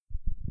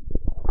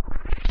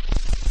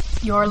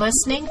You're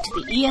listening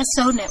to the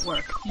ESO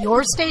Network,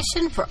 your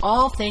station for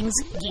all things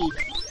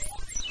geek.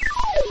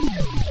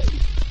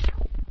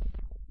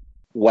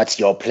 What's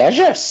your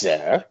pleasure,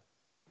 sir?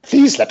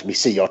 Please let me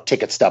see your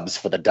ticket stubs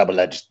for the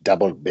double-edged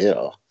double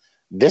bill.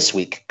 This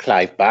week,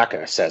 Clive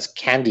Barker says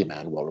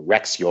Candyman will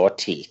wreck your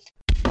teeth.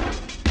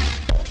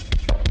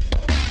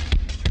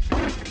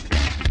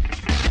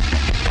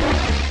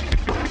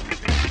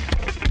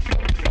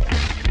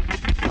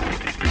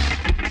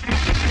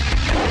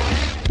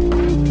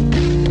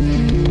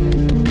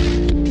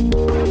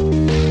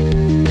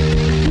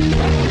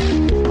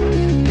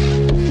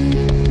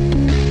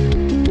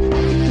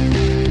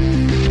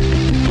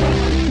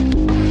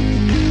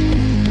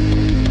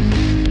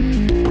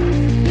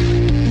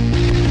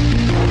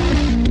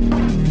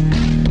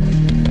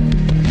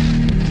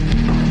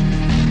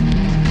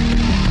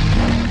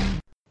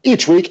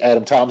 Each week,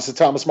 Adam Thomas and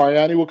Thomas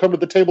Mariani will come to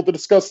the table to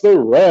discuss the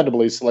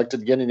randomly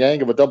selected yin and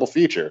yang of a double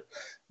feature.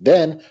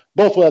 Then,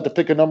 both will have to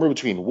pick a number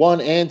between 1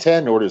 and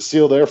 10 in order to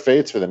seal their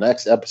fates for the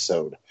next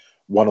episode.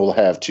 One will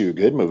have 2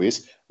 good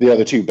movies, the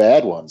other 2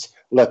 bad ones.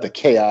 Let the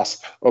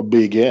chaos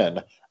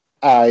begin.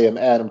 I am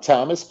Adam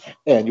Thomas,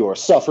 and your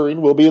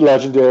suffering will be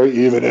legendary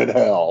even in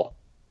hell.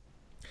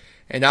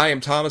 And I am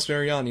Thomas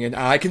Mariani, and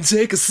I can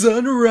take a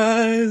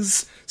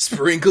sunrise,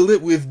 sprinkle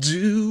it with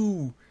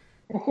dew.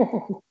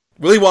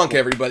 Willy Wonka,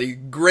 everybody.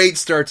 Great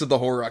start to the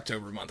Horror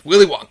October month.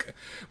 Willy Wonka,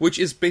 which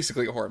is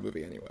basically a horror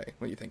movie anyway,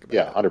 when you think about it.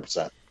 Yeah,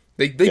 100%.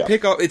 They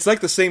pick off, it's like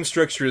the same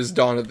structure as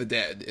Dawn of the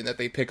Dead, in that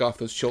they pick off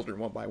those children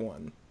one by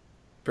one.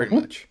 Pretty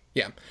much.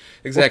 Yeah,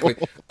 exactly.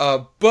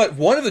 But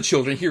one of the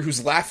children here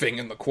who's laughing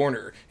in the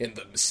corner, in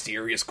the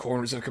mysterious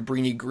corners of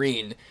Cabrini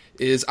Green,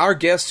 is our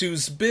guest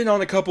who's been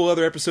on a couple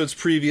other episodes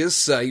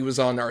previous. He was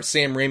on our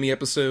Sam Raimi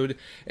episode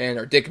and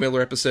our Dick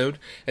Miller episode,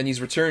 and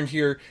he's returned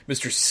here,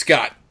 Mr.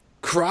 Scott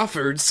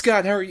Crawford.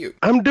 Scott, how are you?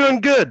 I'm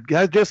doing good.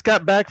 I just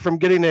got back from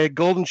getting a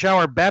golden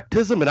shower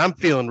baptism, and I'm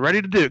feeling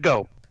ready to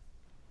go.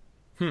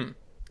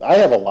 I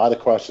have a lot of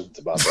questions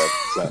about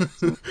that.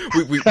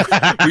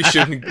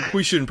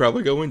 we shouldn't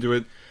probably go into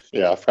it.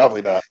 Yeah,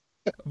 probably not.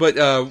 But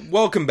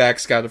welcome back,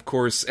 Scott, of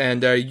course,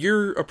 and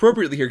you're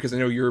appropriately here because I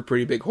know you're a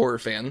pretty big horror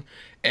fan,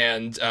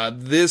 and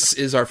this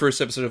is our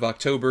first episode of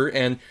October,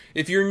 and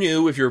if you're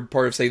new, if you're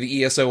part of, say,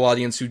 the ESO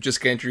audience who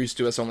just got introduced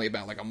to us only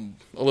about like a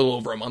little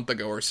over a month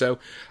ago or so,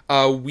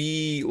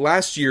 we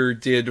last year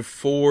did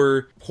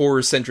 4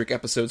 horror-centric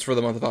episodes for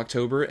the month of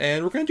October,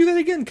 and we're going to do that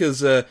again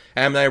because Adam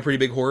and I are pretty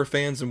big horror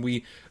fans, and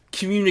we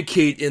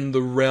communicate in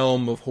the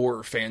realm of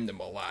horror fandom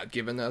a lot,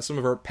 given some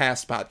of our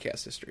past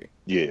podcast history.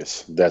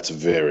 Yes, that's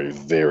very,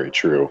 very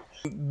true.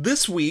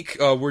 This week,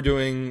 we're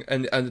doing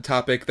a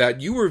topic that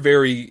you were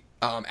very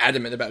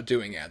adamant about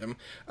doing, Adam.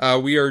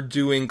 We are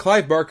doing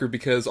Clive Barker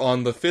because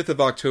on the 5th of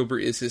October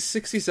is his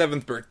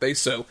 67th birthday,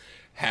 so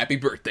happy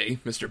birthday,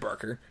 Mr.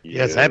 Barker.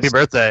 Yes, happy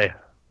birthday.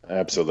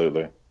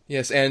 Absolutely.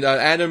 Yes, and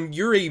Adam,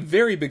 you're a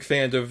very big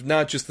fan of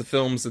not just the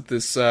films that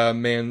this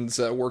man's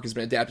work has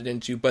been adapted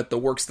into, but the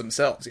works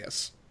themselves,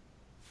 yes?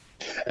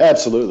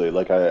 Absolutely.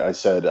 Like I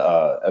said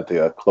at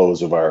the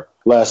close of our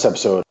last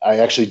episode, I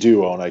actually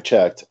do own, I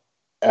checked,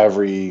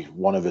 every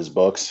one of his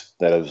books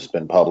that has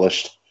been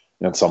published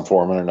in some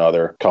form or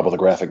another. A couple of the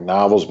graphic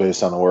novels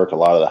based on the work, a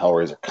lot of the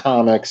Hellraiser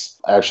comics.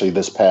 Actually,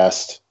 this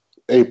past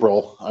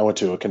April, I went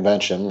to a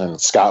convention,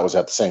 and Scott was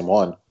at the same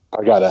one.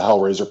 I got a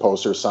Hellraiser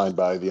poster signed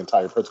by the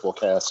entire principal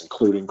cast,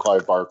 including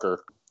Clive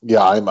Barker.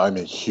 Yeah, I'm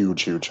a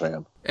huge, huge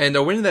fan.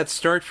 And when did that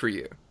start for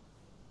you?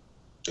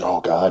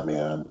 Oh, God,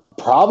 man.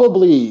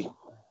 Probably,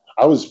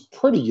 I was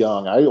pretty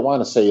young. I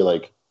want to say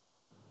like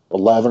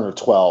 11 or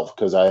 12,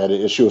 because I had an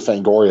issue of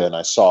Fangoria, and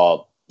I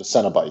saw the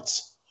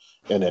Cenobites.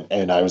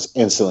 And I was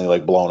instantly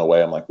like blown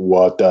away. I'm like,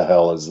 what the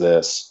hell is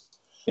this?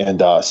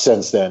 And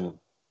since then,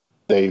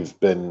 they've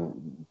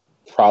been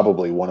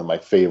probably one of my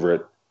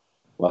favorite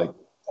like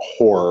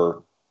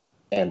horror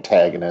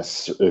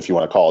antagonists, if you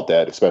want to call it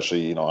that,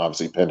 especially,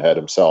 obviously Pinhead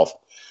himself.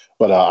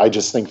 But I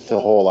just think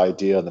the whole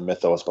idea and the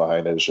mythos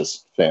behind it is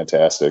just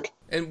fantastic.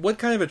 And what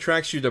kind of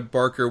attracts you to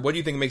Barker? What do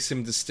you think makes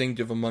him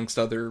distinctive amongst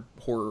other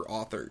horror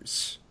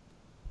authors?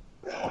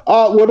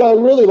 What I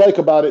really like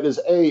about it is,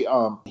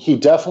 he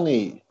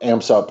definitely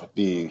amps up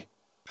the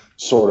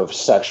sort of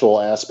sexual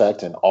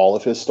aspect in all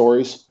of his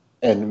stories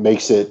and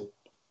makes it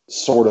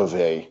sort of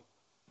I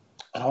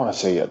don't want to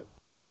say a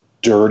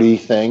dirty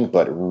thing,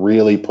 but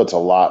really puts a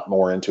lot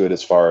more into it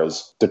as far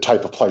as the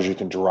type of pleasure you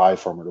can derive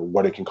from it or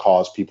what it can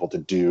cause people to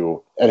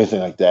do,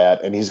 anything like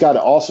that. And he's got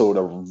also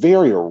a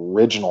very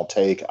original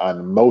take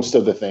on most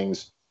of the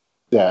things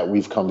that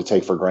we've come to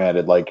take for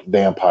granted, like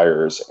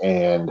vampires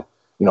and,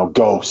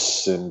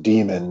 ghosts and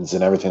demons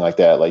and everything like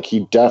that. Like,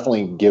 he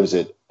definitely gives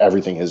it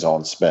everything his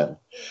own spin.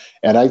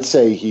 And I'd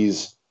say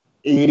he's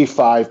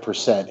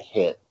 85%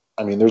 hit.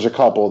 I mean, there's a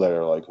couple that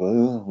are like,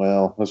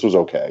 well, this was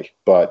okay,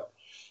 but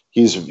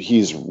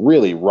he's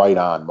really right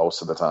on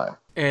most of the time.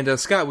 And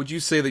Scott, would you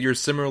say that you're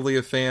similarly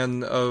a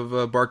fan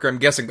of Barker? I'm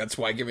guessing that's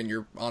why, given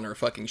you're on our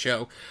fucking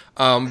show.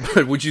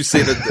 But would you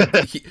say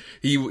that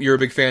you're a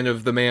big fan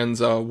of the man's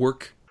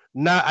work?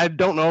 I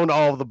don't own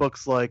all of the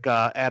books like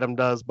Adam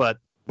does, but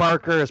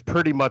Barker is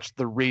pretty much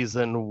the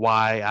reason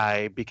why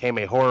I became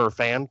a horror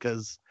fan,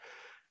 because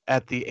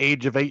at the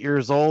age of 8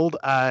 years old,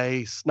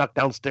 I snuck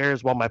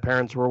downstairs while my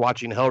parents were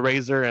watching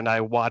Hellraiser, and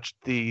I watched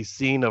the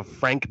scene of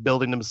Frank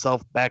building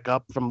himself back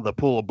up from the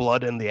pool of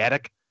blood in the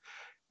attic.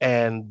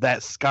 And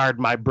that scarred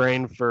my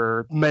brain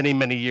for many,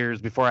 many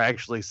years before I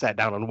actually sat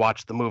down and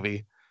watched the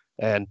movie.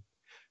 And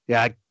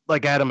yeah,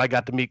 like Adam, I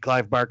got to meet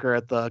Clive Barker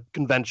at the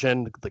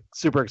convention. Like,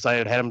 super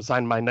excited, had him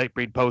sign my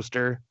Nightbreed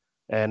poster.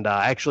 And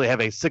I actually have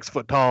a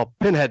 6-foot-tall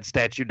Pinhead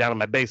statue down in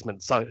my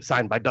basement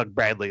signed by Doug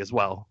Bradley as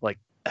well. Like,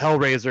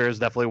 Hellraiser is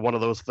definitely one of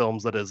those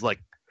films that has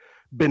like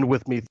been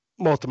with me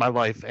most of my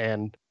life,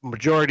 and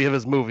majority of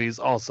his movies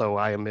also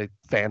I am a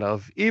fan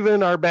of.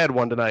 Even our bad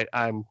one tonight,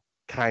 I'm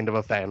kind of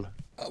a fan.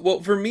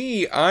 Well, for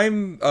me,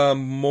 I'm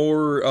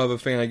more of a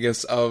fan, I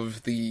guess,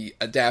 of the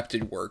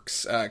adapted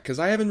works, because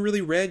I haven't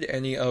really read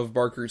any of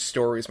Barker's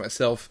stories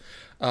myself.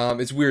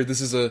 It's weird,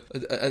 this is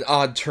an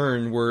odd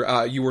turn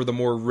where you were the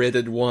more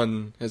redded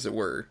one, as it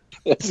were.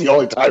 It's the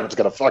only time it's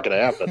going to fucking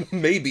happen.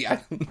 Maybe,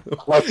 I don't know.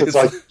 Unless it's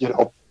like,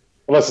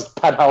 unless it's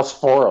Penthouse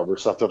Forum or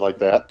something like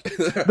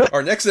that.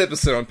 Our next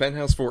episode on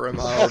Penthouse Forum,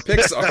 our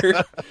picks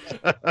are...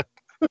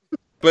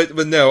 But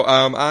no,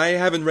 I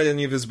haven't read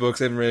any of his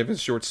books, I haven't read any of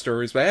his short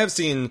stories, but I have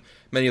seen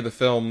many of the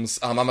films.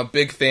 I'm a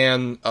big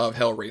fan of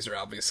Hellraiser,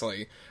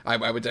 obviously.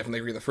 I would definitely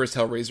agree. The first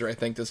Hellraiser, I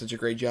think, does such a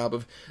great job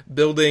of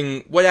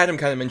building what Adam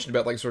kind of mentioned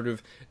about, like, sort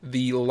of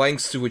the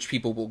lengths to which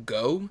people will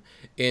go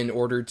in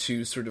order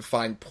to sort of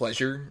find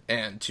pleasure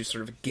and to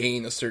sort of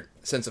gain a certain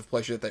sense of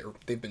pleasure that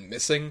they've been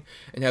missing,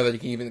 and how that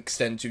can even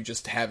extend to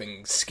just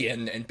having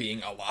skin and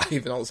being alive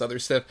and all this other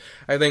stuff.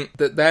 I think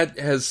that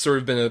has sort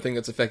of been a thing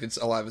that's affected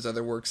a lot of his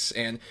other works,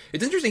 and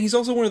it's interesting, he's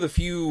also one of the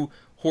few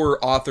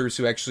horror authors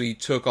who actually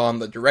took on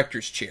the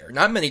director's chair.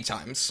 Not many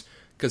times,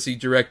 because he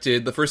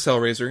directed the first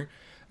Hellraiser,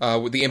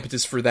 with the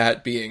impetus for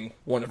that being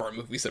one of our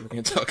movies that we're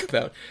going to talk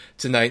about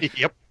tonight.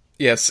 Yep.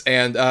 Yes,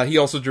 and he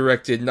also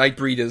directed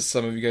Nightbreed, as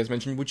some of you guys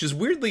mentioned, which is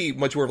weirdly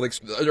much more of like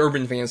an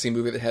urban fantasy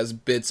movie that has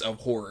bits of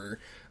horror,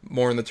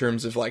 more in the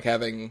terms of like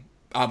having,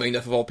 oddly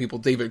enough of all people,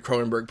 David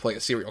Cronenberg play a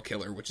serial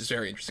killer, which is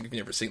very interesting if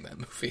you've never seen that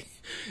movie.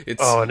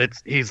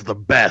 He's the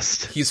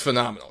best. He's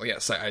phenomenal,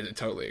 yes, I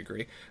totally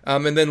agree.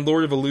 And then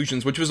Lord of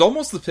Illusions, which was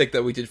almost the pick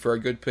that we did for our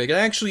good pick, and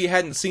I actually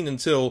hadn't seen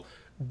until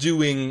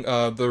doing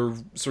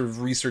the sort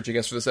of research, I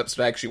guess, for this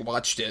episode. I actually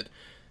watched it,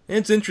 and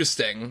it's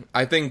interesting.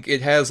 I think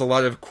it has a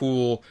lot of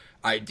cool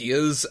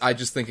ideas. I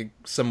just think it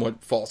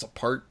somewhat falls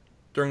apart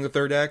during the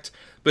third act,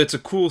 but it's a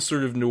cool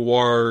sort of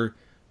noir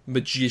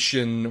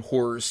magician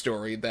horror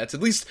story that's at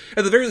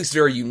the very least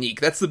very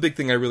unique. That's the big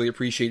thing I really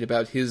appreciate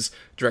about his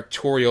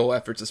directorial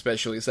efforts,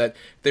 especially, is that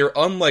they're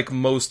unlike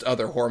most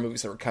other horror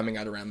movies that were coming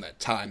out around that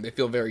time. They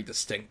feel very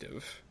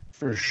distinctive.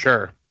 For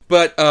sure.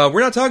 But we're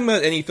not talking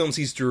about any films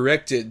he's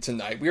directed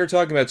tonight. We are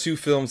talking about two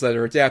films that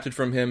are adapted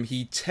from him.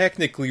 He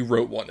technically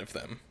wrote one of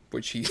them,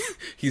 which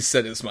he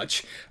said as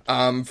much.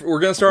 We're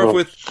going to start off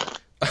with,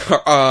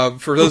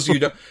 for those of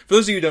you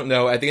who don't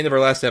know, at the end of our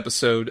last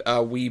episode,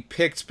 we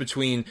picked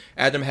between,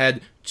 Adam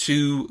had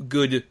 2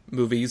 good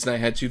movies and I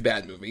had 2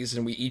 bad movies,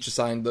 and we each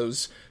assigned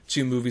those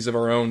 2 movies of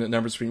our own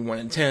numbers between 1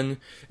 and 10,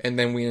 and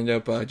then we ended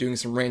up doing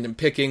some random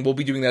picking. We'll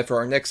be doing that for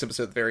our next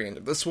episode at the very end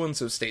of this one,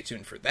 so stay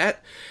tuned for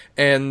that.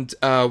 And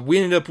we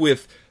ended up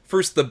with,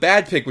 first, the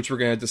bad pick, which we're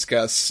going to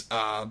discuss,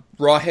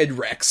 Rawhead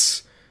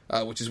Rex,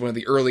 which is one of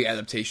the early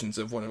adaptations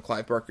of one of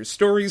Clive Barker's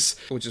stories,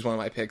 which is one of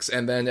my picks.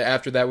 And then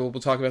after that, we'll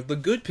talk about the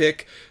good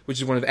pick, which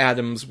is one of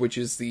Adam's, which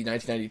is the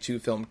 1992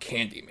 film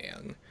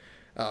Candyman,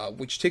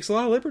 which takes a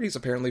lot of liberties,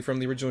 apparently, from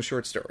the original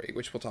short story,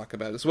 which we'll talk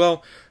about as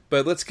well.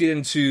 But let's get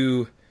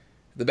into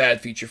the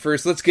bad feature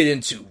first. Let's get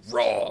into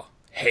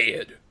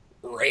Rawhead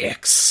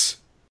Rex.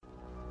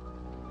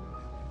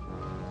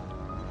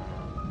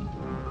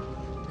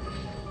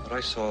 What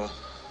I saw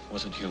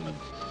wasn't human.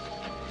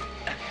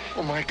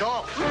 Oh my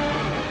God!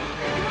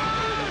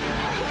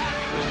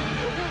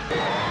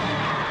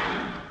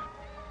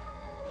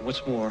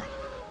 What's more,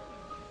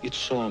 it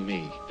saw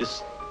me.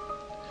 This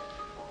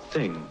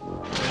thing.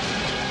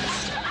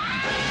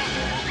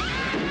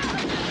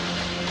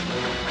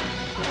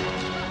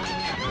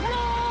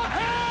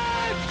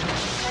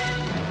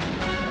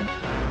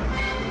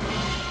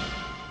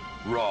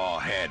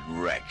 Rawhead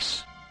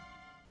Rex.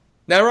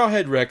 Now,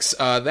 Rawhead Rex,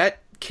 that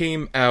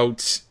came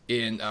out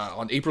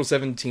on April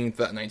 17th,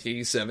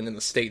 1987, in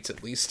the States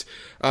at least,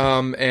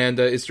 and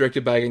it's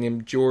directed by a guy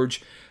named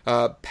George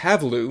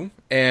Pavlou,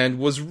 and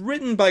was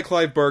written by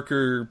Clive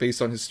Barker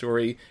based on his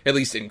story, at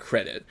least in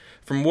credit.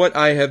 From what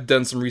I have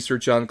done some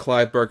research on,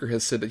 Clive Barker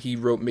has said that he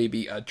wrote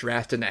maybe a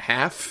draft and a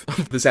half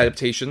of this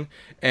adaptation,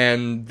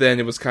 and then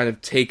it was kind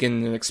of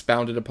taken and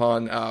expounded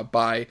upon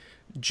by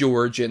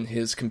George and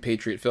his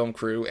compatriot film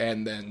crew,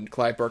 and then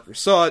Clive Barker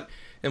saw it,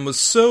 and was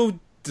so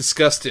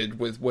disgusted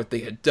with what they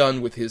had done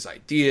with his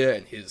idea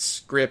and his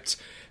script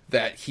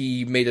that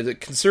he made a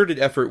concerted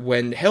effort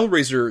when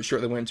Hellraiser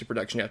shortly went into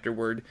production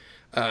afterward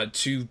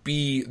to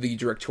be the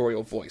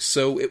directorial voice.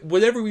 So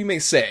whatever we may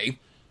say,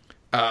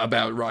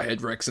 about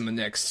Rawhead Rex in the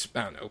next,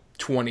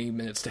 20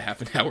 minutes to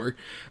half an hour,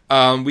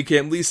 we can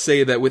at least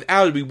say that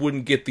without it, we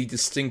wouldn't get the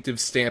distinctive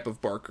stamp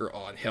of Barker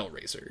on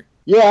Hellraiser.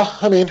 Yeah,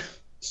 I mean,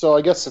 so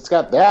I guess it's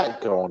got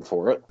that going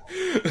for it.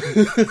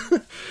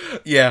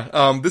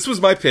 Yeah, this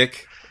was my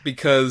pick.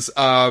 Because,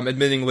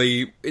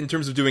 admittingly, in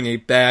terms of doing a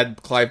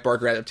bad Clive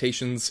Barker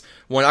adaptations,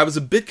 I was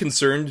a bit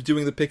concerned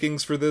doing the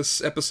pickings for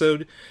this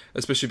episode,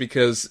 especially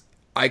because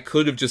I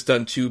could have just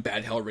done 2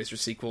 bad Hellraiser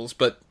sequels,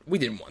 but we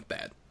didn't want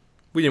that.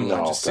 We didn't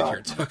want to just sit here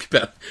and talk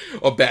about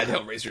a bad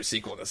Hellraiser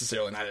sequel,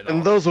 necessarily, not at all.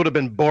 And those would have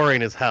been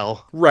boring as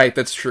hell. Right,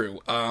 that's true.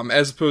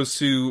 As opposed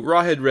to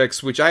Rawhead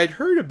Rex, which I had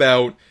heard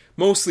about,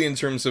 mostly in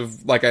terms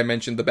of, like I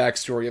mentioned, the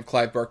backstory of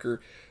Clive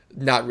Barker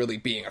not really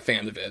being a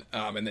fan of it,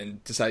 and then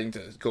deciding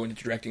to go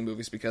into directing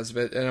movies because of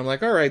it. And I'm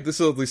like, all right,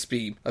 this will at least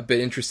be a bit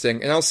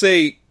interesting. And I'll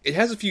say it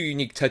has a few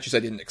unique touches I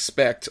didn't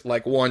expect.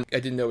 Like, one, I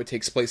didn't know it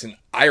takes place in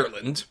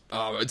Ireland.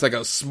 It's like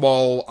a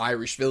small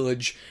Irish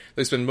village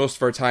they spend most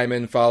of our time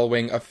in,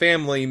 following a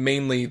family,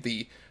 mainly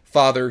the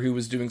father, who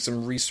was doing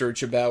some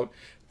research about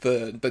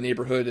the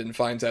neighborhood and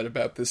finds out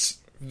about this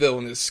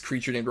villainous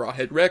creature named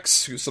Rawhead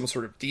Rex, who's some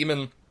sort of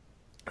demon.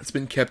 It's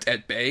been kept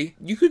at bay.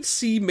 You could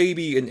see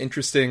maybe an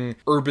interesting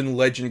urban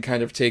legend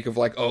kind of take of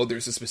like, oh,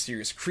 there's this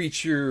mysterious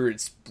creature,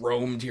 it's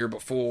roamed here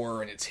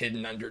before, and it's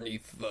hidden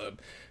underneath the,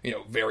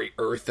 very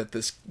earth that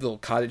this little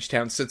cottage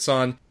town sits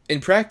on. In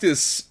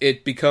practice,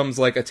 it becomes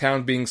like a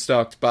town being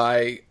stalked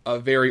by a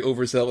very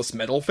overzealous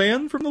metal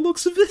fan, from the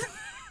looks of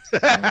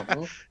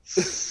it.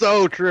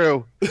 So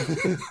true.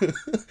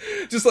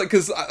 Just like,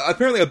 because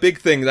apparently a big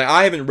thing that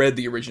I haven't read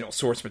the original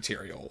source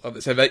material of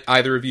this. Have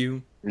either of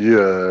you?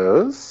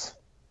 Yes.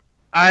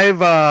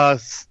 I've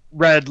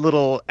read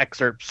little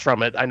excerpts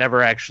from it. I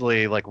never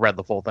actually read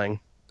the full thing.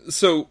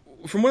 So,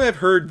 from what I've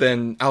heard,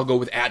 then I'll go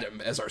with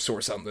Adam as our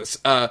source on this.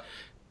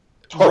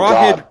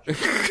 Rawhead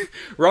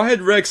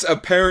Rex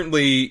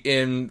apparently,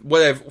 from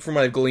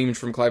what I've gleaned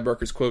from Clive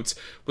Barker's quotes,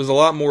 was a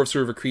lot more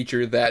sort of a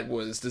creature that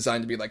was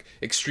designed to be like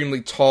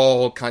extremely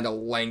tall, kind of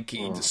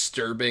lanky,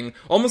 disturbing,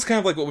 almost kind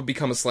of like what would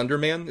become a Slender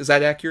Man. Is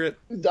that accurate?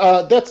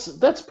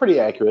 That's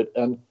pretty accurate,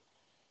 and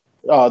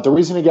the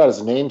reason he got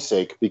his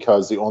namesake,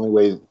 because the only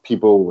way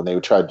people, when they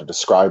tried to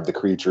describe the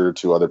creature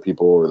to other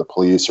people or the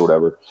police or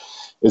whatever,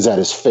 is that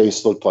his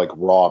face looked like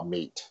raw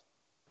meat,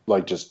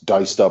 like just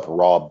diced up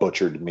raw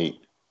butchered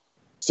meat.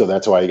 So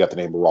that's why he got the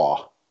name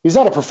Raw. He's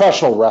not a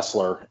professional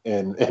wrestler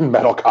in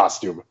metal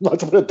costume.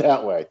 Let's put it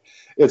that way.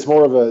 It's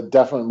more of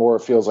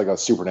it feels like a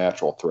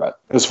supernatural threat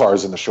as far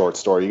as in the short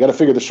story. You got to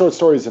figure the short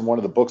story is in one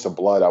of the books of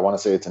blood. I want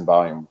to say it's in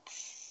volume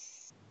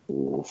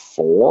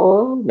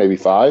 4, maybe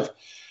 5.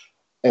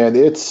 And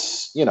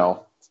it's,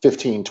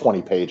 15,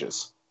 20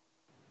 pages.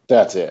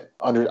 That's it.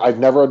 I've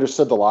never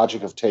understood the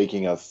logic of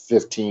taking a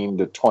 15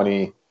 to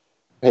 20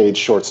 page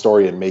short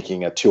story and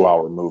making a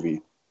 2-hour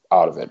movie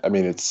out of it. I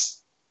mean,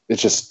 it's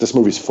just, this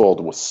movie's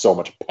filled with so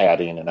much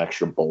padding and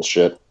extra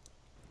bullshit.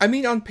 I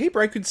mean, on paper,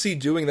 I could see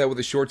doing that with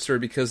a short story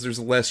because there's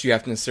less you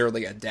have to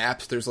necessarily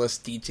adapt. There's less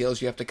details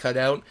you have to cut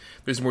out.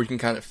 There's more you can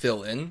kind of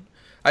fill in.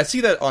 I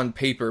see that on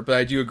paper, but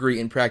I do agree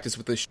in practice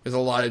with this. There's a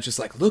lot of just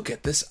like, look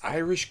at this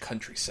Irish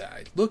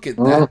countryside. Look at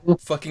that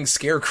fucking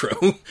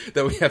scarecrow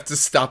that we have to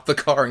stop the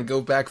car and go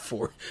back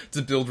for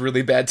to build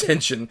really bad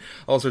tension.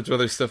 All sorts of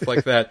other stuff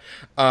like that.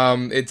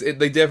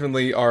 They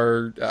definitely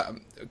are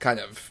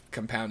kind of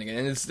compounding it.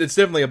 And it's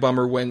definitely a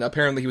bummer when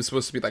apparently he was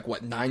supposed to be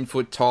 9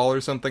 foot tall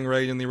or something,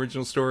 right, in the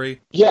original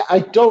story? Yeah, I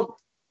don't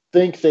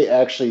think they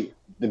actually,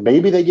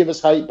 maybe they give his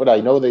height, but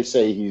I know they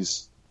say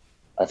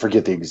I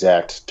forget the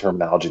exact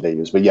terminology they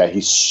use, but yeah,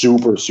 he's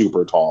super,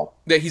 super tall.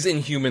 Yeah, he's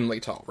inhumanly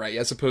tall, right?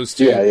 As opposed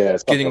to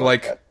getting a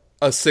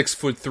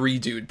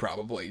 6'3" dude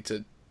probably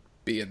to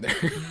be in there.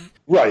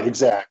 Right,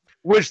 exactly.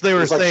 Which they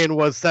were saying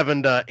was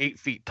 7 to 8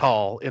 feet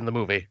tall in the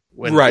movie.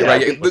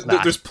 Right.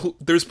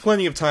 There's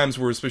plenty of times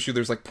where, especially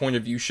there's point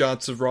of view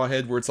shots of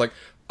Rawhead where it's a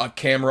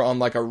camera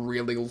on a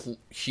really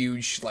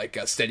huge a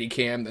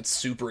Steadicam that's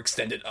super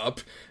extended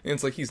up, and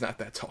it's he's not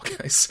that tall,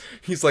 guys.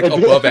 He's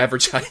above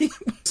average height.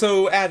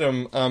 So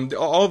Adam,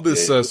 all of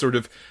this sort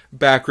of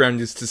background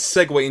is to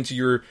segue into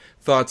your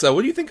thoughts.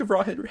 What do you think of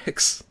Rawhead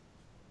Rex?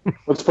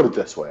 Let's put it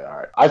this way. All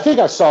right, I think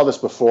I saw this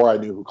before I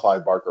knew who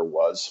Clive Barker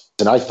was,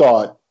 and I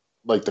thought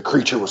the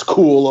creature was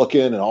cool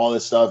looking and all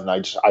this stuff, and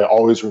I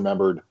always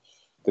remembered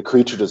the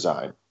creature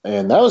design.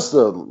 And that was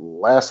the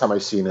last time I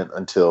seen it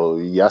until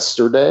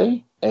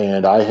yesterday.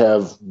 And I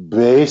have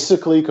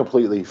basically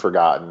completely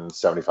forgotten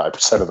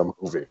 75% of the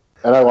movie.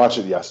 And I watched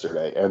it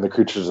yesterday, and the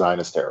creature design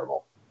is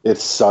terrible.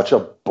 It's such a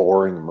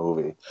boring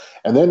movie.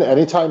 And then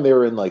anytime they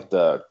were in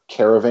the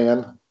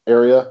caravan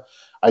area,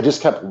 I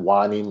just kept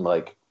wanting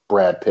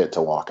Brad Pitt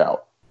to walk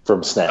out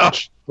from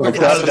Snatch. That's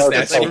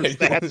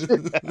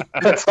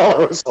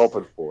all I was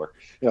hoping for.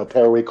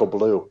 Periwinkle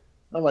Blue.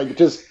 I'm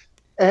just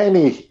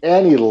any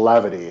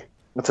levity.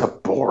 It's a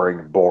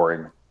boring,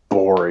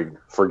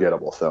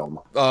 forgettable film.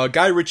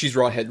 Guy Ritchie's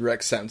Rawhead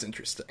Rex sounds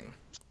interesting.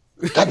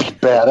 That'd be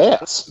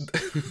badass.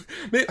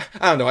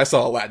 I don't know. I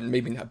saw Aladdin.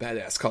 Maybe not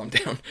badass. Calm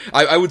down.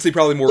 I would say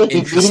probably more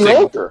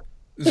interesting.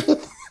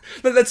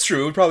 That's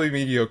true. It would probably be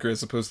mediocre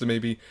as opposed to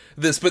maybe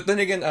this. But then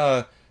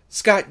again,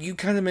 Scott, you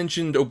kind of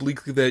mentioned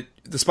obliquely that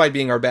despite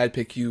being our bad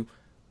pick, you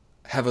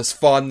have a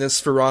fondness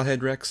for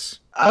Rawhead Rex.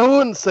 I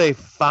wouldn't say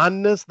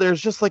fondness.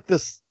 There's just like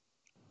this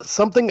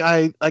something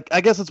I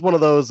guess it's one of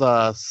those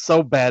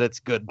so bad it's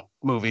good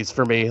movies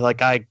for me.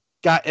 Like I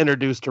got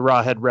introduced to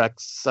Rawhead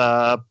Rex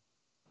about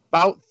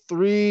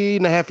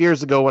 3.5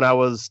 years ago when I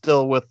was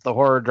still with the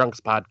Horror Drunks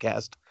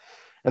podcast,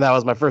 and that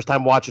was my first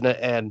time watching it.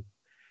 And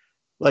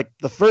like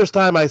the first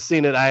time I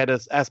seen it, I had to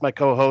ask my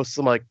co-hosts,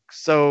 I'm like,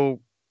 so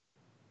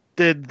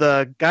did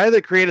the guy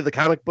that created the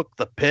comic book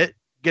The Pit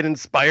get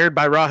inspired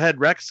by Rawhead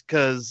Rex?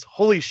 Because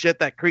holy shit,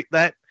 that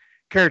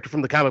character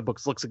from the comic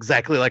books looks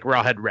exactly like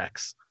Rawhead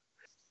Rex.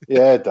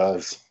 Yeah, it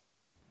does.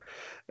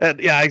 And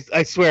yeah,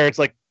 I swear it's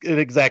like an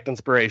exact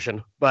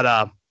inspiration.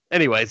 But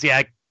anyways,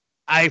 yeah,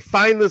 I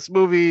find this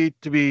movie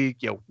to be,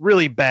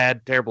 really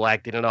bad, terrible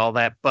acting and all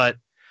that. But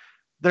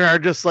there are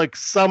just like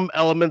some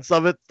elements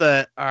of it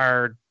that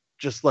are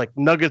just like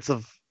nuggets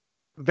of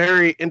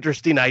very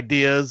interesting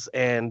ideas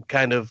and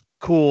kind of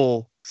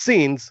cool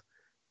scenes,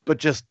 but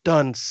just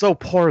done so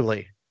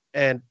poorly.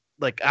 And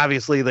like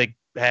obviously they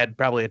had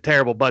probably a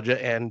terrible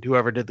budget, and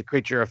whoever did the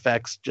creature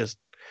effects just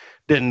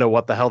didn't know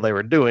what the hell they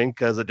were doing,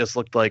 because it just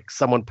looked like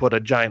someone put a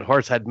giant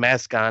horse head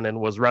mask on and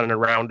was running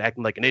around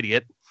acting like an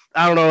idiot.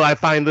 I don't know, I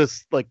find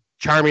this like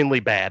charmingly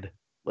bad.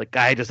 Like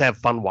I just have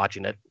fun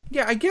watching it.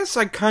 Yeah, I guess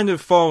I kind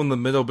of fall in the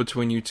middle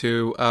between you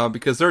two,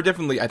 because there are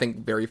definitely, I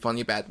think, very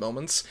funny bad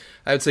moments.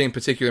 I would say in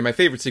particular, my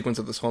favorite sequence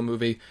of this whole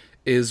movie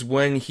is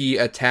when he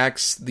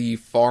attacks the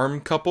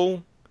farm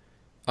couple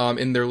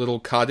in their little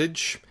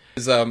cottage.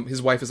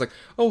 His wife is like,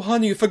 "Oh,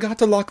 honey, you forgot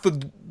to lock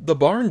the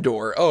barn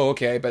door. Oh,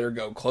 okay, I better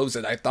go close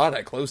it. I thought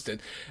I closed it."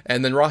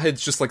 And then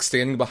Rawhead's just like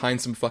standing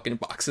behind some fucking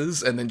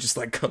boxes, and then just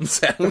like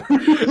comes out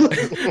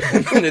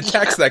and then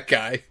attacks that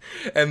guy.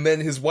 And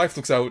then his wife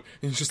looks out,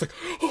 and he's just like,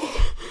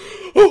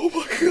 "Oh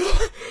my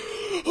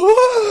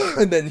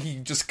god!" And then he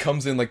just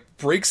comes in, like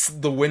breaks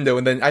the window,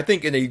 and then I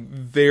think in a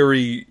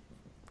very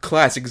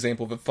classic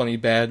example of a funny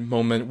bad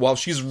moment, while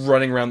she's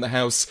running around the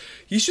house,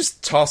 he's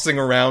just tossing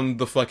around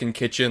the fucking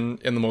kitchen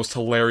in the most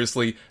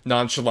hilariously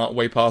nonchalant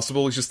way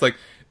possible. He's just like,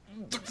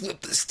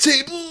 flip this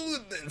table,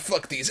 and then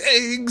fuck these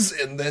eggs,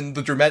 and then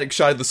the dramatic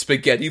shot of the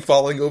spaghetti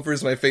falling over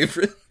is my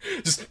favorite.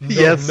 Just, no,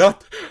 yes.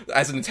 Not,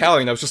 as an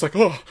Italian, I was just like,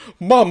 oh,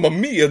 mamma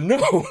mia, no,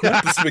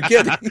 not the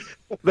spaghetti.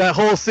 That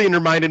whole scene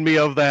reminded me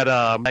of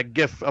that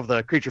gif of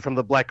the creature from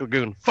the Black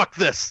Lagoon. Fuck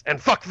this,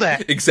 and fuck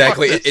that.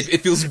 Exactly, fuck this.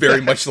 It feels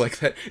very much like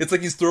that. It's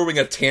like he's throwing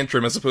a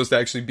tantrum as opposed to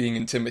actually being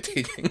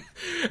intimidating.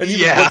 And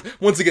even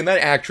once again, that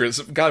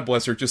actress, God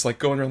bless her, just like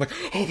going around like,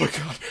 oh my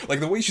god, like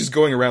the way she's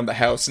going around the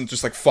house and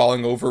just like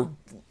falling over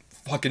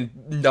fucking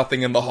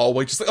nothing in the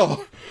hallway, just like,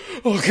 oh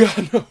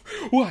god, no,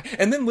 why?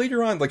 And then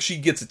later on, like, she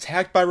gets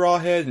attacked by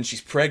Rawhead, and she's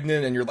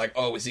pregnant, and you're like,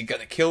 oh, is he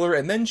gonna kill her?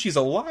 And then she's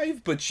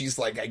alive, but she's,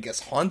 like, I guess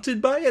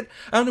haunted by it?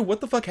 I don't know,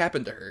 what the fuck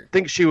happened to her? I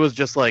think she was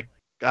just, like,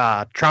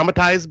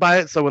 traumatized by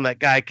it, so when that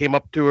guy came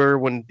up to her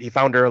when he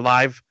found her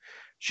alive,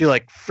 she,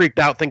 like, freaked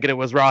out thinking it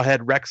was Rawhead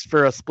Rex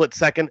for a split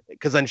second,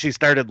 because then she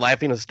started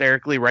laughing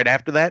hysterically right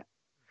after that.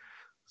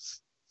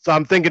 So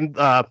I'm thinking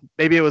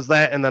maybe it was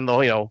that, and then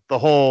the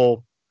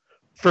whole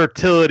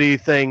fertility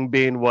thing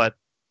being what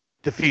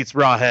defeats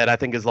Rawhead, I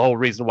think, is the whole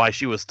reason why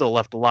she was still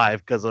left alive,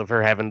 because of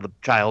her having the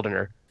child in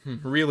her.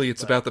 Really,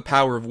 it's about the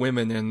power of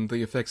women and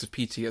the effects of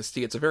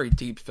PTSD. It's a very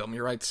deep film.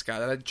 You're right,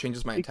 Scott. That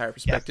changes my entire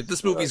perspective. Yes.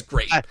 This movie's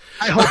great.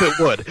 I hope it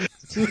would.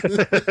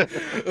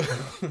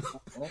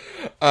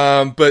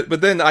 But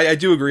then I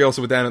do agree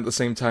also with Dan at the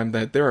same time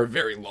that there are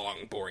very long,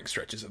 boring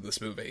stretches of this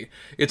movie.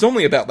 It's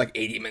only about like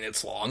 80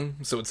 minutes long,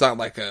 so it's not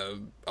like a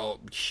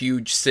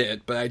huge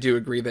sit, but I do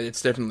agree that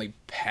it's definitely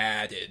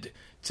padded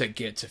to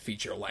get to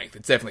feature length.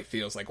 It definitely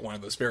feels like one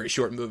of those very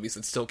short movies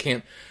that still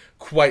can't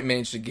quite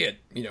manage to get,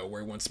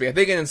 where it wants to be. I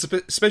think, and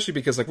especially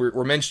because like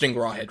we're mentioning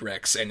Rawhead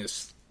Rex and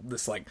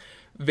this like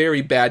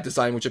very bad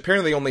design, which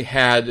apparently only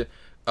had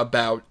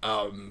about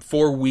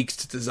 4 weeks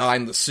to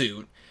design the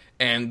suit,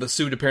 and the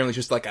suit apparently is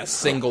just like a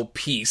single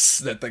piece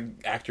that the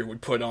actor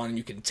would put on, and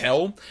you can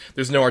tell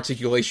there's no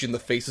articulation. The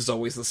face is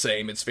always the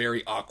same. It's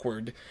very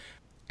awkward.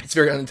 It's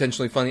very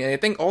unintentionally funny, and I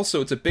think also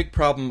it's a big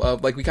problem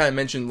of, like we kind of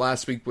mentioned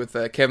last week with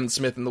Kevin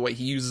Smith and the way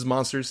he uses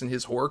monsters in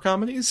his horror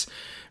comedies.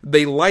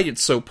 They light it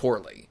so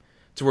poorly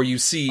to where you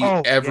see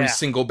every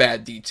single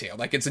bad detail.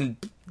 Like, it's in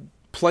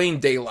plain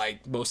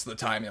daylight most of the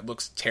time, and it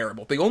looks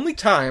terrible. The only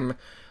time,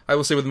 I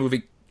will say, with the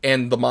movie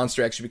and the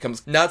monster actually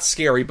becomes not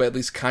scary, but at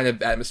least kind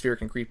of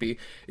atmospheric and creepy,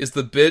 is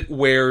the bit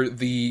where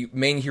the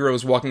main hero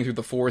is walking through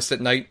the forest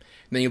at night,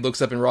 and then he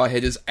looks up and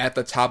Rawhead is at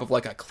the top of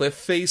like a cliff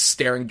face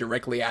staring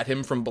directly at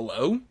him from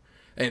below,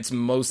 and it's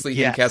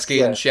mostly in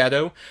cascade and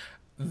shadow.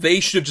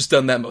 They should have just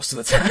done that most of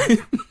the time.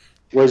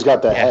 Where he's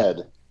got the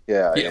head.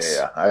 Yeah,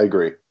 I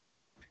agree.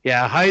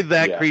 Yeah, hide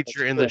that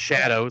creature in the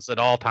shadows at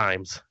all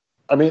times.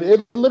 I mean,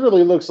 it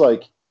literally looks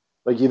like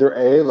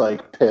either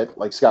like Pitt,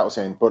 like Scott was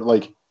saying, but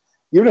like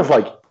even if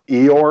like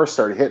Eeyore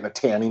started hitting a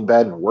tanning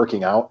bed and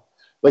working out,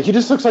 like he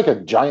just looks like a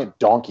giant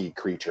donkey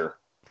creature.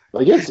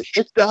 Like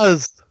It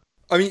does.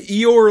 I mean,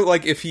 Eeyore,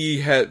 like, if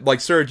he had,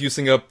 like, started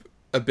juicing up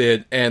a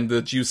bit, and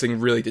the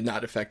juicing really did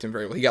not affect him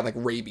very well. He got, like,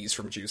 rabies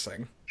from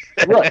juicing.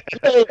 Right.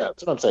 Yeah,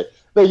 that's what I'm saying.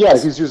 But yeah,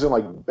 he's using,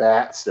 like,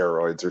 bat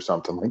steroids or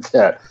something like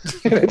that.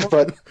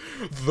 But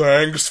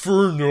Thanks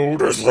for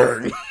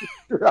noticing.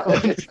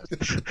 right.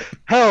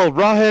 Hell,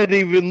 Rawhead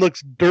even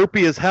looks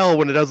derpy as hell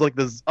when it does like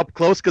this up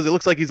close because it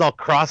looks like he's all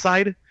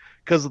cross-eyed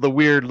because of the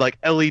weird like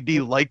LED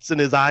lights in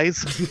his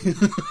eyes.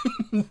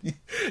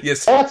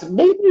 Yes.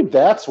 Maybe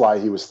that's why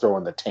he was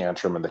throwing the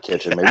tantrum in the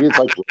kitchen. Maybe it's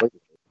like,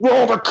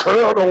 well, the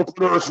can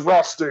opener's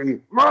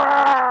rusty.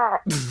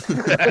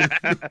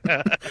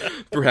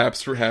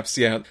 Perhaps,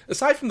 yeah.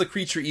 Aside from the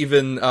creature,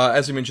 even,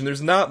 as we mentioned,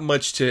 there's not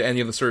much to any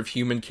of the sort of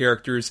human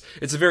characters.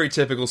 It's a very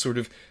typical sort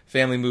of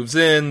family moves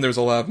in, there's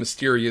a lot of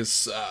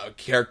mysterious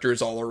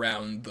characters all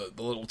around the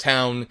little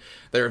town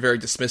that are very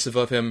dismissive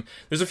of him.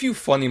 There's a few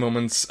funny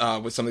moments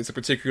with some of these,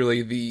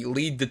 particularly the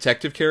lead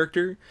detective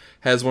character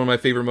has one of my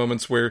favorite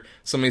moments where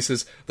somebody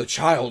says, the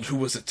child who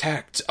was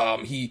attacked,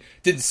 he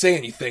didn't say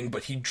anything,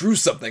 but he drew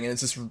something, and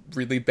it's this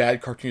really bad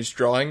cartoonish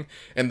drawing,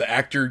 and the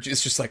actor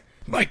is just like,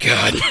 my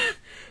god,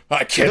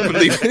 I can't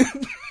believe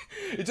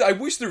it. I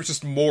wish there was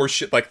just more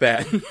shit like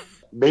that.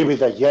 Maybe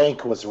the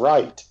Yank was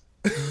right.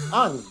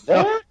 On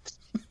that?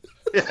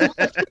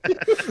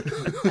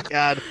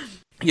 God.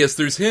 Yes,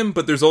 there's him,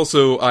 but there's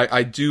also,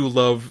 I do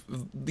love,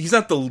 he's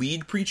not the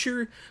lead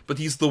preacher, but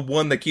he's the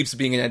one that keeps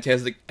being an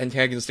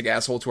antagonistic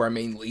asshole to our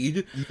main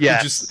lead.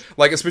 Yes. Just,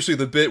 like, especially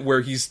the bit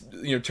where he's,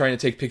 trying to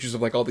take pictures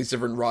of, like, all these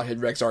different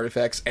Rawhead Rex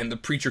artifacts, and the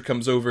preacher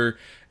comes over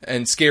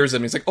and scares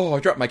him. He's like, oh, I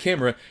dropped my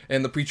camera,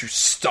 and the preacher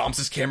stomps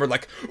his camera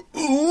like,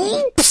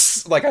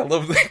 oops! Like, I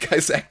love that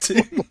guy's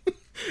acting.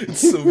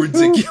 It's so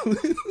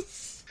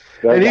ridiculous.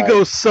 And he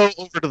goes so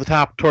over to the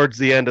top towards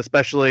the end,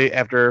 especially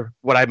after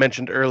what I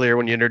mentioned earlier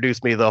when you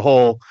introduced me, the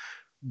whole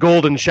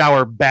golden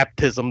shower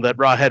baptism that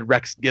Rawhead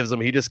Rex gives him.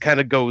 He just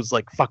kind of goes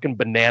like fucking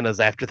bananas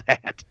after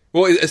that.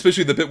 Well,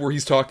 especially the bit where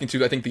he's talking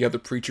to, I think, the other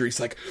preacher. He's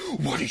like,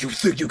 what do you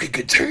think, you can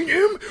contain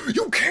him?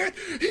 You can't!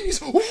 He's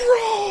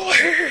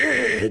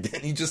Rawhead!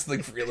 And he just,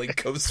 like, really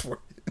goes for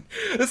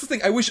it. That's the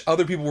thing, I wish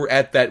other people were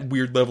at that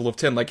weird level of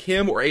 10, like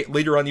him, or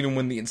later on even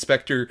when the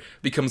inspector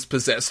becomes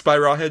possessed by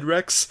Rawhead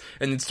Rex,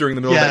 and it's during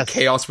the middle of that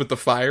chaos with the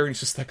fire, and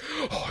he's just like,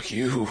 oh,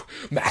 you,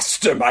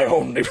 master my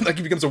only... Like,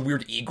 he becomes a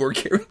weird Igor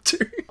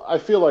character. I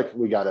feel like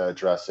we gotta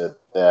address it,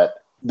 that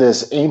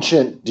this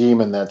ancient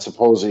demon that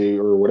supposedly,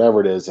 or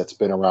whatever it is, that's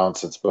been around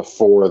since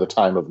before the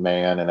time of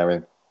man and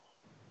everything,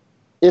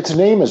 its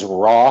name is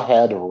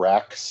Rawhead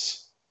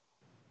Rex.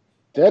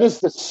 That is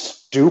the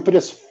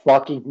stupidest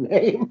fucking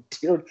name,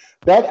 dude.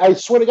 That, I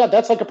swear to God,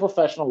 that's like a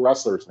professional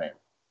wrestler's name.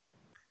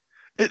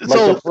 Like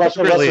the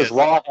professional wrestler's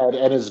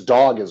Rawhead and his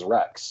dog is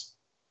Rex.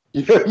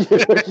 You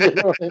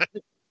know,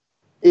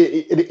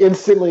 it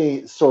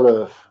instantly sort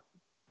of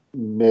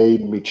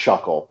made me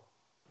chuckle.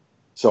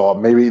 So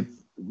maybe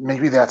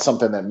that's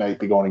something that might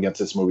be going against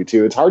this movie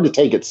too. It's hard to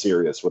take it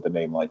serious with a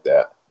name like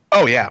that.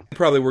 Oh, yeah. It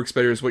probably works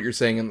better as what you're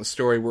saying in the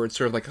story, where it's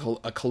sort of like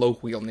a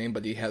colloquial name,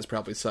 but he has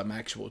probably some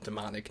actual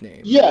demonic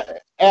name. Yeah,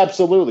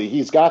 absolutely.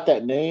 He's got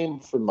that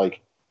name from,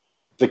 like,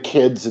 the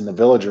kids and the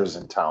villagers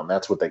in town.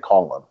 That's what they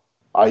call him.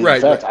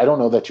 In fact, I don't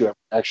know that you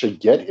actually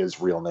get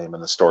his real name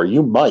in the story.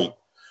 You might,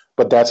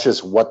 but that's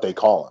just what they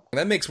call him. And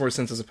that makes more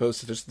sense as opposed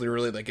to just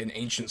literally, like, an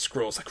ancient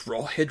scrolls, like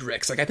Rawhead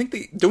Rex. Like, I think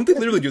they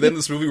literally do that in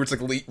this movie where it's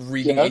like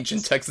reading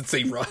ancient texts and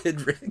say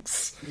Rawhead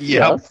Rex?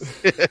 Yep.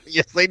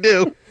 Yes, they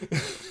do.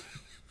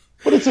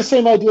 But it's the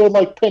same idea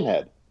like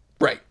Pinhead.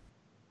 Right.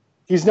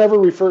 He's never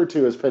referred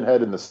to as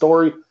Pinhead in the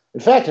story.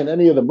 In fact, in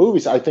any of the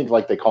movies, I think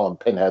like they call him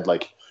Pinhead,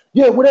 like,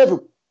 yeah,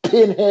 whatever,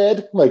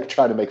 Pinhead, like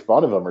trying to make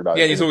fun of him or not.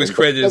 Yeah, and he's always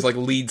credited as like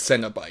lead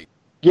Cenobite.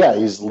 Yeah,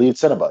 he's lead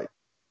Cenobite.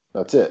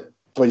 That's it.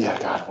 But yeah,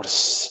 God, what a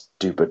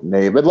stupid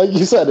name. And like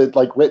you said, it's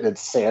like written in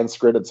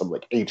Sanskrit and some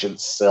like ancient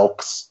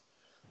silks,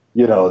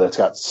 that's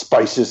got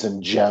spices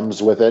and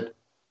gems with it.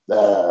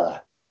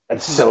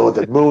 And so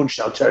the moon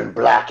shall turn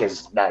black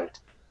as night,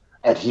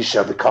 and he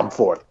shall become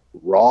forth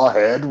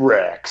Rawhead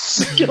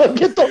Rex. Get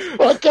the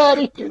fuck out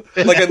of here.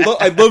 Like,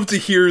 I'd love to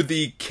hear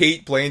the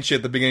Kate Blanchett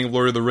at the beginning of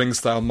Lord of the Rings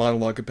style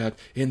monologue about,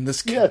 in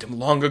this kingdom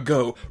long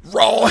ago,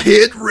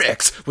 Rawhead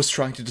Rex was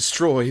trying to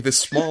destroy this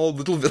small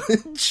little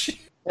village.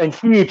 And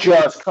he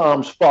just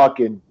comes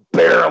fucking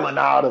barreling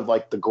out of,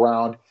 like, the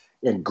ground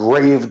in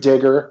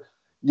Gravedigger,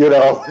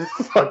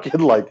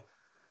 fucking, like,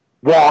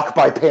 Walk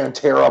by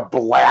Pantera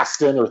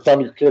blasting, or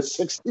Thunderkiss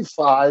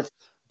 65,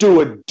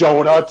 doing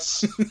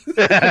donuts.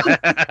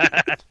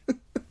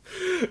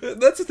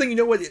 That's the thing, you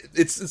know what?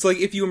 It's like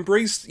if you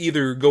embraced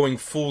either going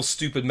full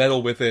stupid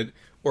metal with it,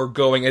 or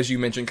going, as you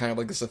mentioned, kind of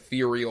like this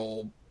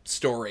ethereal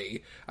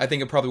story, I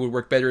think it probably would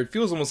work better. It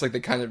feels almost like they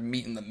kind of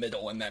meet in the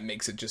middle, and that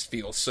makes it just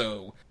feel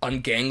so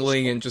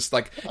ungangly, and just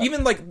like,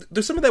 even like,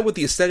 there's some of that with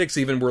the aesthetics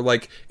even, where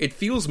like, it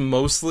feels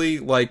mostly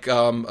like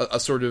a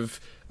sort of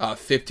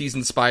 50s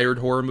inspired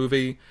horror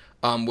movie.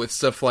 With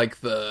stuff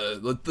like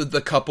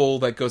the couple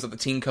that goes out, the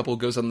teen couple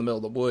goes out in the middle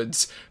of the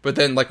woods, but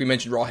then, like we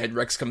mentioned, Rawhead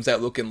Rex comes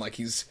out looking like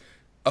he's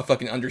a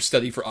fucking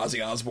understudy for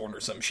Ozzy Osbourne or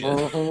some shit.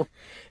 Mm-hmm.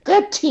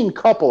 That teen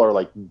couple are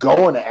like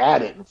going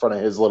at it in front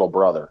of his little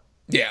brother.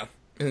 Yeah.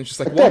 And it's just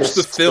like, watch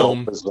the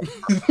film.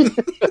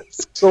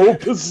 It's so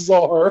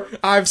bizarre.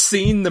 I've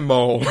seen them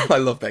all. I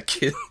love that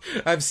kid.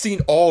 I've seen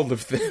all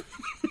of them.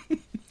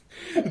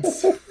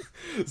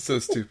 It's so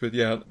stupid,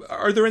 yeah.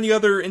 Are there any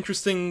other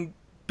interesting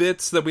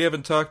bits that we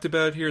haven't talked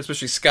about here?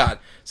 Especially Scott,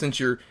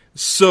 since you're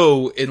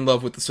so in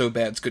love with the So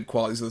Bad's good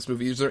qualities of this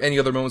movie. Is there any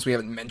other moments we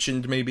haven't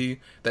mentioned, maybe,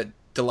 that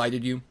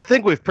delighted you? I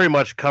think we've pretty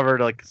much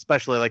covered, like,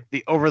 especially like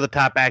the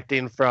over-the-top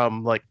acting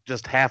from like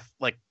just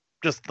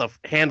the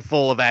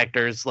handful of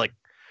actors, like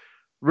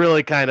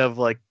really kind of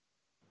like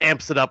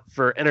amps it up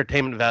for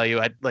entertainment value.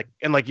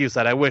 Like you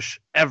said, I wish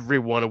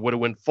everyone would have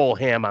went full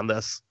ham on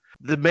this.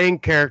 The main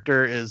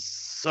character is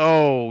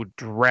so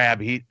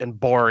drab and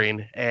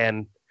boring,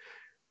 and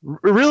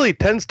really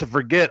tends to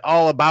forget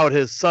all about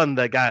his son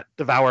that got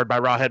devoured by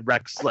Rawhead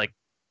Rex like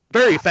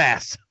very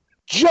fast.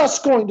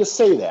 Just going to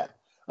say that.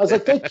 I was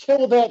like, they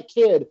kill that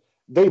kid.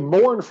 They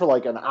mourn for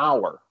like an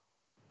hour.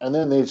 And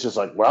then they're just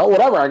like, well,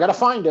 whatever, I gotta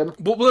find him.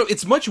 Well,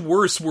 it's much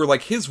worse where,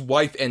 like, his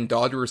wife and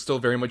daughter are still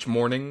very much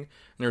mourning, and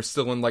they're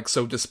still in, like,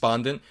 so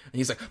despondent. And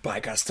he's like, but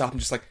I gotta stop. I'm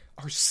just like,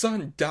 our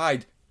son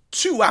died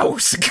 2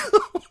 hours ago.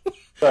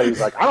 So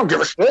he's like, I don't give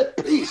a shit,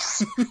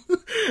 peace.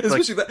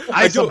 Especially like, that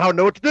I somehow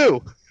know what to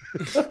do.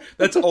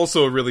 That's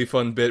also a really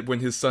fun bit when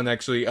his son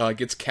actually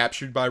gets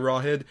captured by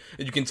Rawhead,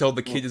 and you can tell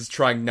the kid is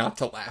trying not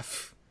to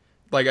laugh.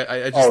 Like,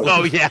 I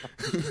just... yeah.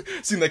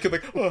 Seeing that kid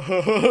like...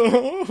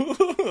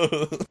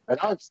 And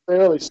I'm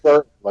fairly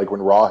certain, like,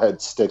 when Rawhead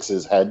sticks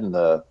his head in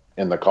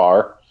the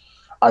car,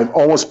 I'm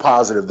almost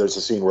positive there's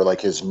a scene where, like,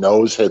 his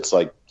nose hits,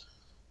 like,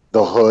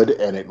 the hood,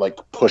 and it, like,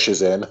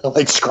 pushes in,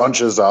 like,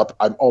 scrunches up.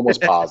 I'm almost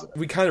positive.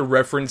 We kind of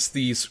reference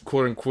these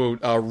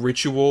quote-unquote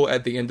ritual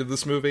at the end of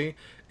this movie,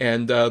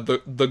 and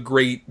the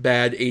great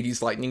bad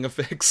 80s lightning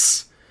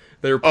effects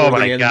that are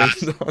poorly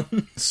animated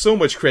on. So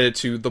much credit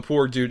to the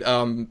poor dude,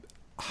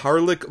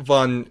 Harlik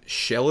von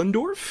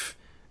Schellendorf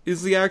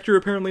is the actor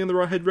apparently in the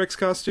Rawhead Rex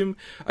costume.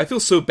 I feel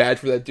so bad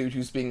for that dude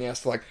who's being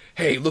asked to, like,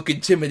 hey, look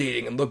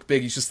intimidating and look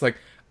big. He's just like,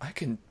 I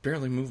can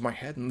barely move my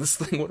head in this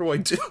thing. What do I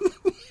do?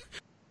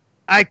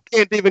 I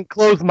can't even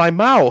close my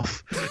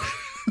mouth.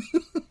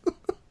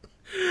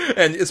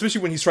 And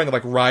especially when he's trying to,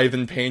 like, writhe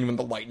in pain when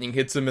the lightning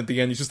hits him at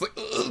the end, he's just like,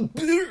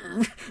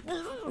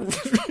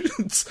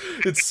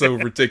 it's so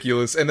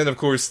ridiculous. And then, of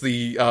course,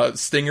 the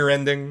Stinger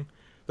ending.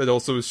 That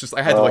also is just,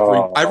 I had to,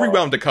 like, I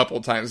rewound a couple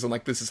of times, and,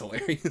 like, this is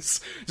hilarious.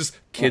 Just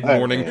kid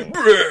mourning,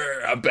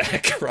 I'm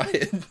back,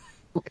 Ryan.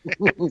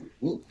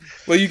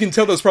 Well, you can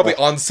tell that was probably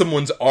on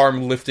someone's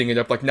arm lifting it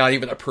up, like, not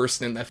even a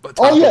person in that.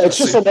 Oh, yeah, it's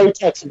just a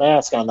latex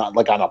mask on that,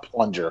 like, on a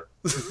plunger.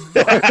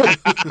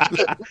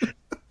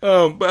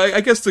 But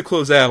I guess to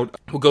close out,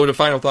 we'll go to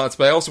final thoughts,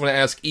 but I also want to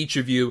ask each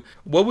of you,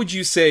 what would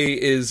you say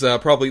is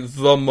probably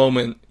the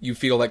moment you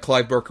feel like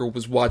Clive Barker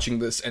was watching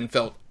this and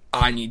felt,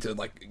 I need to,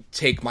 like,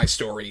 take my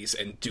stories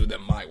and do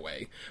them my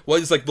way?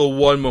 What is, like, the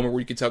one moment where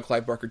you could tell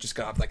Clive Barker just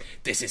got off, like,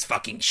 this is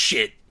fucking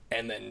shit,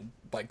 and then,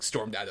 like,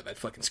 stormed out of that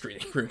fucking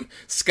screening room?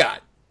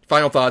 Scott,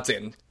 final thoughts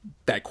and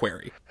that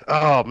query.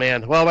 Oh,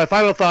 man. Well, my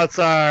final thoughts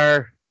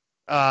are,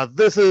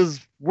 this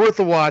is worth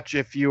a watch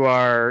if you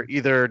are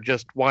either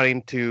just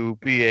wanting to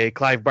be a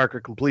Clive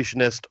Barker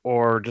completionist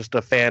or just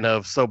a fan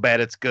of So Bad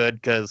It's Good,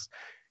 because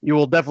you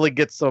will definitely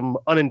get some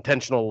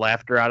unintentional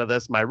laughter out of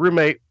this. My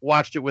roommate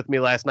watched it with me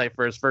last night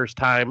for his first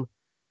time,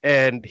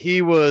 and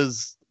he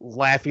was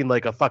laughing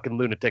like a fucking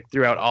lunatic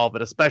throughout all of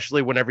it,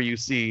 especially whenever you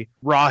see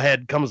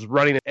Rawhead comes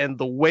running, and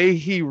the way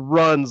he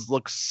runs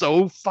looks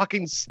so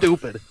fucking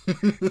stupid.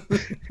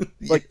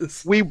 Like,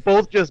 Yes. we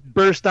both just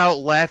burst out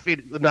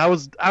laughing, and I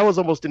was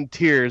almost in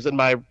tears, and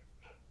my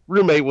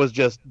roommate was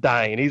just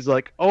dying. He's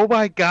like, oh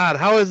my god,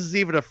 how is this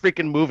even a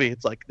freaking movie?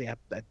 It's like, yeah,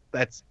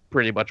 that's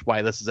pretty much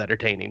why this is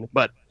entertaining.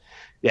 But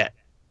yeah,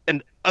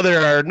 and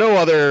there are no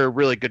other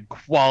really good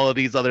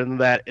qualities other than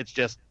that. It's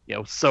just,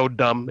 so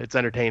dumb it's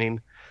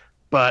entertaining.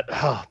 But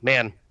oh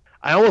man,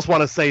 I almost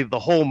want to say the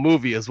whole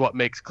movie is what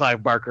makes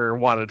Clive Barker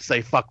wanted to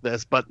say fuck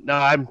this, but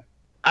no,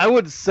 I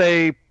would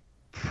say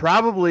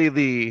probably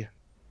the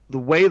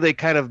way they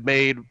kind of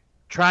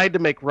tried to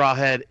make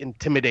Rawhead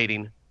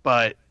intimidating,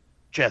 but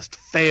just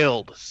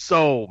failed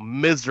so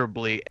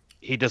miserably.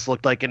 He just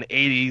looked like an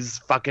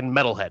 80s fucking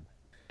metalhead.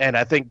 And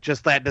I think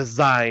just that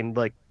design,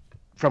 like,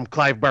 from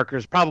Clive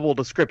Barker's probable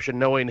description,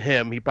 knowing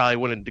him, he probably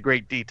went into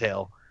great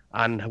detail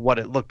on what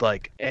it looked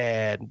like.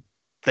 And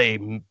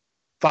they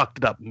fucked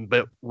it up a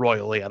bit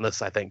royally on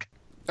this, I think.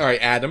 All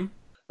right, Adam.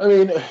 I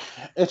mean,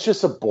 it's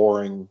just a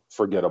boring,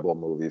 forgettable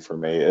movie for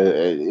me.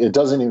 It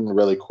doesn't even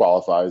really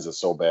qualify as a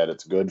So Bad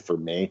It's Good for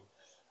me.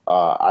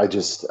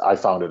 I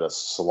found it a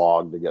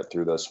slog to get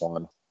through this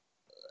one.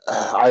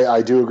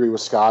 I do agree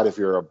with Scott. If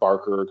you're a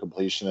Barker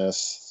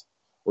completionist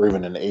or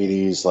even an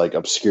 80s, like,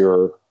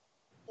 obscure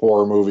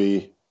horror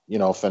movie,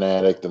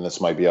 fanatic, then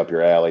this might be up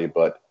your alley.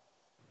 But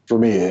for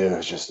me,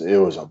 it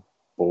was a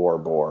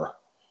bore.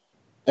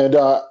 And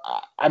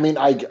I mean,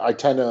 I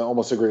tend to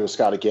almost agree with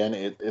Scott again.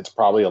 It's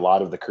probably a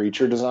lot of the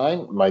creature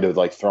design might have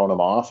like thrown him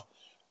off,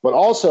 but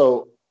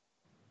also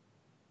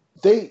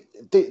they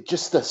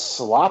just the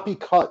sloppy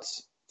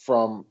cuts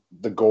from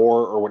the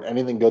gore or when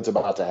anything good's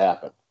about to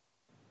happen.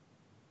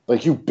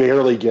 Like you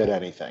barely get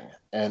anything,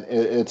 and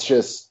it's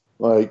just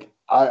like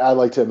I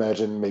like to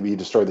imagine maybe he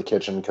destroyed the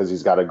kitchen because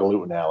he's got a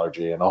gluten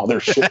allergy and all their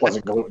shit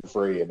wasn't gluten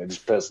free and it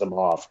just pissed him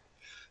off.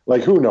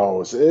 Like, who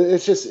knows?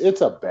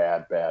 It's a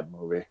bad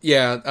movie.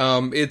 Yeah,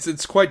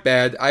 it's quite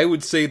bad. I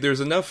would say there's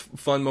enough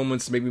fun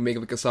moments to maybe make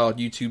like a solid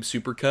YouTube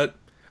supercut.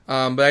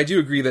 But I do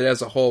agree that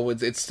as a whole,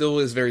 it still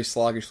is very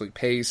sluggishly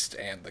paced,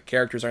 and the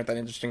characters aren't that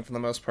interesting for the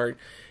most part.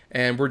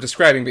 And we're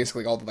describing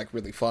basically all the like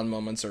really fun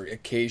moments or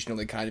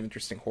occasionally kind of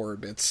interesting horror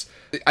bits.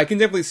 I can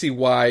definitely see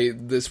why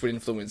this would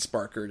influence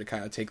Barker to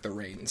kind of take the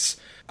reins.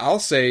 I'll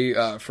say,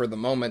 for the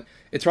moment,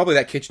 it's probably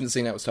that kitchen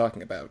scene I was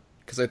talking about,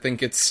 because I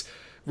think it's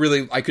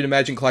really, I could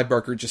imagine Clive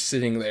Barker just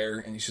sitting there,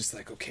 and he's just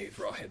like, okay,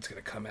 Rawhead's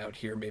gonna come out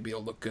here, maybe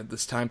it'll look good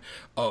this time.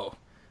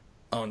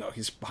 Oh no,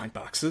 he's behind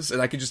boxes.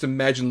 And I could just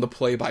imagine the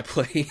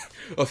play-by-play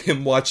of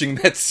him watching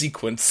that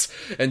sequence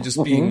and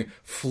just being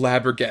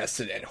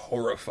flabbergasted and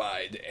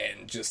horrified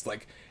and just,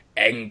 like,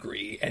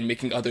 angry and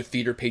making other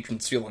theater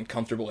patrons feel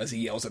uncomfortable as he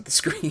yells at the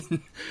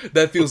screen.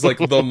 That feels like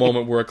the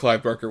moment where a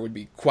Clive Barker would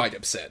be quite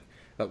upset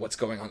about what's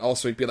going on.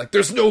 Also, he'd be like,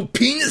 there's no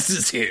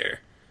penises here!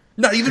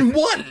 Not even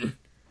one!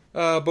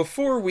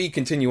 Before we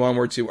continue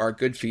onward to our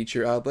good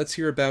feature, let's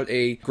hear about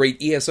a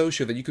great ESO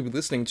show that you could be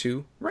listening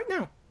to right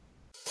now.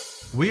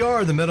 We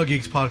are the Metal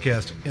Geeks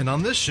Podcast, and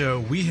on this show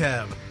we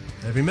have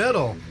heavy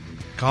metal,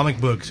 comic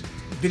books,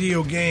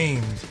 video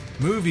games,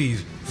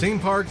 movies, theme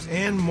parks,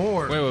 and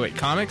more. Wait,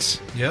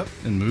 comics? Yep.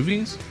 And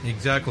movies?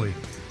 Exactly.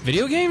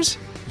 Video games?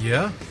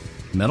 Yeah.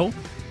 Metal?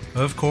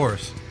 Of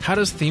course. How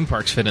does theme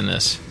parks fit in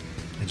this?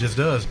 It just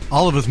does.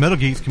 All of us Metal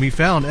Geeks can be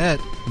found at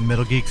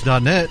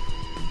metalgeeks.net.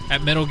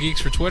 At Metal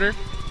Geeks for Twitter?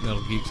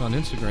 Metal Geeks on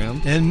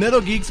Instagram. And Metal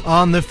Geeks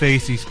on the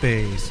Facey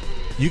Space.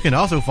 You can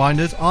also find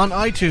us on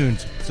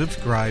iTunes.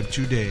 Subscribe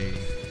today.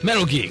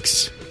 Metal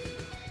Geeks.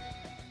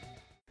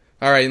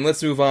 Alright, and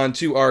let's move on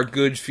to our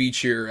good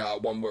feature,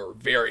 one we're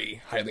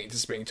very highly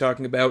anticipating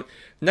talking about,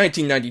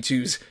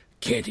 1992's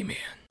Candyman.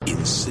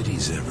 In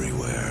cities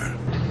everywhere,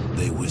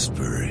 they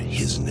whisper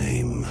his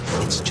name.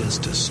 It's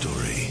just a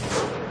story.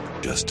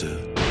 Just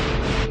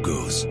a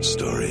ghost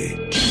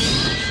story.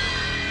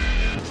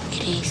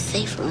 It ain't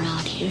safe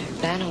around here.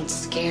 I don't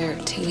scare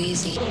too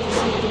easy.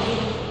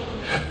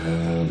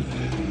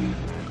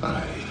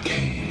 I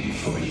came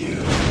for you.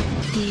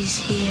 He's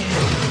here.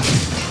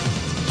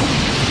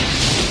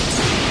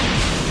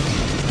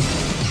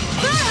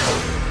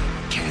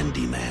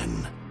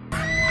 Candyman.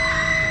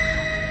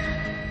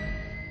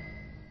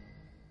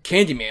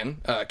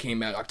 Candyman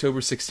came out October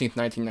 16th,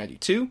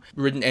 1992,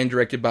 written and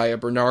directed by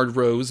Bernard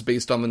Rose,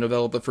 based on the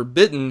novella The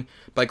Forbidden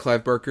by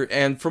Clive Barker,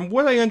 and from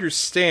what I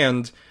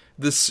understand,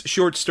 this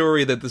short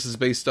story that this is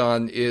based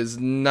on is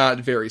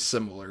not very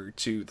similar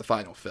to the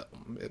final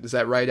film. Is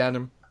that right,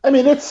 Adam? I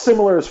mean, it's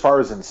similar as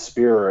far as in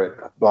spirit,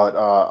 but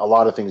a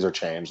lot of things are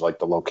changed, like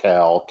the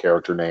locale,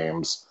 character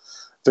names,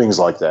 things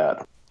like that.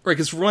 Right,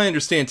 because from what I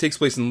understand, it takes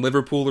place in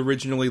Liverpool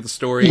originally, the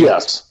story.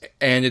 Yes.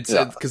 And it's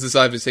because this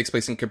obviously takes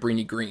place in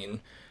Cabrini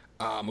Green,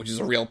 which is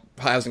a real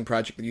housing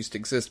project that used to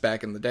exist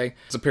back in the day.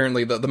 So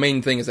apparently the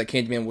main thing is that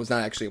Candyman was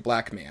not actually a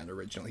black man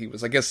originally. He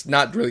was, I guess,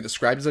 not really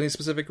described as any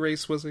specific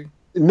race, was he?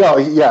 No,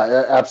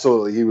 yeah,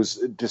 absolutely. He was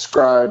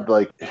described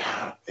like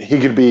he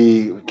could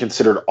be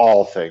considered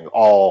all things,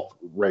 all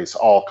race,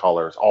 all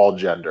colors, all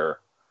gender,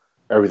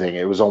 everything.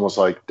 It was almost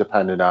like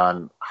dependent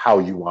on how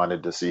you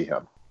wanted to see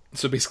him.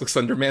 So basically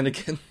Slenderman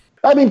again?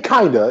 I mean,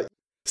 kinda.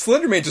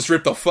 Slenderman just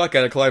ripped the fuck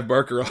out of Clive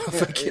Barker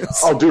off, I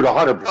guess. Oh, dude,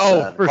 100%.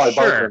 Oh, for Clive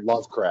sure. Barker and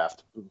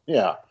Lovecraft.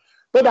 Yeah.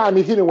 But, I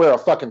mean, he didn't wear a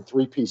fucking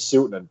three-piece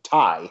suit and a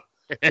tie.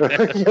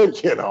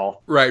 You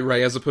know.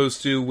 Right, as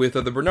opposed to with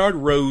the Bernard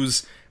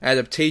Rose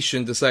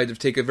adaptation decided to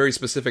take a very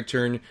specific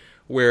turn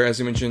where, as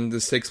you mentioned,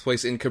 this takes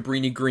place in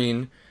Cabrini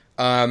Green,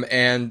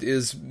 and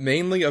is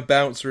mainly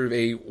about sort of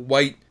a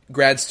white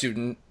grad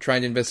student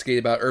trying to investigate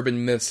about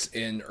urban myths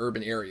in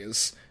urban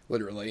areas,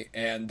 literally,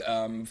 and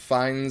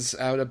finds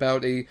out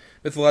about a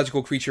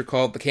mythological creature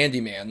called the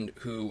Candyman,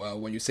 who,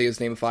 when you say his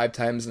name 5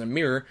 times in a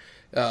mirror,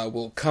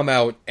 will come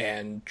out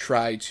and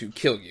try to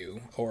kill you,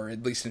 or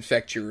at least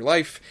infect your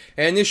life.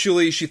 And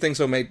initially she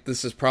thinks, oh mate,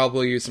 this is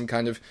probably some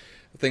kind of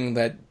thing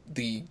that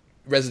the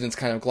residents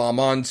kind of glom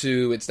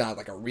onto. It's not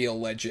like a real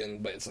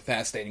legend, but it's a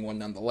fascinating one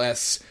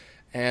nonetheless.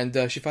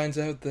 And she finds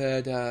out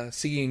that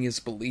seeing is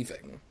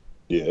believing.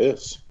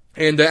 Yes.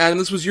 And Adam,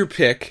 this was your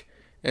pick.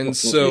 And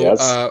so,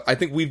 Yes. I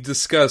think we've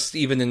discussed,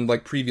 even in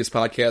like previous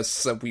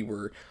podcasts that we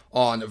were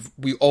on,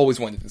 we always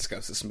wanted to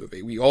discuss this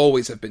movie. We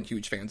always have been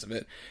huge fans of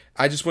it.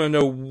 I just want to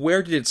know,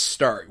 where did it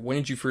start? When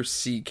did you first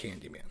see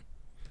Candyman?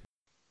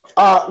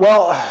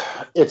 Well,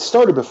 it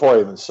started before I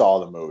even saw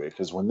the movie,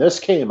 because when this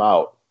came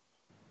out,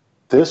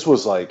 this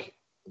was like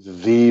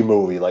the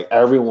movie. Like,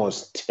 everyone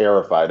was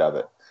terrified of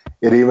it.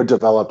 It even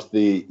developed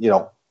the,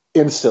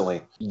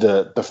 instantly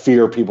the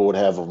fear people would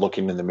have of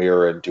looking in the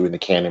mirror and doing the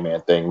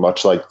Candyman thing,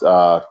 much like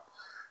Bloody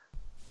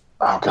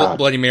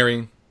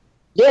Mary.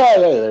 Yeah,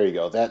 there you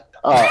go. That,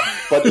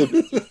 but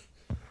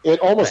it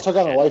almost took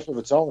on a life of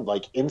its own,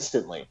 like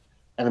instantly.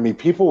 And I mean,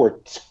 people were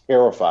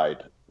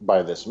terrified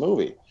by this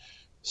movie.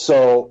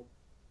 So,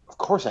 of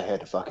course, I had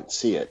to fucking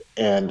see it.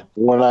 And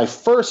when I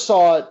first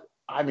saw it,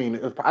 I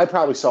mean, I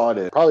probably saw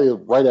it probably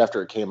right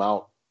after it came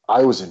out.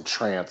 I was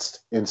entranced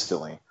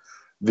instantly.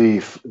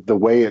 The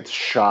way it's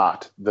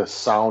shot, the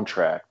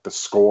soundtrack, the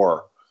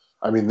score.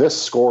 I mean,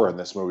 this score in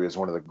this movie is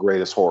one of the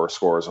greatest horror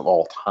scores of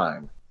all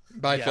time.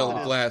 By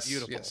Philip Glass.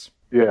 Beautiful. Yes.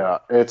 Yeah,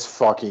 it's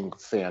fucking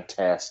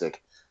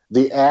fantastic.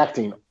 The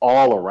acting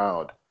all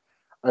around.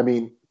 I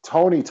mean,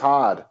 Tony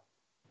Todd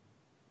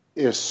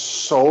is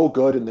so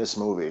good in this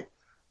movie,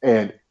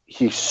 and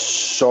he's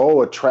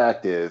so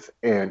attractive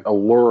and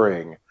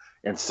alluring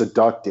and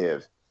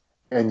seductive,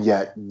 and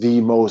yet the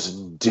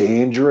most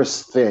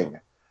dangerous thing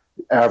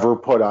ever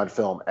put on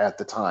film at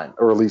the time,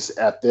 or at least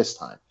at this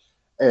time.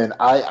 And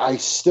I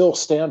still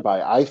stand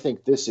by, I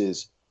think this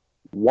is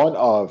one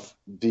of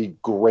the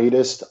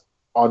greatest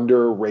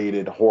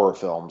underrated horror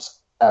films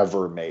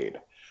ever made.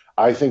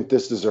 I think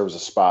this deserves a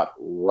spot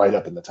right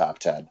up in the top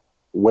 10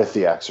 with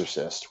The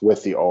Exorcist,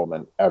 with The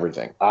Omen,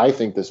 everything. I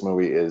think this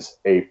movie is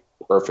a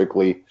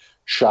perfectly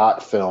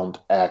shot, filmed,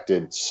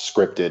 acted,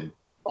 scripted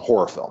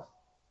horror film.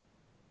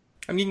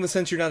 I'm getting the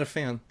sense you're not a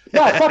fan.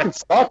 Yeah, it fucking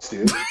sucks,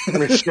 dude. I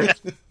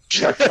mean,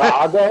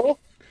 Chicago?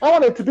 I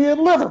want it to be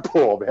in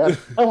Liverpool, man.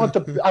 I want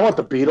the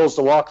Beatles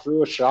to walk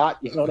through a shot,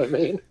 you know what I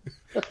mean?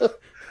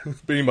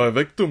 Be my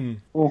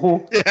victim.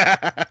 Mm-hmm.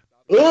 Yeah.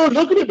 Oh,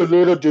 look at him, a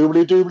little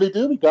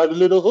doobly. Got a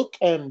little hook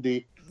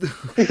handy.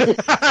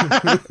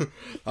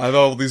 I have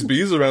all these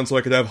bees around so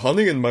I could have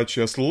honey in my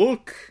chest.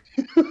 Look.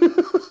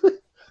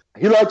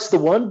 He likes the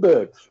one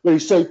bird. Where he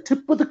say,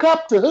 tip with the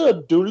copter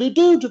hood,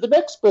 doodly-doo to the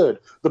next bird.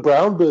 The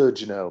brown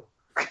bird, you know.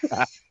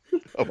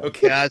 Oh my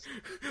gosh.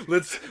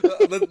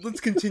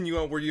 Let's continue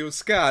on. Where you,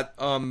 Scott?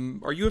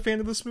 Are you a fan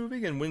of this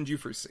movie, and when did you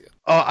first see it?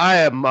 Oh, I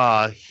am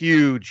a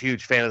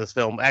huge fan of this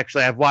film.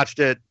 Actually, I've watched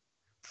it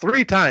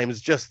 3 times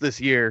just this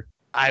year.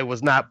 I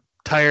was not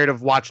tired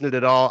of watching it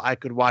at all. I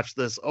could watch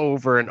this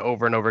over and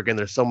over and over again.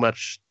 There's so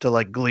much to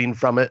like glean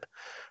from it.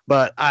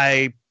 But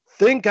I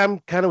think I'm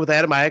kind of with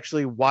Adam. I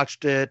actually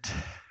watched it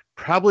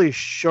probably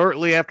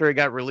shortly after it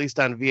got released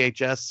on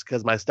VHS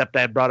because my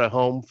stepdad brought it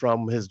home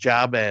from his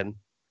job, and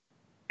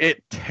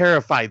it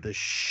terrified the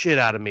shit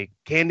out of me.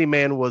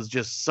 Candyman was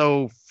just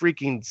so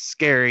freaking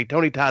scary.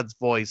 Tony Todd's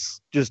voice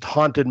just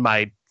haunted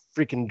my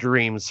freaking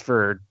dreams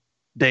for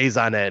days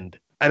on end.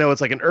 I know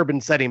it's like an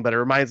urban setting, but it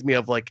reminds me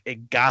of like a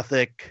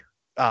gothic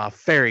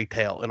fairy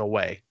tale in a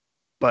way,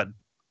 but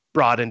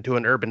brought into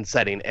an urban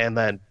setting. And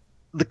then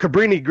the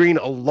Cabrini Green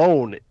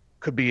alone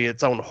could be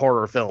its own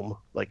horror film,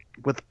 like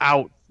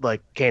without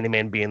like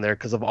Candyman being there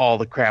because of all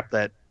the crap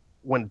that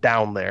went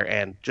down there.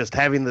 And just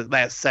having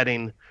that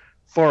setting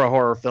for a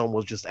horror film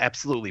was just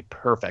absolutely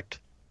perfect.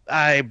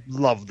 I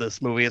love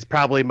this movie. It's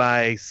probably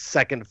my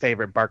second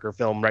favorite Barker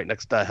film, right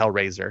next to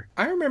Hellraiser.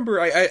 I remember,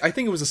 I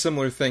think it was a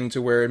similar thing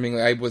to where, I mean,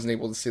 I wasn't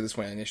able to see this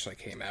when it initially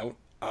came out,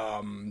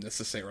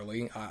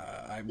 necessarily.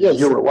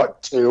 You were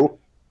what, 2?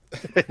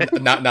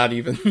 not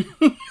even.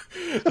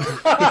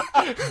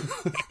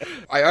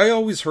 I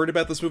always heard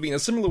about this movie in a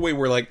similar way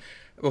where, like,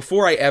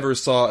 before I ever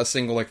saw a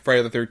single, like,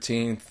 Friday the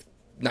 13th,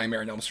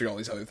 Nightmare on Elm Street, all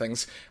these other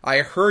things, I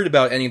heard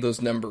about any of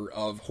those number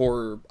of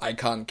horror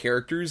icon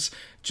characters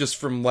just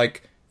from,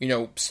 like, you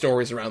know,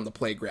 stories around the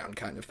playground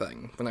kind of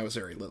thing when I was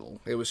very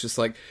little. It was just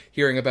like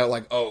hearing about,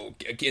 like, oh,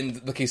 in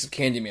the case of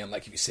Candyman,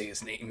 like, if you say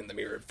his name in the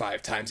mirror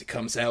 5 times, he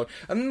comes out.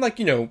 And then, like,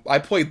 you know, I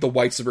played the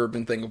white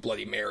suburban thing of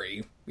Bloody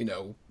Mary, you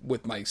know,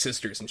 with my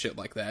sisters and shit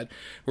like that,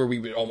 where we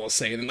would almost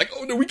say it and, like,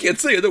 oh no, we can't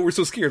say it, no, we're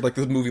so scared. Like,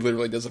 the movie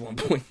literally does at one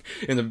point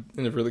in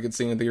a really good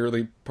scene at the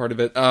early part of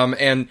it.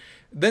 And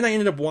then I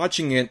ended up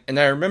watching it, and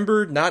I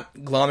remember not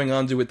glomming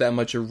onto it that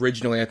much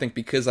originally, I think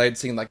because I had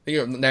seen, like,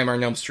 you know, Nightmare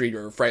on Elm Street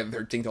or Friday the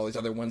 13th, all these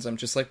other ones. I'm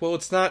just like, well,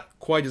 it's not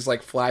quite as,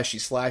 like, flashy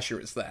slasher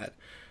as that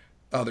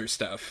other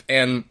stuff.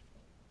 And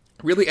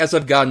really, as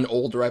I've gotten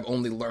older, I've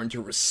only learned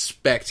to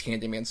respect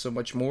Candyman so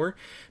much more,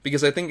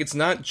 because I think it's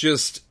not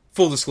just,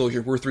 full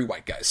disclosure, we're 3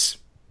 white guys.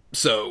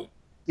 So,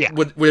 yeah,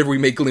 whatever we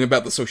may glean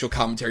about the social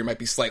commentary might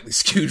be slightly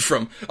skewed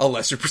from a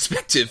lesser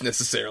perspective,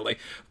 necessarily.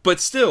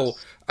 But still,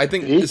 I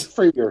think... Speak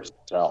for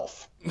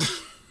yourself.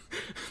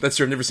 That's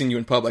true, I've never seen you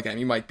in public, and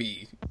you might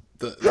be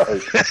the...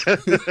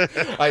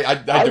 I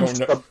don't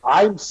know.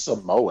 I'm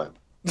Samoan.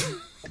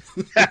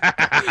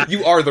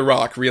 You are The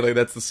Rock, really.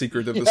 That's the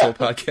secret of this whole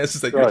podcast,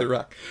 is that you're The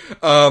Rock.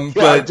 But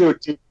I do a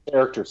deep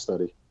character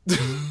study.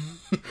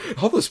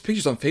 All those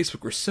pictures on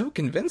Facebook were so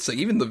convincing,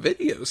 even the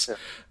videos. Yeah.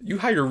 You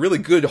hired a really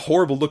good,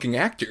 horrible-looking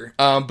actor.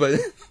 But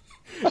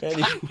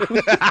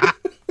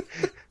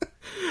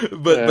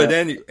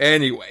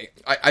anyway,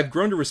 I've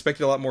grown to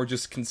respect it a lot more,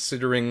 just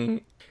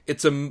considering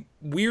it's a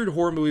weird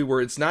horror movie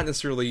where it's not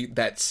necessarily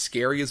that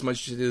scary as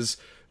much as it is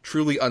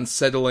truly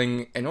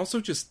unsettling and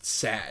also just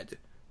sad,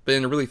 but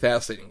in a really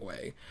fascinating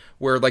way.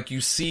 where, like, you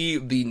see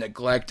the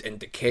neglect and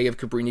decay of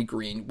Cabrini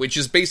Green, which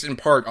is based in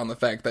part on the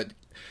fact that,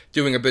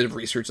 doing a bit of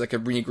research, like,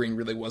 Cabrini Green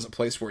really was a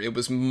place where it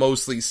was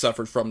mostly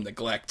suffered from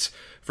neglect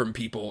from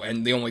people,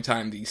 and the only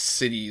time the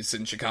cities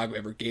in Chicago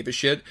ever gave a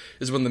shit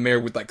is when the mayor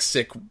would, like,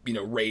 sick,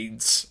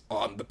 raids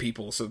on the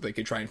people so that they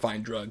could try and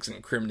find drugs and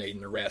incriminate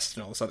and arrest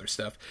and all this other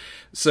stuff.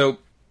 So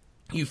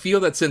you feel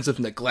that sense of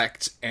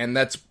neglect, and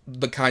that's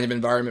the kind of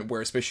environment where,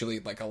 especially,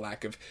 like, a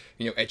lack of,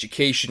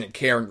 education and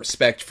care and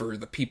respect for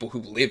the people who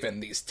live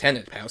in these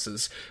tenant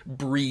houses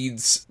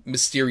breeds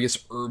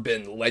mysterious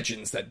urban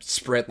legends that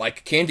spread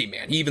like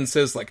Candyman. He even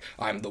says, like,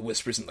 I'm the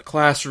whispers in the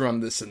classroom,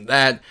 I'm this and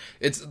that.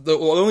 It's the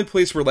only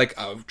place where, like,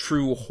 a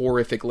true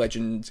horrific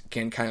legend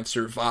can kind of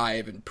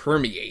survive and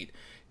permeate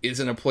is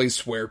in a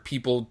place where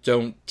people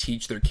don't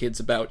teach their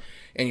kids about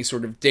any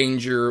sort of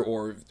danger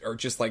or are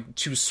just, like,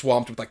 too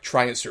swamped with, like,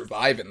 trying to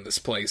survive in this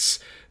place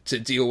to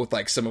deal with,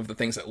 like, some of the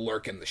things that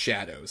lurk in the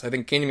shadows. I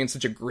think Candyman's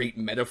such a great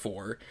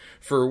metaphor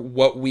for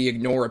what we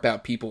ignore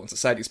about people in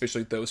society,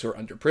 especially those who are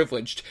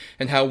underprivileged,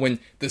 and how when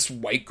this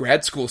white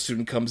grad school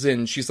student comes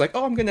in, she's like,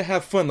 oh, I'm gonna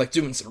have fun, like,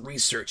 doing some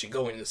research and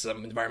going into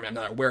some environment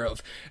I'm not aware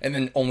of, and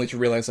then only to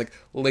realize, like,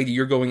 lady,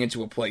 you're going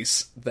into a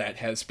place that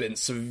has been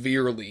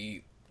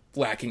severely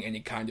lacking any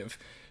kind of,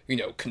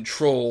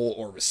 control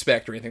or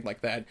respect or anything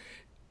like that.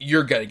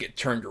 You're gonna get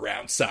turned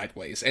around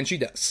sideways. And she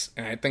does.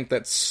 And I think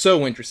that's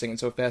so interesting and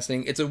so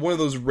fascinating. It's one of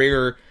those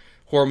rare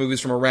horror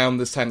movies from around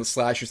this time, the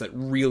slashers, that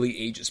really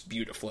ages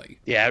beautifully.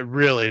 Yeah, it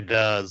really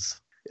does.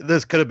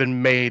 This could have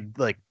been made,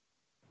 like,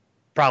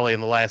 probably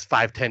in the last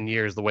 5-10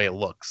 years the way it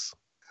looks.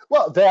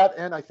 Well, that,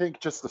 and I think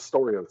just the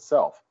story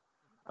itself.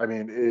 I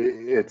mean,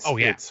 it's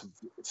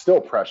still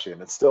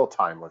prescient. It's still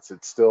timeless.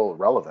 It's still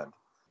relevant.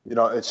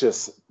 It's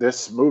just,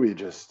 this movie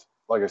just,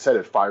 like I said,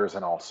 it fires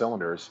on all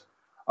cylinders.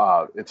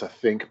 It's a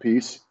think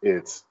piece.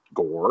 It's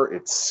gore.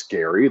 It's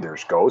scary.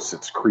 There's ghosts.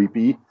 It's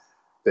creepy.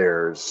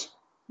 There's,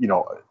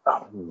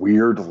 a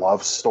weird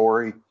love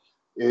story.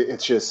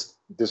 It's just,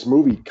 this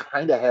movie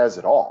kind of has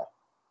it all.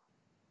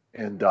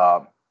 And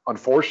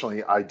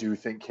unfortunately, I do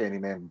think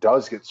Candyman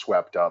does get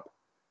swept up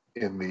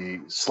in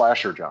the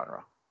slasher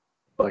genre.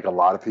 Like, a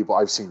lot of people,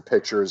 I've seen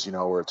pictures,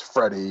 where it's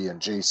Freddy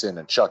and Jason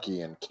and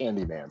Chucky and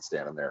Candyman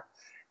standing there.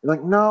 You're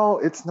like, no,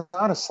 it's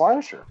not a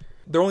slasher.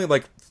 There are only,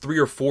 like, 3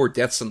 or 4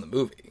 deaths in the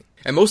movie.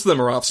 And most of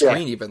them are off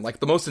screen, even. Like,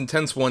 the most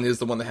intense one is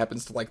the one that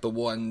happens to, like, the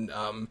one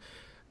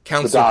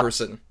council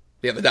person.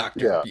 Yeah, the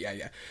doctor.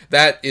 Yeah.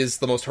 That is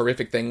the most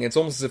horrific thing. It's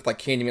almost as if, like,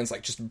 Candyman's,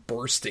 like, just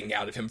bursting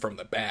out of him from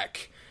the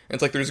back. And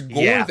it's like, there's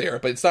gore there,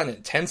 but it's not an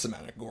intense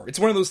amount of gore. It's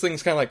one of those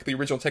things, kind of like the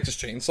original Texas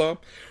Chainsaw,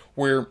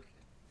 where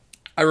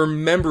I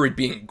remember it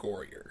being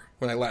gorier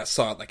when I last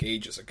saw it, like,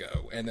 ages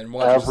ago. And then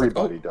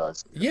everybody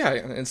does. Yeah,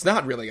 it's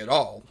not really at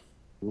all.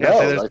 No,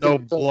 there's no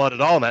blood at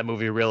all in that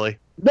movie, really.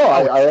 No,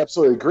 I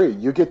absolutely agree.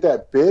 You get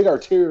that big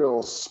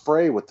arterial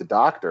spray with the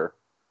doctor,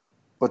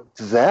 but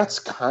that's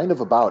kind of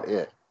about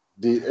it.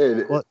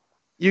 Well,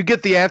 you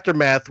get the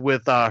aftermath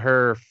with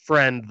her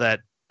friend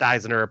that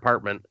dies in her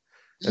apartment.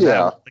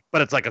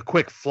 But it's like a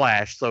quick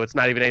flash, so it's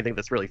not even anything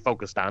that's really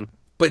focused on.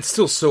 But it's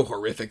still so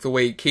horrific, the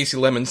way Casey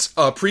Lemons,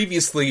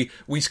 previously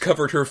we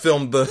covered her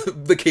film, The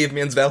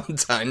Caveman's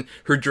Valentine,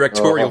 her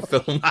directorial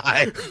film.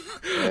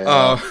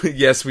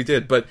 Yes, we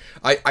did, but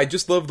I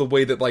just love the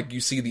way that, like,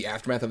 you see the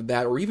aftermath of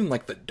that, or even,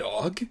 like, the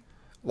dog.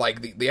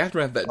 Like, the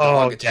aftermath of that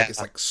dog attack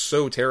is, like,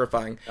 so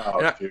terrifying.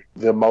 Dude,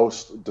 the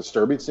most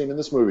disturbing scene in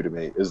this movie to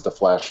me is the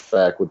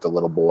flashback with the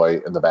little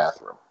boy in the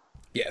bathroom.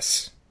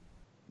 Yes.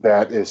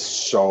 That is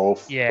so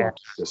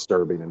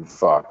disturbing and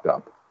fucked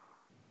up.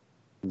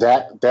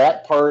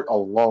 That part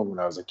alone when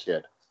I was a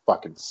kid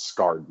fucking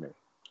scarred me.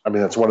 I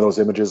mean, that's one of those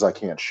images I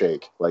can't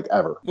shake, like,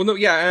 ever. Well, no,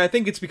 yeah, and I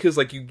think it's because,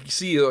 like, you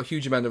see a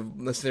huge amount of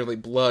necessarily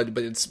blood,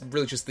 but it's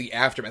really just the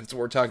aftermath. That's what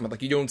we're talking about.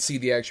 Like, you don't see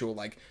the actual,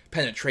 like,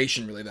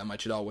 penetration really that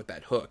much at all with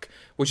that hook,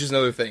 which is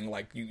another thing.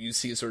 Like, you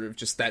see sort of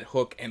just that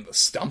hook and the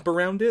stump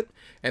around it,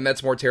 and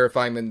that's more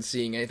terrifying than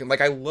seeing anything. Like,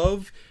 I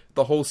love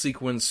the whole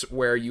sequence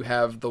where you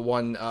have the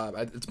one,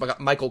 it's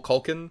Michael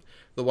Culkin,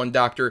 the one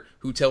doctor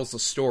who tells the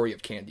story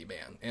of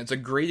Candyman. And it's a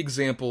great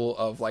example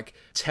of, like,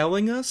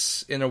 telling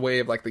us in a way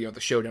of, like, the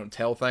show don't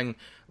tell thing,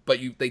 but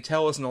they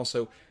tell us, and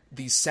also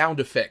these sound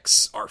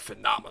effects are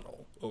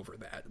phenomenal over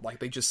that. Like,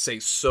 they just say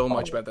so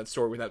much about that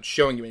story without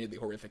showing you any of the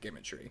horrific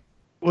imagery.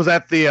 Was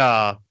that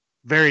the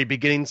very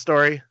beginning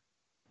story?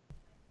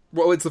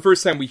 Well, it's the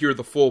first time we hear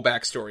the full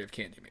backstory of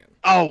Candyman.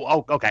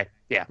 Oh, okay.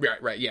 Yeah.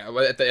 Right, yeah,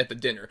 at the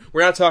dinner.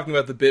 We're not talking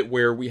about the bit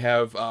where we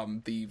have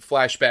the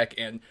flashback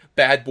and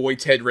bad boy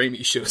Ted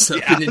Raimi shows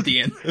up in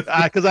Indian.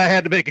 Because I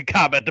had to make a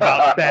comment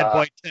about bad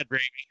boy Ted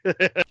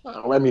Raimi.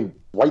 I mean,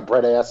 white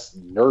bread ass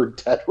nerd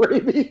Ted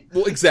Raimi.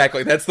 Well,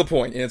 exactly, that's the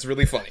point, and it's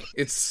really funny.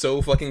 It's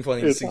so fucking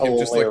funny to see him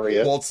just, like,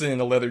 waltzing in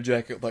a leather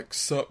jacket, like,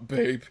 sup,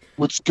 babe?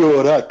 What's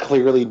going on?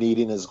 Clearly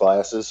needing his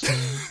glasses.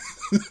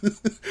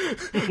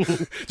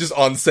 Just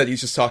on set,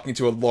 he's just talking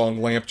to a long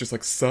lamp, just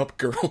like, sup,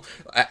 girl.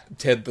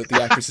 Ted,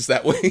 the actress is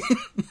that way.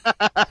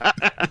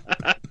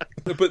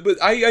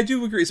 But I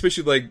do agree,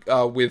 especially,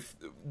 like, with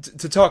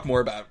to talk more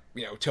about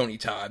Tony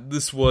Todd,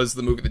 this was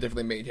the movie that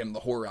definitely made him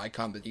the horror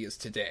icon that he is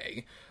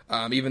today.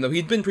 Even though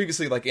he'd been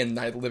previously in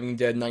Night of the Living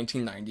Dead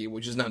 1990,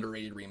 which is an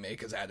underrated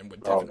remake, as Adam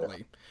would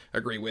definitely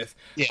agree with.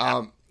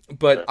 Yeah.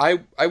 But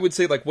I would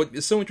say what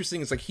is so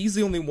interesting is he's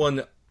the only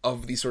one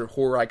of these sort of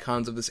horror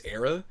icons of this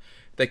era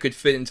that could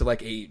fit into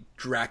a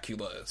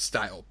Dracula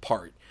style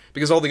part.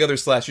 Because all the other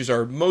slashers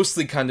are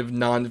mostly kind of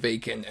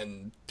non-vacant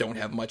and don't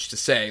have much to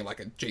say, like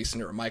a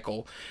Jason or a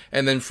Michael.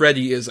 And then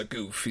Freddy is a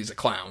goof. He's a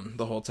clown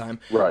the whole time.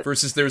 Right.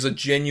 Versus there's a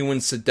genuine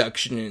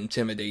seduction and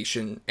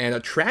intimidation and a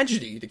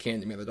tragedy to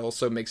Candyman that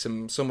also makes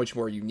him so much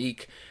more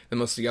unique than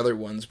most of the other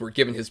ones. We're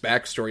given his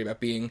backstory about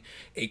being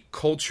a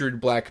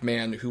cultured black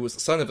man who was the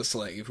son of a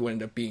slave who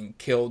ended up being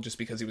killed just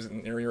because he was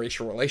in an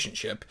interracial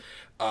relationship.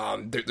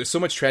 There's so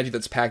much tragedy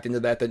that's packed into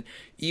that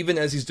even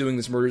as he's doing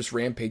these murderous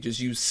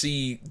rampages, you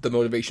see the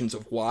motivations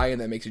of why,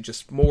 and that makes it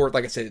just more,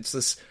 like I said, it's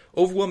this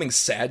overwhelming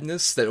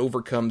sadness that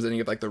overcomes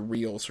any of the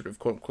real sort of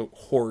quote-unquote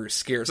horror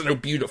scares in a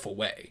beautiful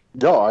way.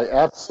 No,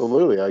 I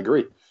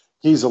agree.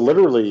 He's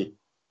literally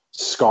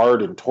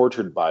scarred and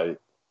tortured by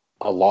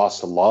a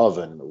loss of love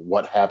and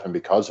what happened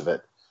because of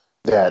it.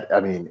 That,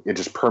 it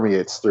just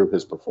permeates through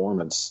his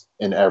performance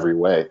in every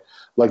way.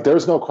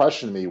 There's no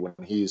question to me when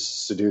he's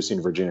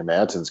seducing Virginia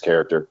Madsen's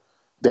character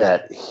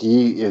that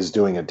he is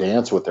doing a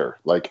dance with her,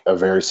 a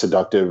very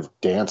seductive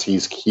dance. He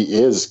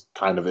is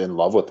kind of in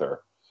love with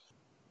her,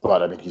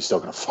 but he's still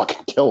going to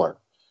fucking kill her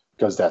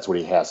because that's what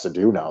he has to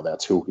do now.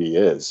 That's who he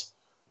is.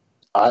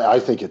 I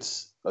think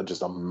it's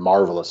just a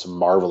marvelous,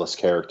 marvelous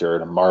character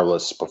and a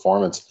marvelous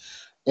performance.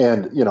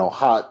 And,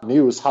 hot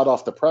news, hot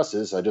off the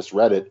presses, I just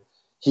read it.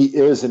 He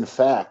is, in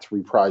fact,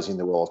 reprising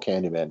the role of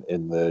Candyman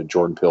in the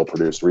Jordan Peele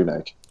produced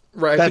remake.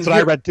 Right, that's what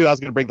I read too. I was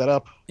going to bring that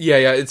up. Yeah,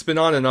 it's been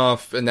on and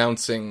off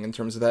announcing in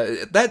terms of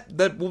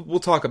that we'll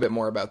talk a bit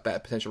more about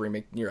that potential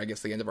remake near, I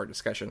guess, the end of our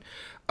discussion.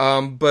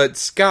 But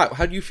Scott,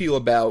 how do you feel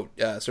about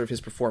sort of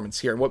his performance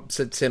here, and what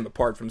sets him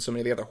apart from so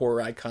many of the other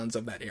horror icons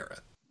of that era?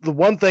 The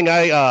one thing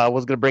I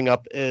was going to bring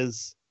up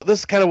is this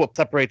is kind of what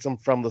separates him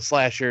from the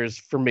slashers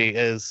for me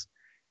is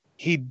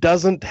he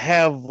doesn't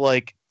have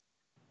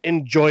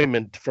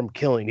enjoyment from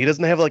killing. He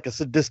doesn't have a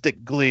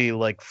sadistic glee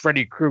like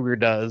Freddy Krueger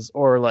does,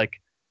 or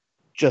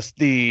just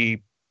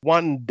the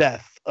one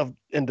death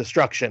and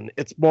destruction.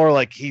 It's more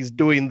like he's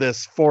doing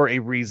this for a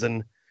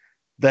reason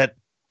that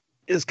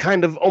is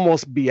kind of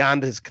almost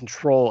beyond his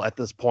control at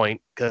this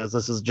point, because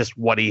this is just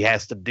what he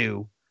has to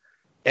do.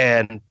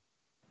 And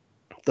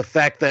the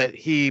fact that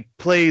he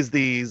plays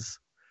these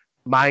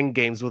mind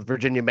games with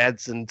Virginia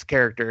Madsen's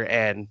character,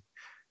 and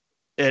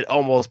it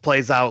almost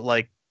plays out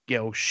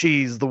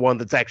she's the one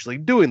that's actually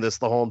doing this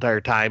the whole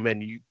entire time.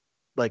 And you,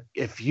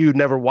 if you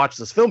never watched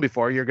this film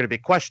before, you're going to be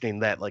questioning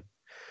that,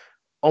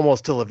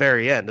 almost till the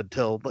very end,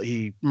 until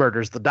he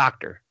murders the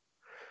doctor.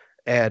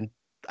 And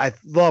I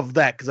love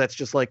that because that's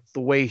just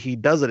the way he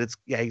does it.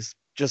 He's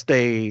just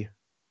I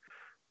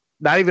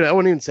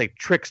wouldn't even say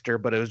trickster,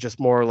 but it was just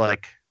more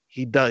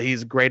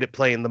he's great at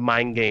playing the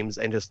mind games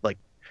and just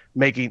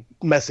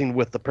messing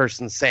with the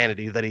person's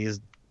sanity that he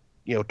is,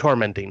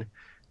 tormenting.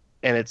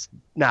 And it's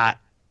not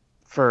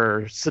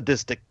for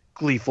sadistic,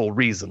 gleeful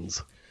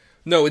reasons.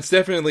 No, it's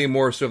definitely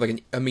more sort of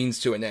a means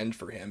to an end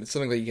for him. It's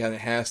something that he kind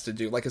of has to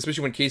do.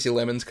 Especially when Casey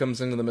Lemons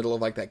comes into the middle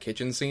of that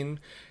kitchen scene,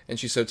 and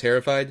she's so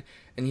terrified,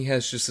 and he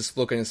has just this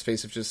look on his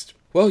face of just,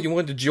 well, you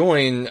wanted to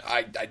join.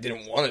 I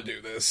didn't want to do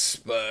this,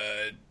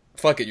 but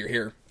fuck it, you're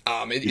here.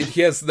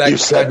 He has that. You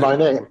said my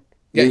name.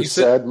 Yeah, you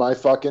said my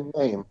fucking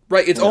name.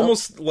 Right, it's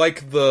almost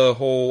like the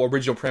whole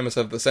original premise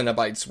of the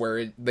Cenobites,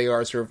 where they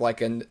are sort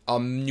of a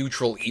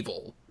neutral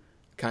evil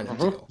kind of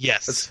deal.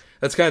 Yes.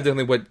 That's kind of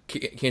definitely what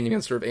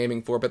Candyman's sort of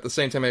aiming for, but at the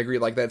same time I agree,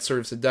 that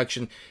sort of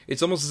seduction,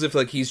 it's almost as if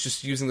he's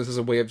just using this as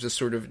a way of just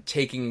sort of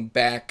taking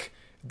back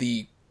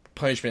the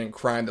punishment and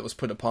crime that was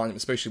put upon him,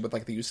 especially with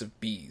the use of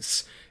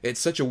bees. It's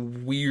such a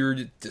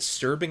weird,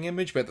 disturbing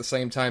image, but at the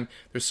same time,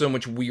 there's so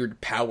much weird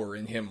power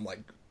in him,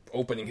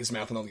 opening his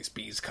mouth and all these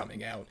bees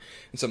coming out,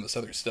 and some of this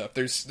other stuff.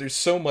 There's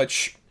so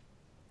much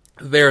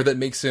there that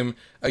makes him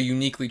a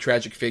uniquely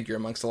tragic figure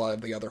amongst a lot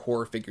of the other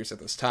horror figures at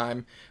this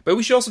time. But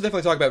we should also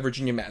definitely talk about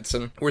Virginia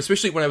Madsen, where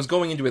especially when I was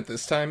going into it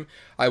this time,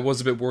 I was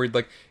a bit worried,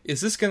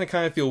 is this going to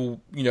kind of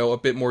feel, a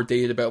bit more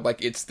dated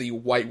about, it's the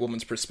white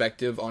woman's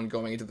perspective on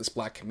going into this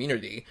black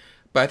community?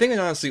 But I think it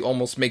honestly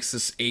almost makes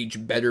this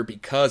age better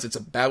because it's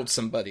about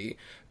somebody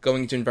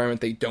going into an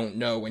environment they don't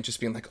know and just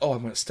being oh,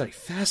 I'm going to study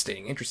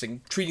fasting, interesting,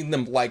 treating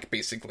them like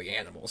basically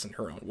animals in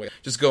her own way.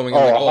 Just going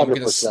I'm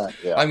going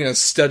to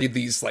study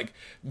these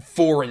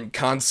foreign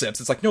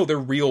concepts. It's no, they're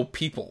real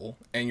people,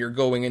 and you're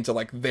going into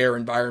their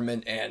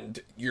environment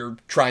and you're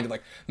trying to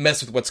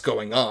mess with what's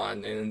going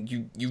on, and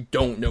you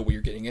don't know what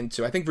you're getting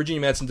into. I think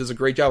Virginia Madsen does a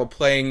great job of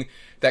playing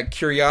that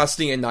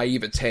curiosity and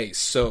naivete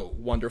so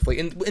wonderfully,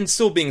 and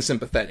still being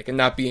sympathetic and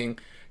not being,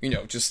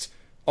 just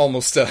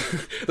almost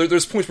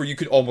there's points where you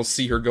could almost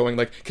see her going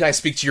can I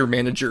speak to your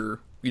manager,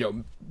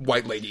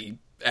 white lady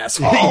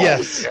asshole? Oh,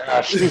 yes.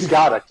 Yeah, she's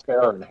got a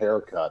Karen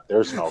haircut,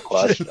 there's no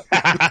question.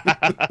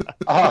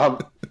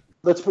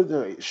 Let's put it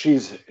this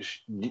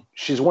way,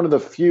 she's one of the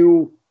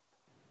few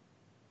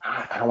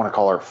don't want to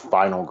call her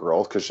final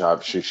girl because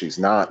she's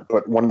not,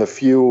 but one of the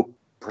few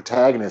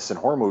protagonists in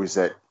horror movies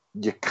that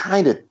you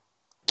kind of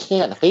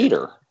can't hate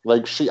her.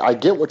 Like I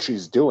get what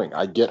she's doing.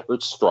 I get her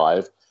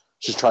strive.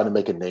 She's trying to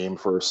make a name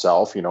for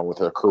herself, with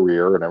her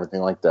career and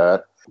everything like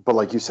that. But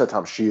like you said,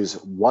 Tom, she is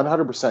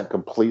 100%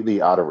 completely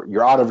you're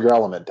out of your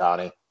element,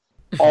 Donnie,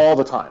 all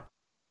the time.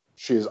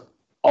 She is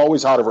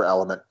always out of her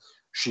element.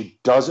 She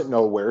doesn't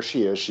know where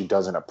she is. She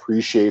doesn't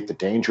appreciate the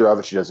danger of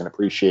it. She doesn't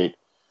appreciate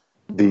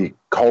the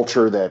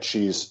culture that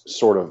she's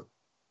sort of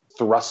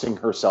thrusting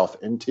herself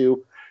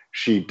into.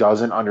 She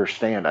doesn't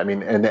understand. I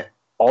mean, and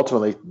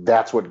ultimately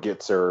that's what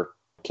gets her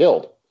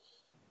killed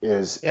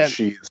is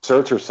she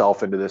inserts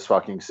herself into this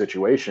fucking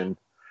situation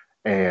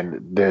and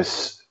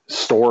this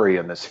story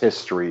and this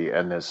history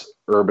and this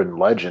urban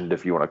legend,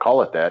 if you want to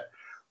call it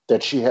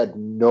that she had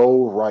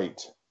no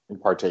right in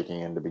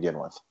partaking in to begin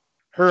with.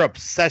 Her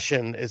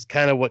obsession is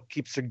kind of what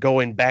keeps her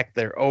going back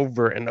there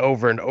over and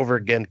over and over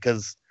again,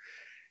 because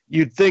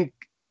you'd think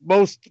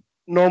most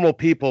normal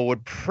people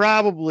would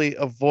probably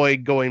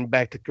avoid going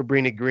back to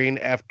Cabrini Green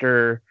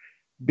after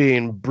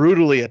being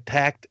brutally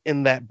attacked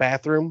in that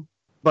bathroom.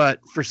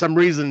 But for some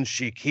reason,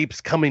 she keeps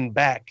coming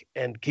back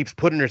and keeps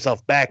putting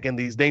herself back in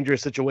these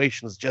dangerous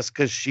situations just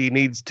because she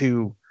needs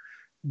to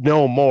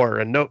know more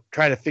and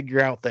try to figure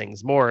out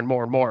things more and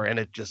more and more. And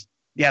it just,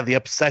 the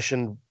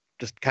obsession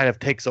just kind of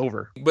takes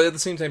over. But at the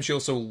same time, she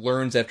also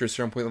learns after a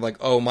certain point, like,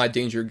 oh, my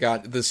danger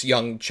got this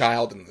young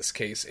child, in this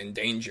case, in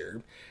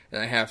danger.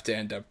 And I have to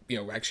end up,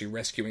 actually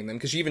rescuing them.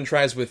 Because she even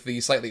tries with the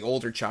slightly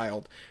older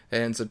child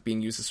that ends up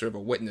being used as sort of a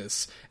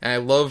witness. And I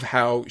love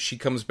how she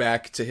comes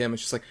back to him and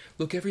she's like,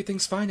 look,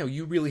 everything's fine now.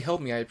 You really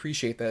helped me. I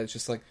appreciate that. It's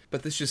just like,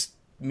 but this just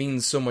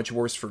means so much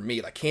worse for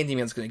me. Like,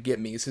 Candyman's going to get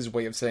me is his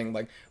way of saying,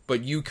 like,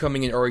 but you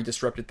coming in already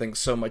disrupted things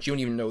so much. You don't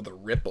even know the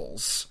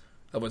ripples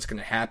of what's going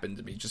to happen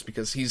to me just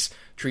because he's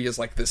treated as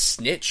like this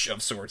snitch of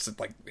sorts that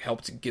like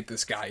helped get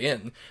this guy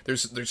in.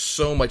 There's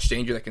so much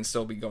danger that can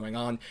still be going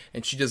on,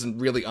 and she doesn't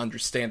really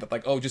understand that,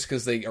 like, oh, just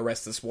because they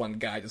arrest this one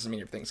guy doesn't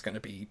mean everything's going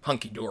to be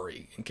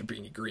hunky-dory in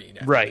Cabrini Green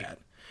after that.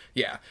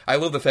 Yeah, I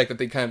love the fact that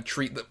they kind of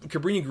treat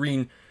Cabrini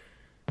Green,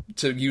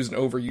 to use an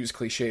overused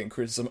cliche and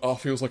criticism,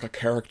 feels like a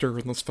character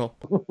in this film.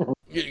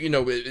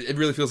 It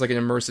really feels like an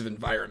immersive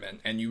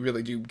environment, and you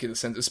really do get a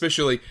sense,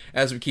 especially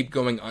as we keep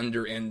going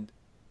under, and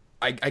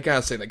I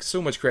gotta say, like, so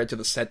much credit to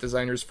the set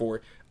designers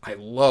I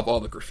love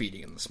all the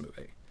graffiti in this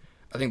movie.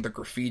 I think the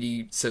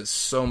graffiti says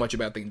so much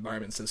about the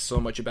environment, says so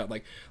much about,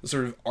 like, the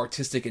sort of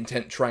artistic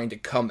intent trying to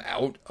come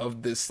out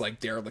of this, like,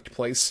 derelict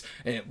place,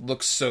 and it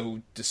looks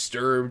so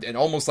disturbed and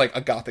almost like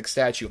a Gothic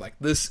statue. Like,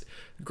 this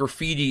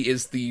graffiti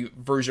is the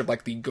version of,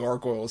 like, the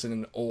gargoyles in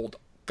an old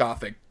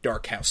Gothic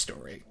dark house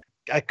story.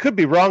 I could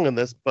be wrong on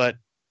this, but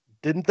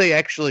didn't they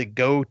actually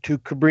go to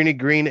Cabrini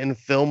Green and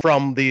film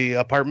from the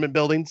apartment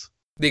buildings?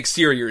 The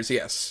exteriors,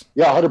 yes.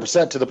 Yeah,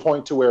 100%, to the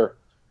point to where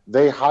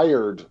they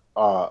hired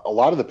a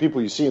lot of the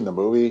people you see in the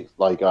movie,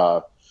 like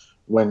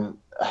when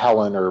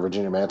Helen or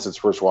Virginia Manson's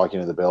first walking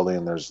into the building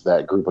and there's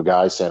that group of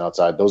guys standing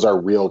outside, those are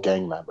real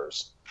gang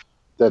members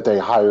that they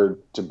hired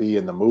to be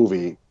in the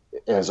movie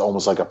as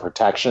almost like a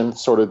protection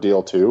sort of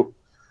deal too.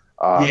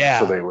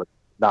 So they would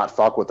not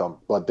fuck with them.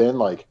 But then,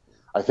 like,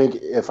 I think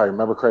if I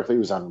remember correctly, it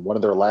was on one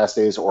of their last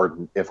days, or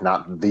if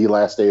not the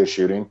last day of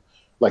shooting,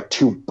 like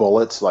 2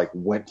 bullets like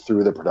went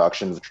through the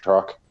production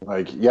truck.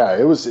 Like, yeah,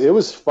 it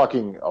was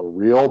fucking a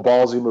real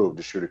ballsy move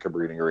to shoot at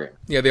Cabrini Green.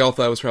 Yeah, they all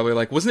thought it was probably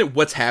like, wasn't it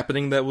What's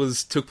Happening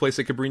that took place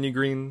at Cabrini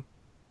Green?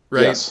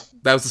 Right? Yes.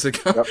 That was the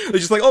sitcom. Yep. They're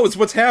just like, oh, it's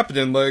What's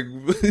Happening. Like,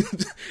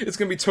 it's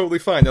going to be totally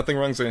fine. Nothing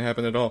wrong's going to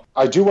happen at all.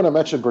 I do want to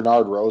mention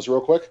Bernard Rose real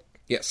quick.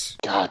 Yes.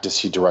 God, does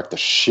he direct the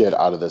shit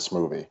out of this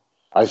movie.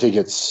 I think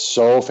it's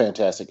so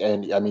fantastic.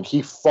 And, I mean,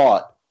 he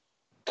fought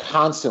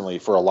constantly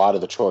for a lot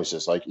of the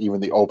choices, like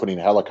even the opening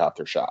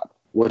helicopter shot,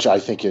 which I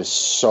think is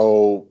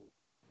so,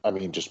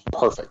 just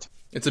perfect.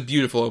 It's a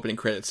beautiful opening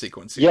credit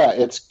sequence. Yeah,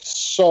 it's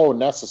so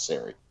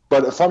necessary.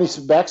 But a funny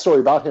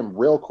backstory about him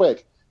real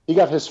quick. He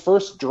got his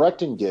first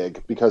directing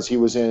gig because he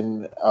was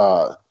in,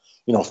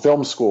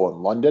 film school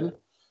in London,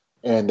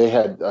 and they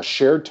had a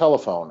shared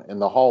telephone in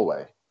the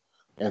hallway,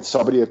 and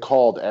somebody had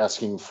called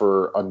asking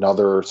for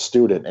another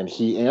student, and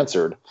he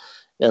answered,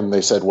 and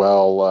they said,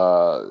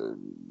 well,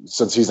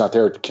 since he's not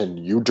there, can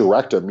you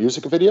direct a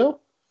music video?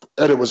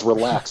 And it was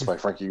Relaxed by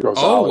Frankie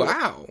Gonzalez. Oh,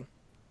 wow.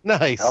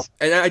 Nice. Yep.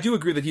 And I do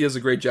agree that he does a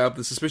great job of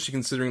this, especially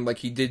considering, like,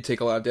 he did take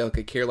a lot of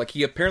delicate care. Like,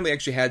 he apparently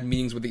actually had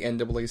meetings with the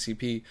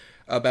NAACP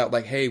about,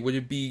 like, hey, would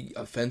it be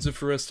offensive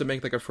for us to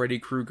make, like, a Freddy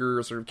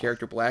Krueger sort of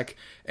character black?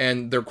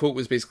 And their quote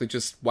was basically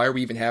just, why are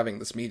we even having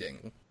this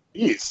meeting?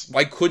 Yes.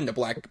 Why couldn't a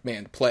black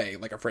man play,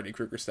 like, a Freddy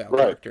Krueger style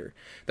character?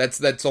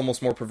 That's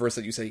almost more perverse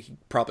that you say he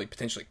probably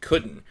potentially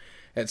couldn't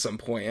at some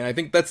point. And I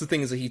think that's the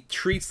thing, is that he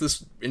treats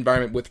this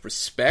environment with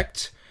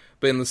respect,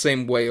 but in the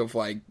same way of,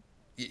 like,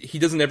 he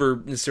doesn't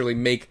ever necessarily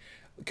make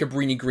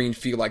Cabrini Green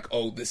feel like,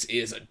 oh, this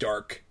is a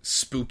dark,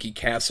 spooky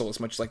castle, as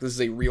much as, like, this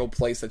is a real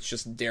place that's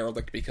just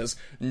derelict because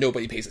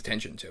nobody pays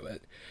attention to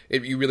it.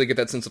 You really get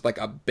that sense of, like,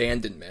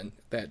 abandonment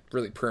that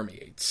really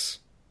permeates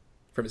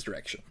from his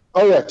direction.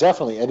 Oh yeah,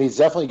 definitely. And he's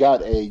definitely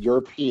got a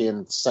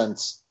European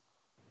sense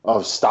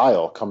of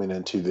style coming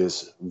into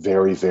this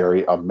very,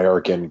 very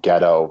American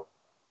ghetto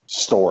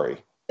story.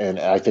 And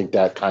I think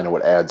that kind of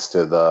what adds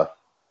to the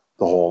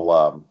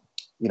whole,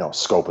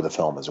 scope of the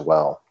film as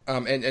well.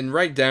 And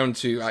right down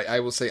to, I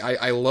will say,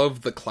 I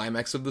love the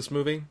climax of this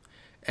movie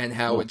and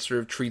how it sort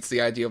of treats the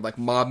idea of like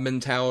mob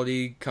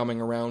mentality coming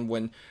around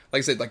when, like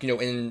I said, like,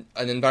 in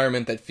an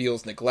environment that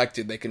feels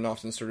neglected, they can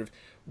often sort of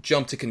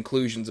jump to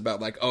conclusions about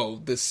like, all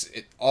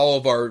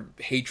of our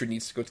hatred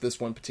needs to go to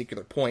this one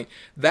particular point.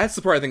 That's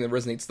the part I think that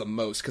resonates the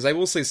most, because I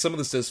will say some of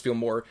this does feel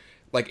more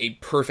like a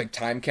perfect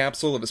time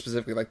capsule of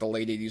specifically like the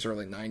late 80s,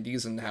 early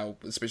 90s, and how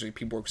especially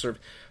people were sort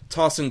of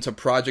tossed into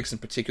projects in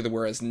particular,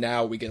 whereas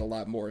now we get a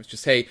lot more. It's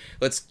just, hey,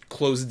 let's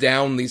close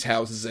down these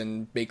houses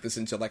and make this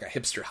into like a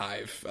hipster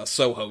hive, a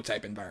Soho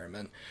type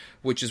environment,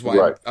 which is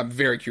why I'm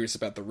very curious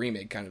about the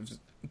remake, kind of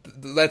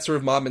that sort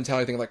of mob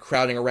mentality thing, like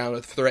crowding around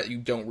a threat you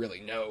don't really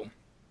know.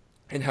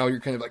 And how you're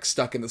kind of like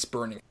stuck in this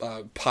burning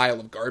pile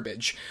of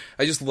garbage.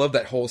 I just love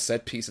that whole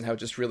set piece and how it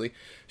just really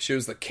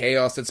shows the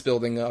chaos that's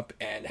building up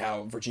and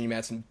how Virginia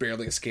Madsen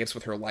barely escapes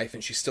with her life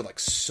and she's still like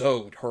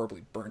so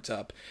horribly burnt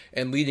up.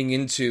 And leading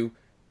into,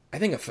 I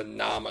think, a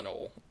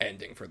phenomenal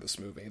ending for this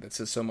movie that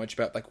says so much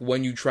about like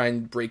when you try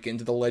and break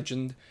into the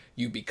legend,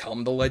 you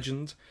become the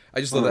legend. I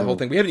just love that whole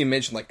thing. We haven't even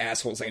mentioned like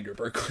asshole Xander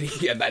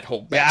Berkeley and that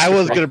whole. Yeah, I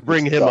was going to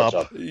bring him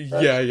up.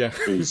 Yeah.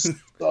 He's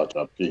such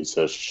a piece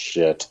of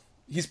shit.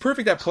 He's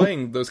perfect at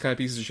playing those kind of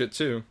pieces of shit,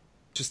 too.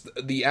 Just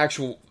the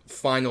actual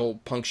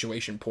final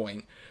punctuation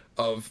point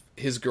of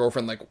his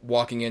girlfriend, like,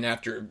 walking in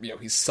after,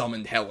 he's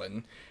summoned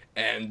Helen,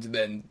 and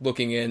then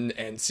looking in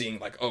and seeing,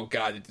 like, oh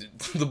god,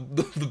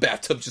 the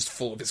bathtub's just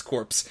full of his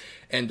corpse.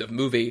 End of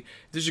movie.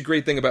 There's a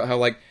great thing about how,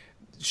 like,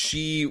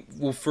 she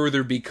will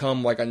further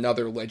become like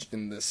another legend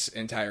in this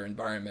entire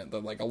environment.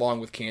 But like along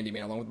with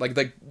Candyman, along with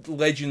like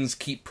legends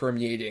keep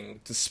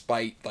permeating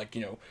despite like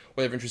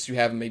whatever interest you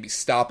have in maybe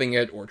stopping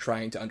it or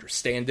trying to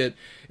understand it.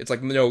 It's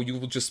like no, you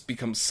will just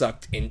become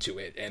sucked into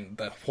it. And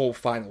the whole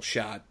final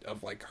shot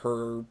of like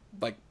her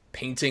like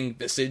painting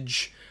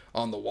visage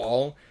on the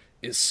wall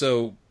is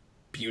so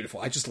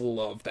beautiful. I just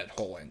love that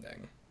whole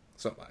ending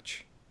so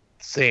much.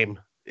 Same.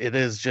 It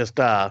is just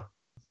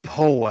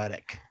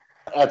poetic.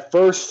 At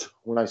first,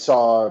 when I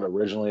saw it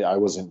originally, I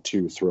wasn't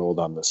too thrilled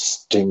on the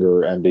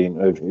stinger ending,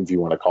 if you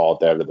want to call it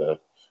that, or the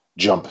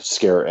jump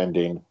scare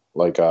ending,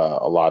 like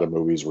a lot of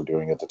movies were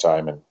doing at the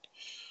time, and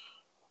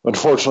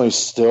unfortunately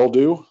still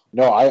do.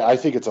 No, I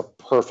think it's a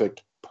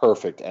perfect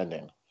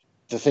ending.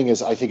 The thing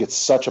is, I think it's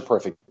such a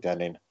perfect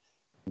ending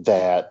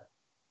that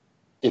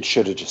it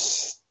should have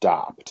just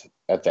stopped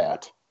at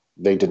that.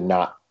 They did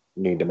not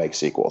need to make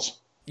sequels.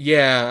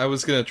 Yeah, I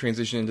was going to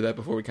transition into that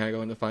before we kind of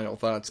go into final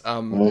thoughts. I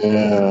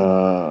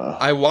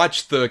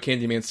watched the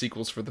Candyman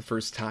sequels for the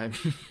first time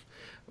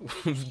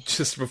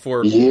just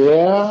before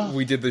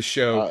we did the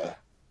show.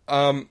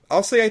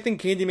 I'll say I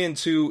think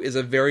Candyman 2 is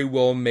a very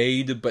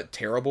well-made but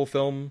terrible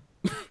film.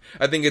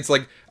 I think it's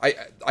like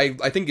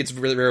I think it's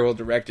really very well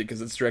directed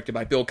because it's directed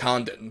by Bill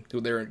Condon, who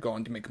they're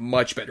going to make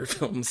much better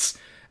films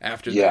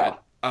after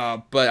that.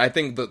 But I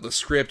think the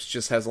script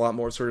just has a lot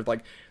more sort of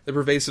like the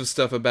pervasive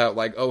stuff about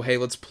like, oh, hey,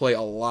 let's play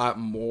a lot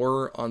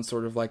more on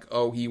sort of like,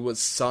 oh, he was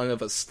son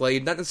of a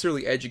slave, not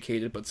necessarily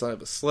educated, but son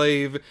of a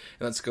slave, and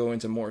let's go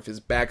into more of his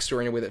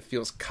backstory in a way that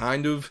feels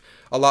kind of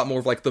a lot more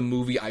of like the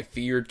movie I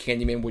feared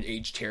Candyman would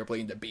age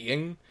terribly into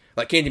being.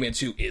 Like, Candyman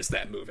 2 is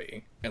that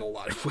movie in a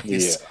lot of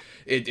ways. Yeah.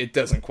 It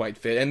doesn't quite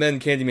fit. And then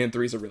Candyman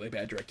 3 is a really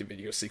bad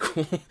direct-to-video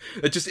sequel.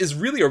 It just is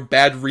really a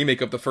bad remake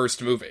of the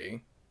first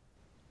movie.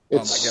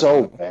 It's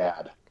so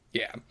bad.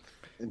 Yeah.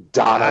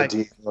 Donna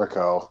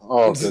D'Americo.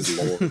 Oh, good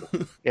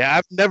lord. Yeah,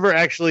 I've never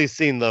actually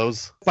seen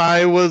those.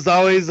 I was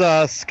always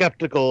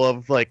skeptical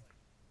of like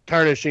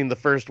tarnishing the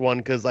first one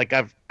because like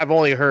I've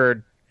only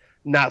heard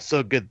not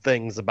so good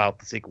things about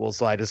the sequels,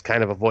 so I just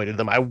kind of avoided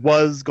them. I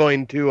was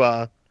going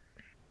to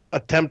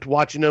attempt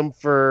watching them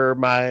for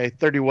my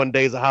 31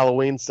 Days of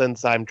Halloween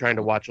since I'm trying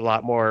to watch a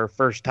lot more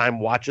first time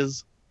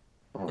watches.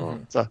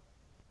 Mm-hmm. So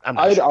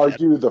I'd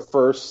argue the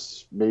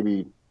first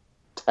maybe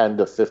 10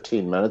 to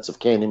 15 minutes of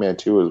Candyman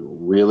 2 is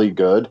really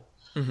good.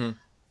 Mm-hmm.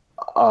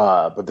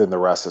 But then the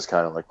rest is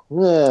kind of like,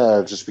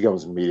 it just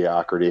becomes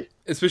mediocrity.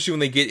 Especially when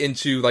they get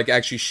into, like,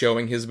 actually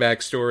showing his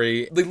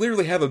backstory. They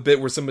literally have a bit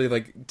where somebody,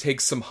 like,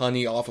 takes some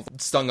honey off of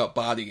a stung-up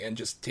body and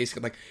just tastes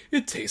it like,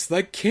 it tastes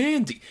like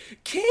candy.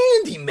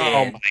 Candyman!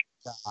 Oh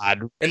my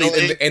god.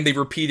 And they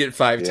repeat it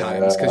 5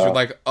 times, because you're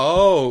like,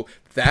 oh,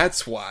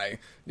 that's why.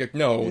 You're like,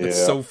 no,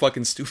 that's so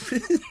fucking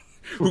stupid.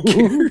 Who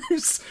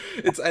cares?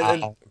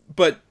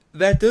 But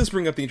that does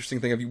bring up the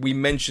interesting thing of we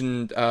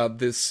mentioned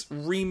this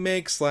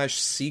remake /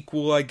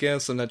 sequel, I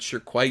guess. I'm not sure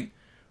quite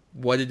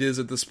what it is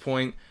at this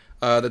point.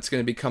 That's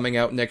going to be coming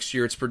out next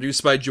year. It's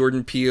produced by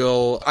Jordan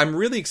Peele. I'm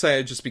really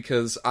excited just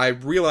because I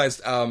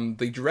realized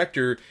the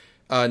director,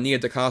 Nia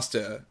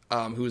DaCosta,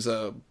 who's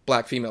a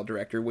black female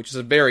director, which is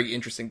a very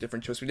interesting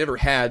different choice. We never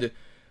had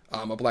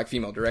a black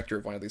female director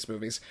of one of these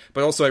movies.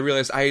 But also I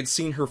realized I had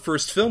seen her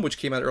first film, which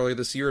came out earlier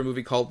this year, a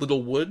movie called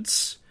Little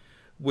Woods,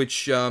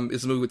 which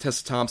is a movie with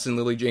Tessa Thompson and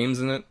Lily James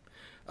in it.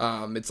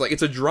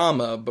 It's a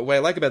drama, but what I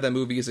like about that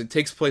movie is it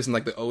takes place in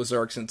like the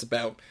Ozarks, and it's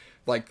about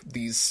like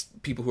these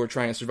people who are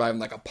trying to survive in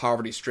like a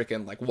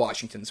poverty-stricken like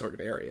Washington sort of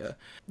area.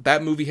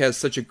 That movie has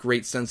such a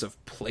great sense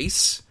of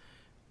place,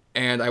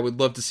 and I would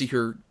love to see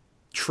her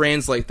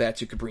translate that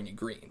to Cabrini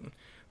Green,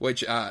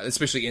 which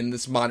especially in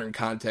this modern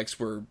context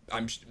where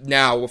I'm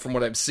now, from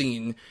what I've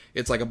seen,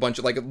 it's like a bunch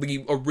of like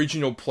the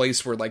original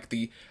place where like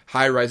the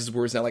high rises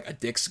were is now like a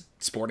Dick's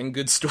Sporting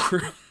Goods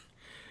store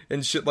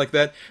and shit like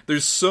that.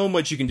 There's so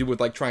much you can do with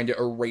like trying to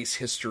erase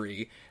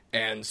history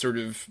and sort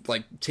of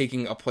like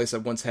taking a place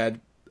that once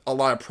had a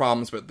lot of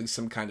problems, but at least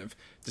some kind of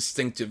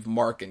distinctive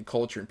mark and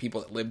culture and people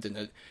that lived in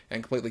it,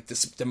 and completely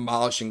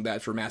demolishing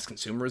that for mass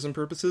consumerism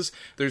purposes.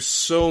 There's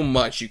so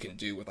much you can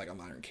do with like a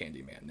modern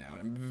Candyman now.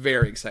 I'm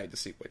very excited to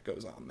see what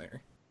goes on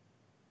there.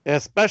 Yeah,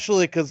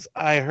 especially because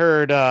I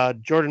heard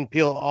Jordan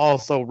Peele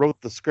also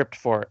wrote the script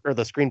for it, or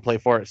the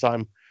screenplay for it.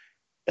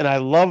 And I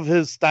love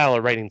his style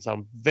of writing, so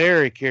I'm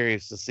very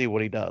curious to see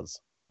what he does.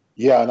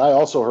 Yeah, and I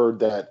also heard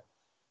that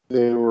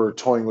they were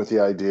toying with the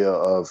idea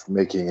of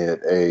making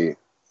it a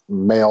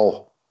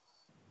male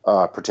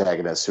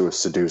protagonist who was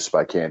seduced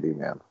by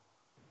Candyman.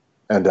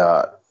 And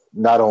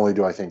not only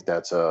do I think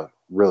that's a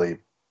really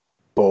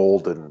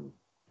bold and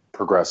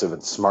progressive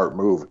and smart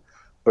move,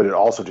 but it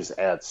also just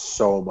adds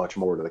so much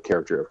more to the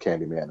character of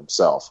Candyman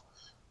himself,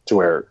 to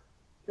where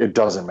it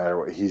doesn't matter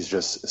what he's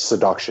just,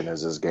 seduction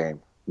is his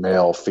game.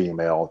 Male,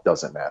 female,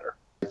 doesn't matter.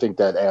 I think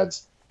that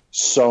adds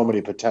so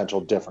many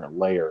potential different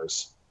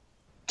layers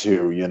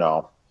to, you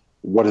know,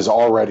 what is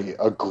already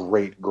a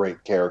great,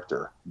 great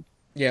character.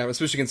 Yeah,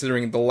 especially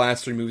considering the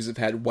last three movies have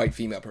had white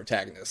female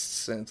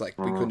protagonists, and it's like,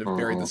 we couldn't have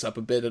varied this up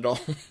a bit at all.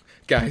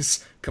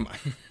 Guys, come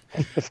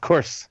on. Of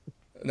course.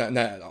 Not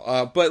at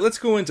all. But let's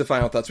go into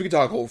final thoughts. We could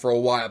talk for a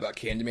while about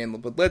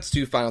Candyman, but let's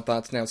do final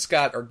thoughts now.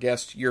 Scott, our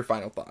guest, your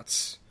final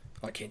thoughts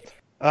on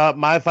Candyman.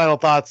 My final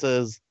thoughts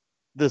is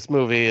this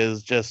movie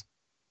is just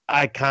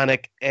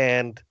iconic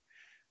and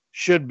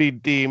should be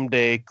deemed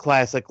a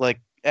classic.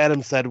 Like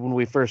Adam said when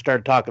we first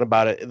started talking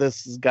about it,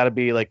 this has got to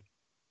be like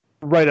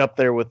right up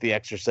there with The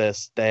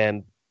Exorcist,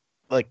 and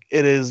like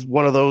it is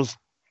one of those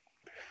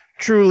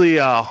truly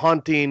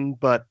haunting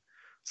but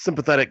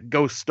sympathetic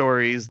ghost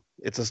stories.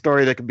 It's a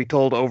story that can be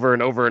told over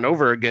and over and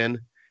over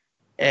again,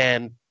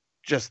 and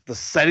just the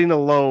setting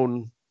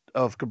alone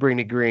of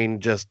Cabrini Green,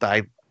 just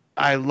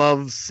I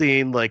love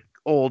seeing like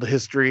old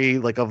history,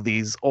 like of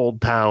these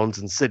old towns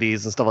and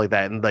cities and stuff like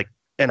that,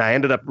 and I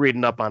ended up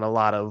reading up on a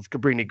lot of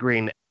Cabrini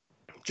Green.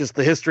 Just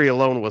the history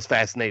alone was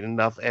fascinating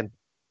enough, and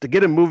to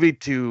get a movie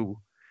to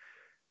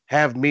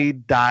have me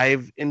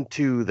dive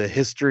into the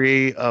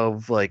history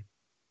of, like,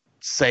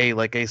 say,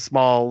 like a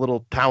small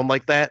little town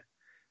like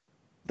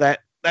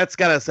that's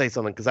got to say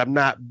something, because I'm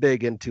not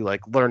big into like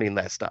learning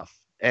that stuff.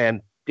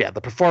 And yeah,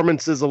 the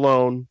performances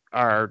alone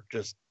are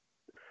just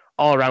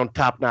all around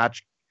top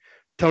notch.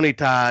 Tony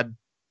Todd,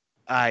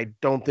 I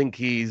don't think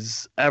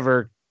he's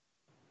ever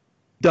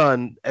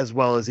done as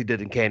well as he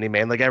did in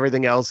Candyman. Like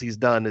everything else he's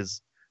done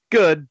is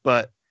good,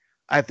 but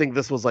I think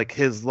this was like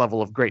his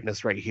level of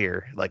greatness right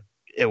here. Like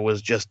it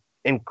was just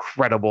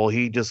incredible.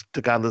 He just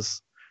took on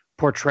this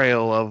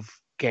portrayal of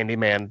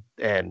Candyman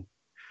and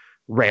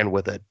ran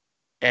with it.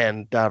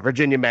 And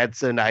Virginia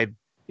Madsen,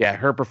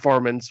 her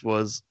performance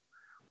was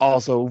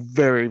also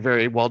very,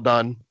 very well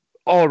done.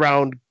 All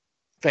around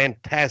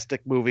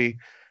fantastic movie.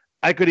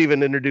 I could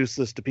even introduce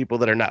this to people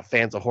that are not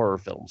fans of horror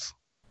films.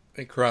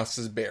 It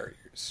crosses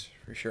barriers,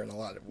 for sure, in a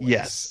lot of ways.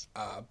 Yes.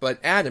 But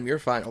Adam, your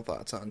final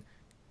thoughts on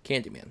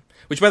Candyman?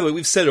 Which, by the way,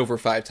 we've said over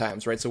 5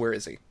 times, right? So where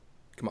is he?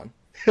 Come on.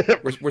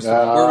 Where is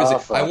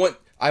he?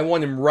 I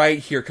want him right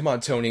here. Come on,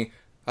 Tony.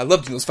 I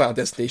love doing those Final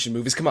Destination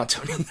movies. Come on,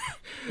 Tony.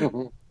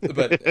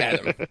 But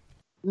Adam.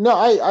 No,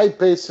 I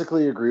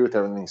basically agree with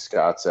everything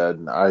Scott said,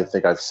 and I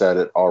think I've said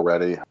it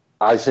already.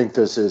 I think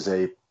this is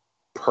a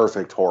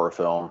perfect horror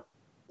film.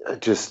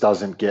 It just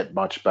doesn't get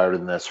much better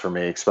than this for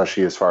me,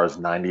 especially as far as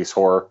 90s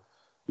horror.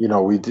 You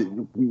know,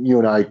 you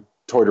and I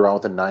toyed around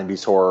with the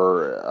 90s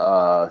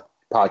horror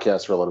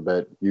podcast for a little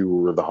bit. You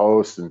were the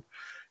host, and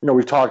you know,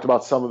 we've talked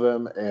about some of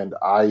them, and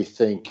I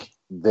think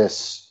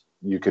this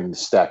you can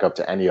stack up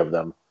to any of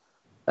them,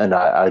 and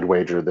I'd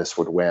wager this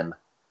would win.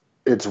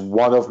 It's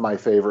one of my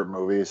favorite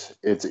movies.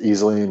 It's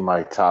easily in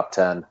my top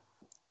 10.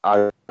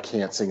 I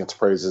can't sing its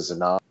praises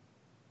enough.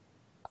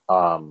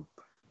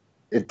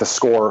 The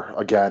score,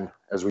 again,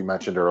 as we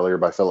mentioned earlier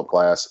by Philip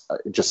Glass,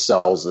 it just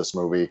sells this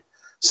movie.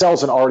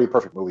 Sells an already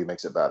perfect movie,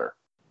 makes it better.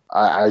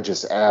 I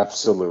just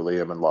absolutely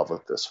am in love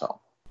with this film.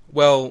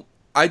 Well,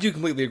 I do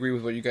completely agree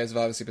with what you guys have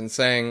obviously been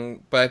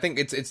saying, but I think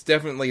it's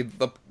definitely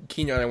the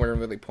keynote I want to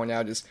really point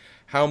out is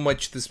how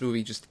much this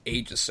movie just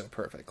ages so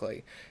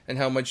perfectly, and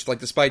how much, like,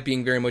 despite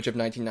being very much of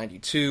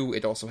 1992,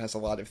 it also has a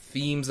lot of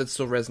themes that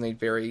still resonate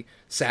very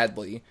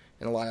sadly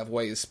in a lot of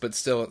ways, but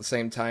still at the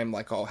same time,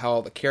 like, how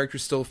all the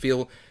characters still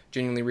feel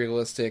genuinely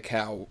realistic,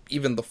 how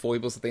even the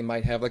foibles that they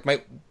might have,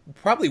 like,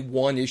 probably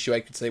one issue I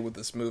could say with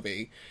this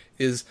movie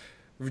is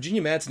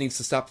Virginia Madsen needs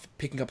to stop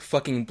picking up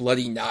fucking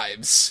bloody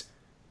knives.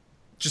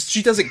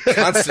 She does it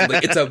constantly.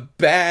 It's a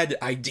bad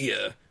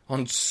idea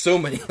on so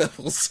many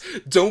levels.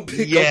 Don't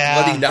pick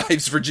up bloody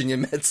knives, Virginia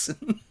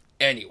Madsen.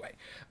 Anyway,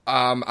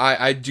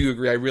 I do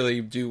agree. I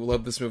really do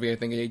love this movie. I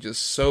think it ages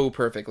so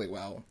perfectly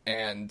well,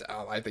 and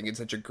I think it's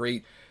such a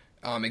great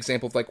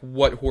example of, like,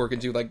 what horror can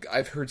do. Like,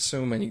 I've heard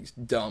so many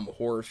dumb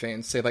horror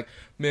fans say, like,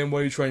 man,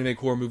 why are you trying to make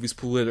horror movies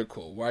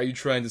political? Why are you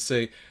trying to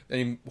say that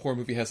any horror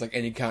movie has, like,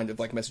 any kind of,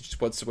 like, message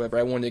whatsoever?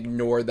 I want to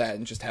ignore that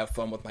and just have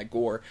fun with my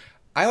gore.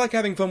 I like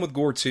having fun with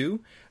gore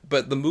too,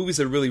 but the movies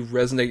that really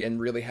resonate and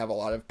really have a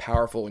lot of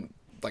powerful and,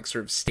 like,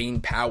 sort of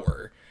staying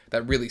power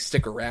that really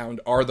stick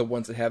around are the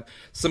ones that have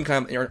some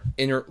kind of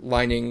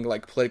interlining,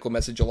 like, political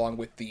message along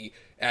with the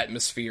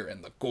atmosphere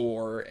and the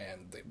gore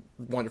and the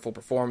wonderful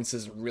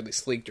performances and really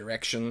sleek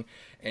direction.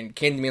 And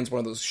Candyman's one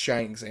of those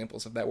shining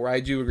examples of that, where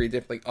I do agree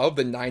definitely of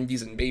the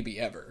 90s and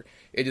maybe ever,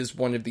 it is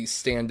one of these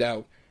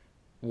standout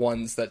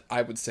ones that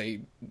I would say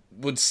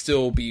would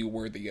still be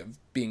worthy of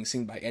being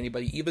seen by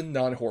anybody, even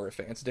non-horror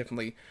fans. It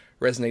definitely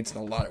resonates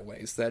in a lot of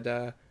ways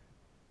that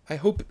I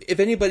hope, if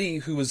anybody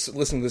who is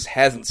listening to this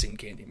hasn't seen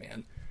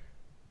Candyman,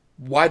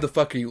 why the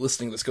fuck are you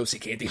listening to this? Go see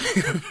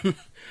Candyman.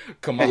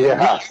 Come on.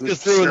 Yeah,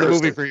 just ruin the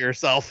movie for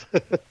yourself.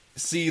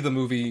 See the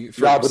movie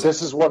for yourself. But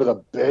this is one of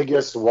the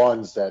biggest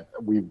ones that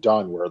we've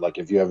done where, like,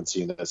 if you haven't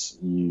seen this,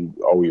 you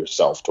owe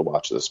yourself to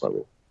watch this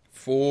movie.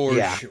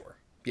 For sure.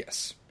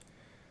 Yes.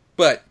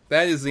 But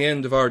that is the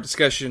end of our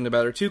discussion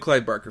about our two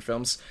Clive Barker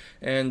films,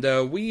 and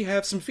we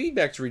have some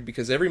feedback to read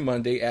because every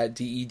Monday at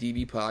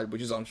DEDBpod,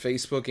 which is on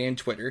Facebook and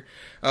Twitter,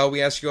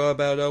 we ask you all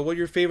about what are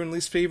your favorite and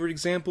least favorite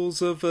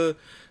examples of,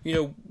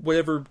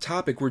 whatever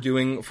topic we're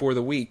doing for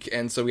the week.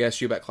 And so we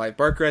asked you about Clive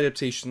Barker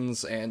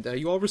adaptations, and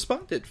you all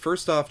responded.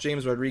 First off,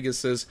 James Rodriguez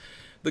says,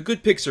 the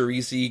good picks are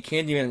easy.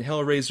 Candyman and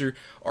Hellraiser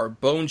are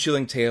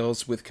bone-chilling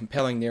tales with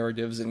compelling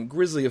narratives and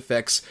grisly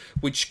effects,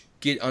 which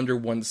get under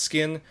one's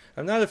skin.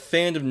 I'm not a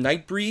fan of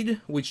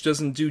Nightbreed, which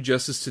doesn't do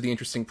justice to the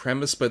interesting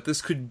premise, but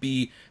this could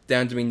be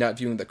down to me not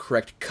viewing the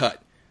correct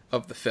cut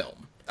of the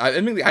film. I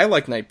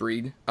like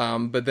Nightbreed,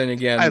 but then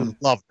again... I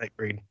love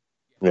Nightbreed.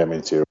 Yeah,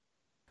 me too.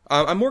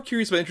 I'm more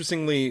curious about,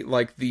 interestingly,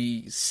 like,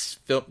 the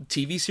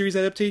TV series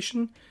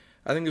adaptation.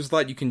 I think there's a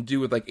lot you can do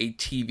with, like, a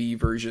TV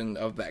version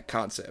of that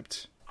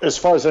concept. As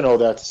far as I know,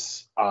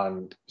 that's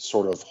on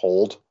sort of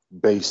hold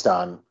based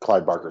on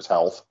Clive Barker's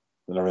health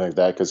and everything like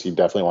that, because he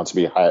definitely wants to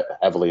be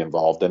heavily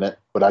involved in it.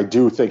 But I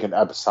do think an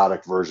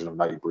episodic version of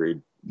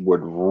Nightbreed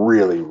would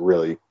really,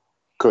 really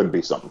could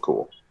be something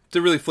cool.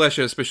 To really flesh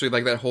out, especially,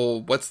 like, that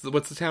whole... What's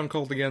the town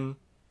called again?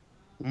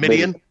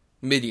 Midian?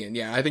 Midian,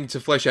 yeah. I think to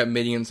flesh out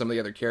Midian and some of the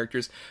other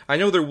characters. I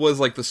know there was,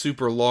 like, the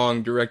super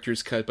long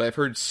director's cut, but I've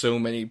heard so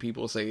many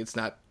people say it's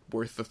not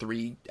worth the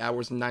 3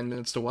 hours and 9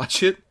 minutes to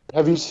watch it.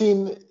 Have you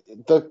seen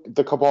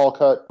the Cabal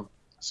cut,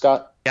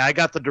 Scott? Yeah, I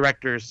got the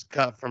director's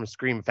cut from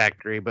Scream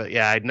Factory, but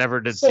yeah, I never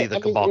did see the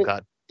Cabal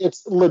cut.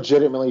 It's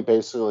legitimately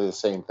basically the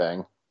same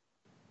thing.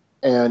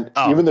 And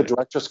even the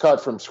director's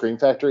cut from Scream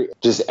Factory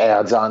just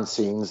adds on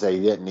scenes they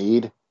didn't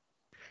need.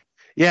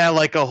 Yeah,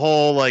 like a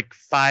whole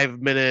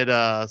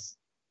 5-minute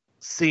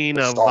scene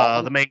of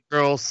the main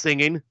girl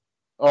singing.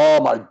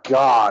 Oh my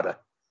god.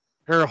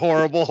 Her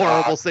horrible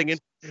singing.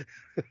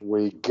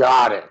 We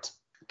got it.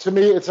 To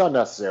me, it's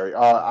unnecessary.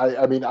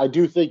 I mean, I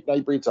do think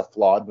Nightbreed's a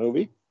flawed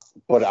movie,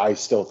 but I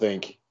still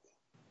think,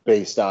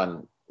 based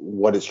on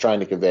what it's trying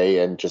to convey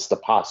and just the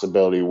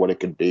possibility of what it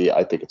could be,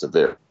 I think it's a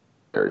very,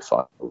 very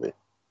fun movie.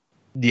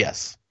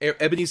 Yes.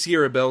 Ebony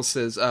Sierra Bell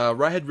says,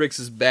 Rawhead Ricks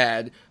is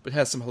bad, but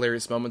has some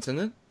hilarious moments in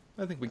it.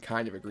 I think we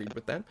kind of agreed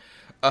with that.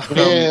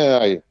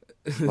 I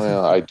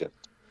did.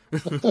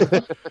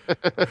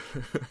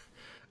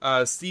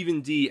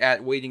 Stephen D.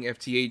 at Waiting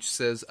FTH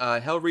says,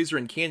 Hellraiser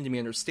and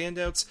Candyman are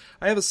standouts.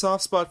 I have a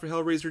soft spot for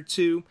Hellraiser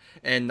 2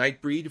 and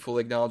Nightbreed,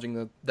 fully acknowledging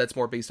that that's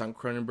more based on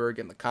Cronenberg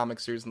and the comic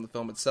series than the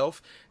film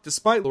itself.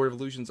 Despite Lord of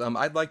Illusions,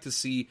 I'd like to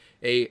see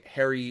a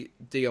Harry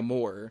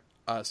D'Amour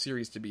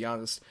series, to be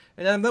honest.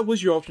 And that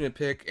was your alternate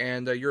pick,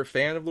 and you're a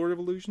fan of Lord of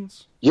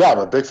Illusions? Yeah, I'm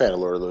a big fan of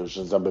Lord of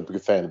Illusions. I'm a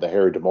big fan of the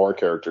Harry D'Amour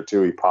character,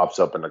 too. He pops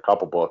up in a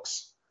couple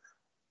books.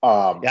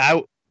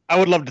 I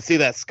would love to see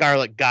that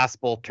Scarlet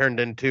Gospel turned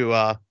into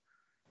a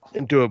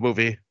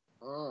movie.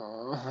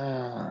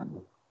 I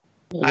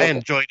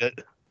enjoyed it.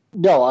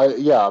 No,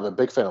 I'm a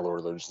big fan of Lord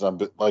of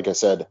Illusions. Like I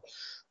said,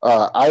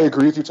 I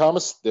agree with you,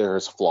 Thomas.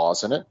 There's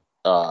flaws in it.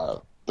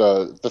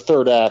 The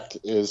third act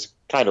is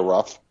kind of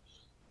rough,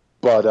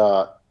 but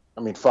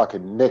I mean,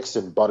 fucking Nix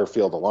and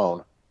Butterfield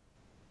alone.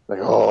 Like,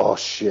 oh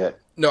shit.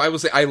 No, I will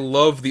say I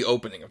love the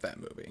opening of that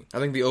movie. I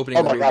think the opening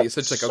of the movie is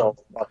such like so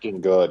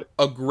fucking good.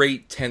 A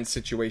great tense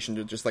situation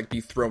to just like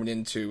be thrown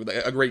into.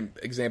 A great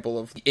example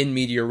of in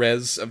media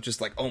res of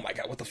just like, oh my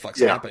god, what the fuck's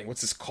happening?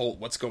 What's this cult?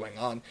 What's going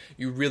on?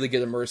 You really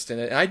get immersed in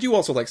it. And I do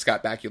also like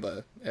Scott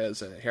Bakula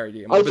as Harry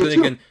Dean. But then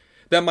again,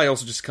 that might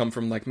also just come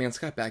from like, man,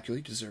 Scott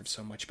Bakula deserves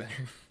so much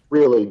better.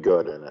 Really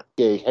good in it.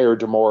 A Harry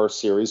D'Amour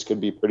series could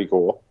be pretty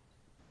cool,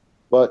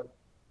 but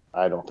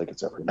I don't think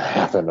it's ever going to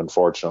happen,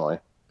 unfortunately.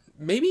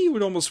 Maybe it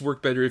would almost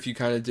work better if you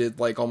kind of did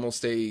like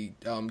almost a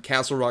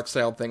Castle Rock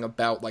style thing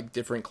about like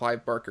different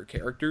Clive Barker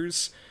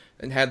characters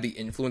and had the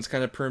influence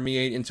kind of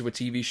permeate into a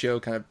TV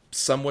show kind of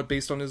somewhat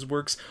based on his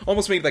works.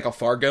 Almost maybe like a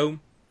Fargo.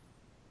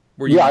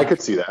 Where I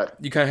could see that.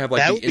 You kind of have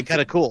like that would be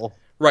kind of cool.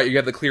 Right, you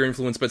have the clear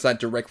influence, but it's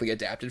not directly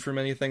adapted from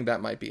anything.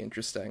 That might be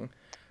interesting.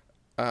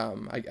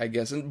 I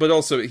guess. But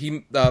also,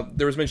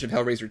 there was mention of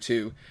Hellraiser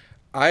 2.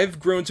 I've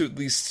grown to at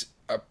least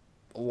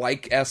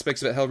like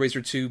aspects of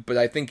Hellraiser 2, but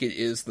I think it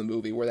is the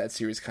movie where that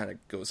series kind of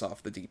goes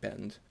off the deep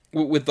end.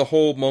 With the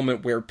whole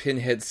moment where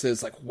Pinhead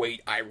says, like,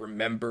 wait, I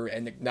remember,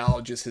 and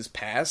acknowledges his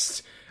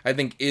past, I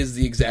think is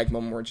the exact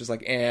moment where it's just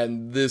like,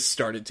 and this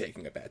started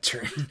taking a bad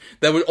turn.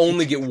 That would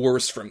only get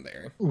worse from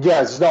there.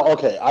 Yes, no,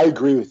 okay, I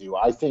agree with you.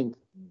 I think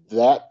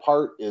that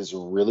part is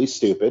really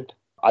stupid.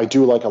 I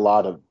do like a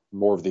lot of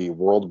more of the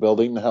world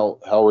building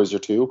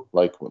Hellraiser 2,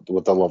 like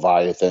with the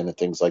Leviathan and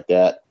things like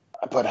that.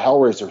 But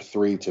Hellraiser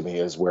 3 to me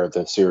is where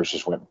the series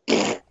just went,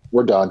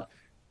 we're done.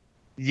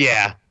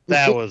 Yeah,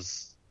 that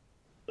was...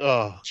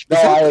 I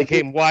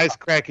became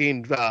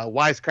wisecracking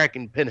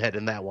Pinhead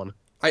in that one.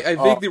 I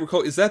vaguely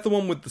recall, is that the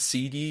one with the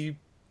CD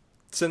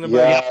cinema?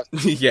 Yeah,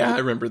 yeah, I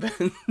remember that.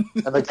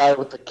 And the guy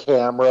with the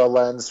camera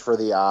lens for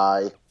the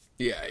eye.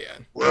 Yeah.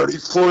 Ready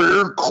for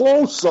your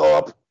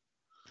close-up.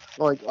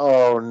 Like,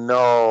 oh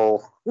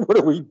no, what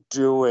are we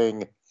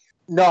doing?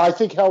 No, I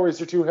think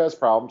Hellraiser 2 has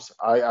problems.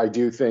 I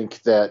do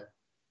think that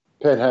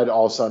Pinhead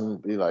all of a sudden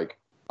be like,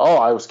 oh,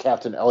 I was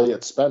Captain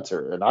Elliot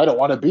Spencer, and I don't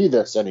want to be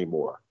this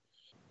anymore.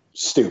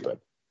 Stupid.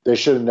 They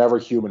should have never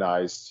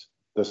humanized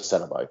the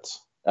Cenobites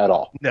at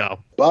all. No.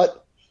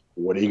 But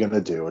what are you going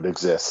to do? It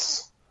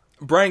exists.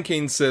 Brian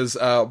Kane says,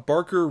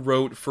 Barker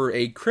wrote for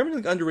a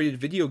criminally underrated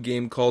video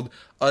game called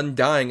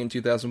Undying in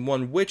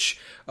 2001, which,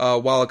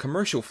 while a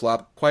commercial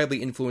flop,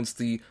 quietly influenced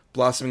the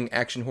blossoming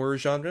action horror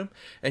genre.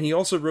 And he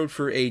also wrote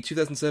for a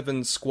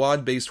 2007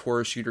 squad-based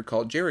horror shooter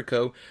called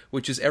Jericho,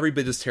 which is every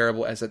bit as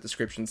terrible as that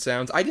description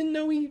sounds. I didn't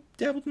know he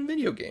dabbled in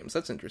video games.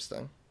 That's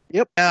interesting.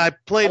 Yep, I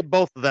played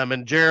both of them,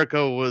 and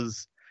Jericho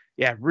was,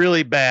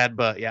 really bad,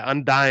 but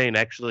Undying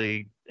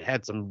actually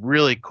had some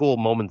really cool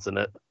moments in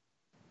it.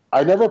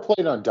 I never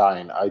played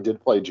Undying. I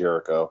did play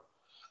Jericho,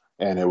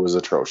 and it was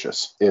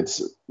atrocious.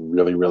 It's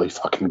really, really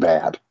fucking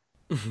bad.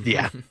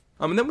 Yeah.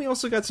 And then we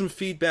also got some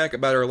feedback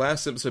about our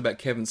last episode about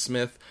Kevin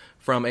Smith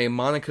from a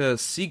Monica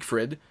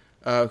Siegfried,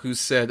 who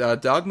said,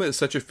 Dogma is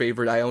such a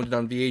favorite. I owned it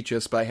on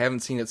VHS, but I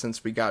haven't seen it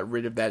since we got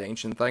rid of that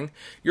ancient thing.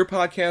 Your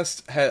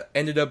podcast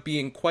ended up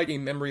being quite a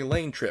memory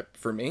lane trip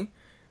for me.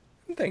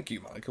 Thank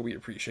you, Monica. We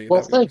appreciate that.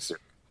 Well, thanks.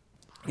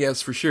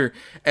 Yes, for sure.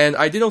 And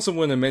I did also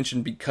want to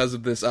mention, because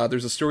of this,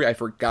 there's a story I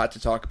forgot to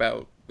talk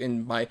about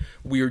in my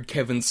weird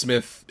Kevin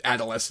Smith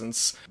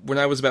adolescence. When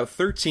I was about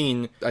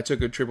 13, I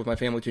took a trip with my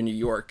family to New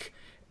York,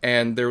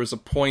 and there was a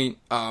point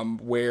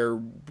where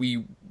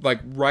we, like,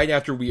 right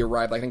after we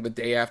arrived, I think the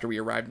day after we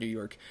arrived in New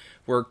York,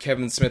 where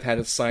Kevin Smith had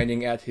a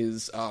signing at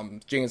his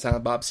Jay and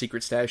Silent Bob's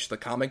Secret Stash, the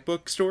comic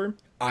book store.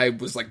 I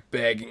was, like,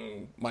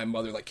 begging my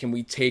mother, like, can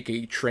we take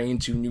a train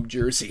to New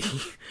Jersey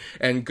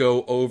and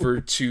go over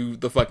to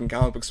the fucking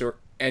comic book store?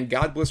 And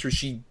God bless her,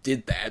 she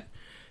did that.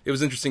 It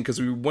was interesting,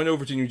 because we went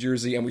over to New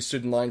Jersey, and we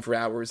stood in line for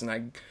hours,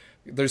 and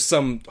there's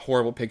some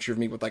horrible picture of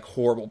me with, like,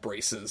 horrible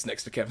braces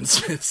next to Kevin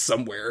Smith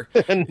somewhere.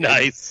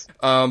 Nice.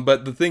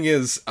 But the thing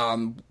is,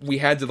 we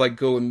had to, like,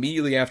 go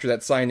immediately after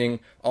that signing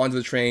onto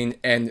the train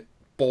and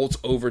bolt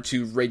over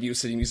to Radio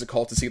City Music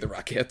Hall to see the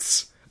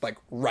Rockettes. Like,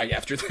 right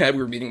after that,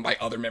 we were meeting my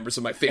other members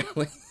of my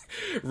family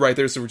right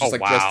there, so we're just,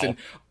 dressed in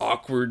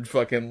awkward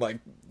fucking, like,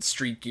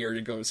 street gear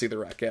to go see the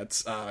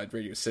Rockettes at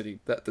Radio City.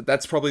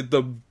 That's probably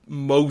the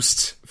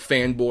most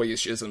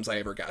fanboyish isms I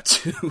ever got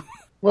to.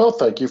 Well,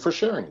 thank you for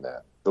sharing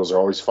that. Those are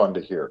always fun to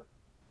hear.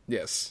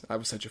 Yes, I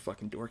was such a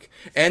fucking dork.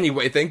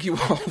 Anyway, thank you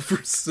all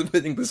for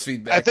submitting this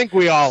feedback. I think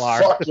we all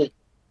are.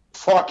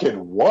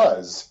 Fucking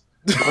was.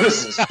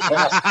 This is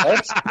past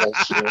tense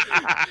bullshit.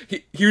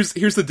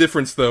 Here's the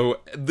difference, though.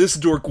 This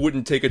dork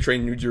wouldn't take a train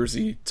to New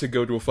Jersey to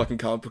go to a fucking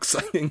comic book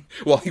signing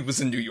while he was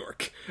in New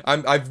York.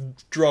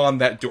 I've drawn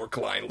that dork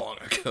line long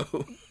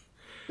ago.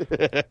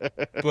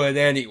 But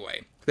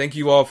anyway, thank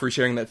you all for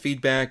sharing that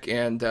feedback,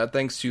 and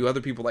thanks to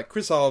other people like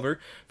Chris Oliver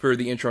for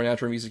the intro and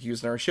outro music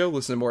used in our show.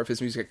 Listen to more of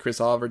his music at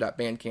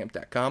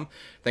chrisoliver.bandcamp.com.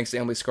 Thanks to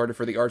Emily Scarter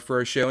for the art for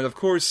our show, and of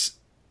course,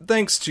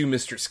 thanks to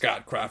Mr.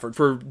 Scott Crawford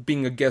for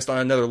being a guest on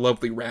another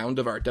lovely round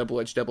of our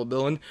Double-Edged Double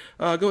Billin'.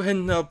 Go ahead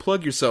and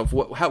plug yourself.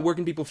 Where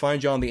can people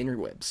find you on the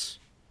interwebs?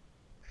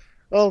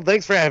 Well,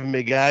 thanks for having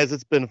me, guys.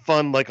 It's been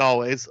fun, like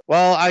always.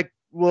 Well, I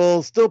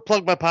will still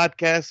plug my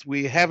podcast.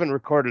 We haven't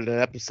recorded an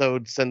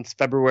episode since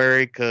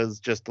February because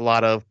just a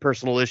lot of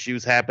personal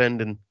issues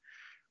happened, and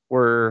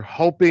we're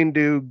hoping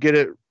to get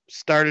it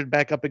started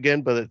back up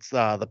again, but it's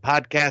the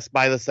Podcast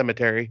by the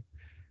Cemetery.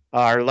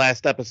 Our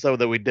last episode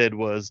that we did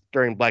was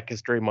during Black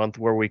History Month,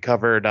 where we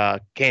covered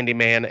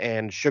Candyman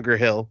and Sugar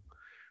Hill,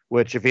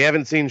 which if you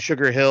haven't seen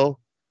Sugar Hill,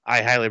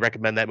 I highly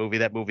recommend that movie.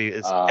 That movie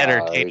is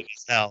entertaining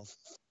as hell.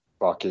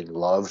 Fucking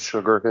love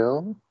Sugar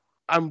Hill.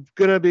 I'm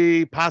going to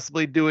be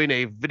possibly doing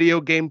a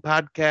video game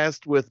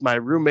podcast with my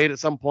roommate at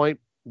some point.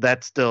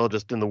 That's still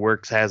just in the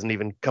works, hasn't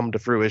even come to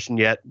fruition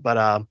yet.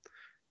 But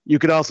you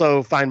can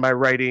also find my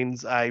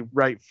writings. I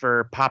write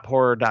for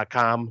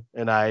pophorror.com,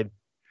 and I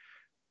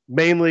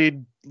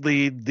mainly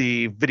lead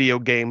the video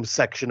game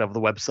section of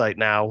the website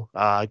now.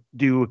 I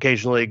do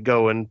occasionally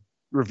go and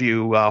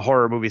review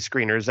horror movie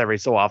screeners every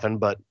so often,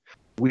 but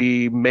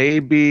we may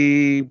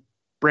be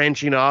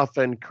branching off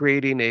and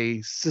creating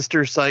a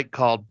sister site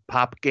called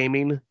Pop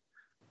Gaming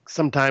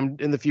sometime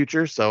in the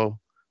future, so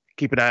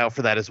keep an eye out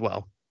for that as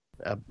well.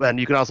 And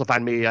you can also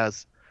find me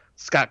as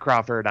Scott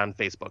Crawford on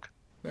Facebook.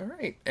 All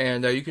right,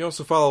 and you can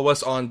also follow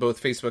us on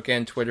both Facebook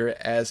and Twitter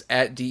as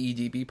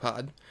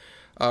 @DEDBpod.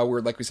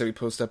 Where, like we said, we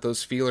post up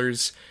those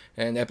feelers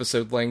and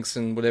episode links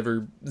and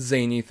whatever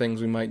zany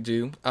things we might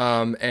do.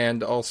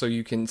 And also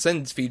you can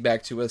send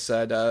feedback to us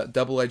at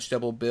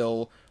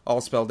doubleedgeddoublebill,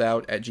 all spelled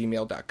out,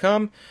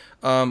 @gmail.com.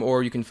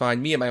 Or you can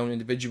find me at my own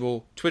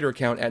individual Twitter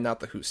account at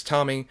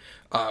NotTheWho'sTommy,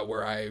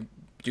 where I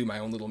do my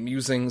own little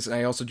musings. And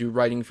I also do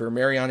writing for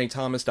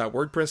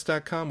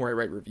marianethomas.wordpress.com, where I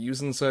write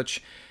reviews and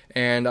such.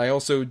 And I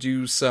also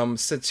do some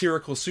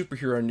satirical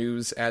superhero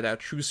news at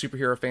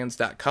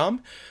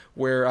truesuperherofans.com,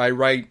 where I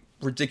write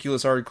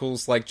ridiculous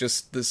articles like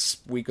just this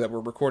week that we're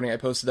recording. I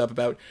posted up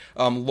about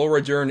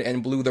Laura Dern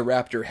and Blue the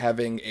Raptor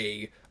having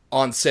a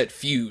on-set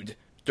feud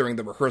during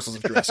the rehearsals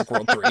of Jurassic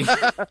World 3.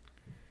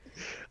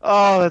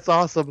 Oh, that's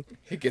awesome.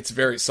 It gets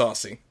very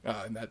saucy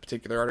in that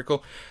particular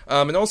article.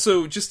 And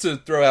also, just to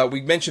throw out,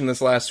 we mentioned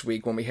this last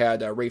week when we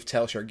had Rafe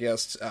Telsch, our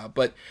guest,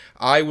 but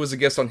I was a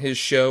guest on his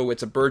show.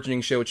 It's a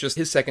burgeoning show. It's just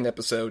his second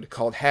episode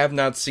called Have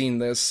Not Seen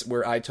This,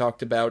 where I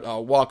talked about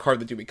Walk Hard,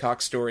 the Dewey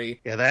Cox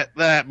story. Yeah,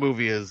 that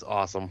movie is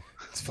awesome.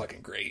 It's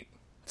fucking great.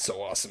 It's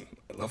so awesome.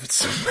 I love it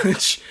so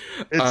much.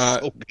 It's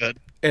so good.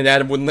 And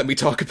Adam wouldn't let me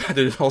talk about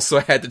it, also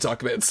I had to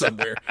talk about it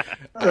somewhere.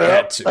 I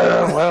had to.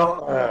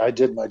 I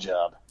did my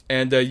job.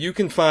 And you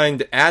can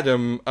find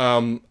Adam,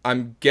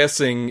 I'm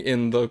guessing,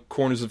 in the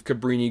corners of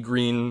Cabrini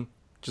Green,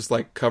 just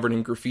like covered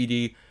in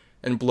graffiti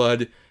and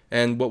blood,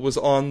 and what was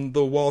on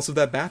the walls of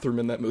that bathroom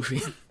in that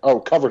movie. Oh,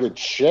 covered in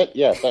shit?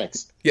 Yeah,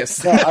 thanks.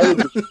 Yes.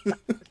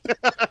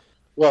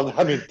 Well,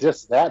 I mean,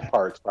 just that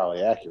part's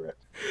probably accurate.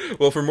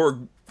 Well, for more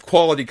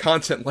quality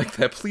content like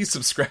that, please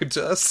subscribe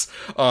to us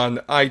on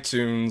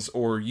iTunes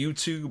or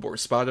YouTube or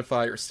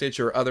Spotify or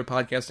Stitcher or other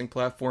podcasting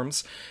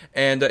platforms.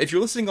 And if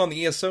you're listening on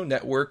the ESO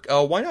network,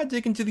 why not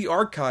dig into the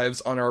archives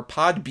on our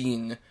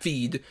Podbean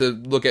feed to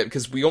look at,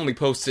 because we only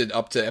posted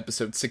up to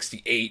episode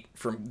 68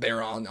 from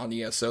there on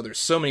ESO. There's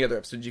so many other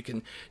episodes you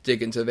can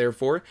dig into there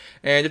for.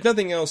 And if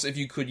nothing else, if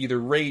you could either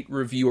rate,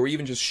 review, or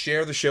even just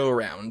share the show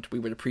around, we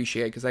would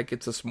appreciate it, because that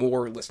gets us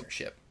more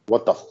listenership.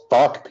 What the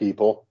fuck,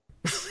 people?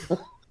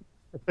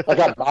 I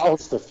got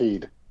mouths to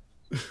feed.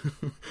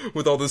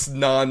 With all this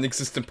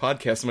non-existent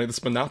podcast money,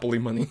 this Monopoly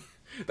money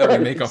that we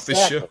make off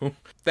this show.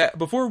 That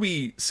before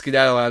we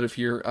skedaddle out of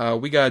here,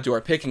 we gotta do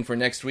our picking for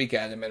next week,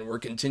 Adam, and we're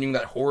continuing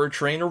that horror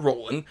train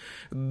a-rolling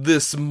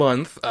this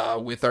month.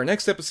 With our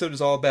next episode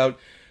is all about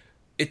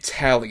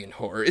Italian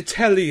horror.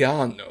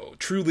 Italiano.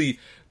 Truly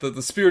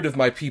the spirit of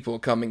my people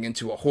coming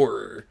into a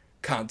horror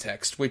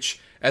context,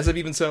 which, as I've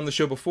even said on the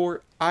show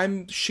before,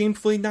 I'm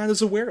shamefully not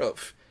as aware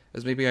of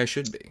as maybe I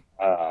should be.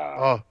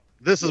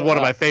 This is one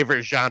of my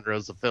favorite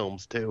genres of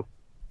films, too.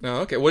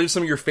 Oh, okay. What are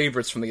some of your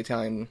favorites from the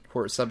Italian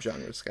horror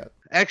subgenre, Scott?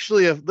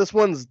 Actually, this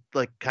one's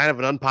like kind of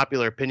an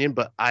unpopular opinion,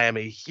 but I am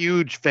a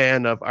huge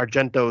fan of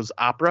Argento's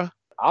Opera.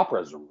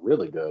 Opera's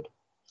really good.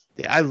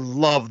 Yeah, I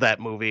love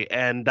that movie,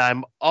 and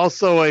I'm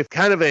also a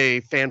kind of a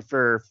fan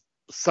for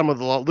some of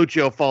the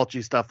Lucio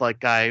Fulci stuff.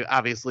 Like, I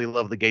obviously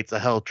love the Gates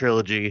of Hell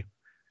trilogy,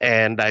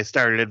 and I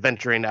started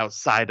adventuring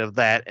outside of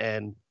that,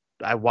 and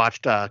I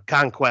watched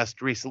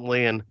Conquest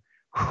recently, and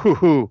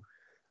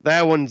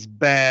that one's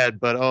bad,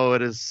 but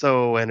it is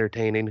so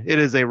entertaining. It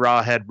is a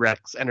Rawhead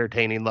Rex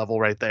entertaining level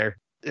right there.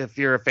 If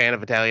you're a fan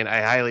of Italian,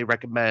 I highly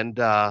recommend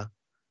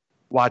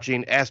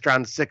watching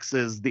Astron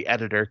 6's The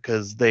Editor,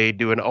 because they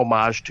do an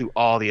homage to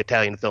all the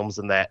Italian films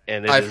in that.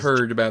 And I've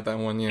heard about that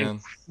one, yeah.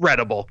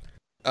 Incredible.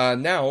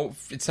 Now,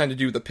 it's time to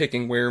do the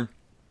picking, where,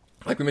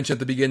 like we mentioned at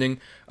the beginning,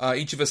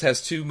 each of us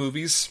has two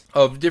movies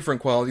of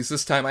different qualities.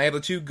 This time I have the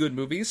two good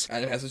movies,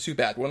 and it has the two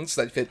bad ones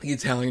that fit the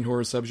Italian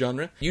horror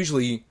subgenre.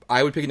 Usually,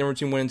 I would pick a number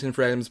between 1 and 10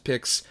 for Adam's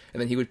picks,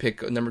 and then he would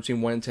pick a number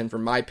between 1 and 10 for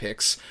my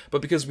picks.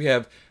 But because we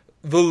have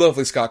the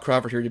lovely Scott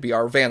Crawford here to be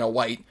our Vanna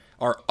White,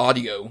 our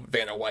audio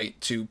Vanna White,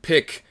 to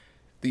pick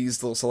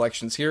these little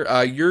selections here,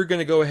 you're going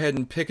to go ahead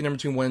and pick a number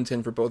between 1 and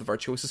 10 for both of our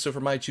choices. So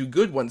for my two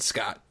good ones,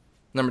 Scott,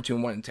 Number 2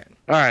 and 1 and 10.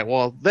 All right.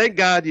 Well, thank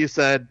God you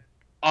said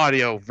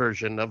audio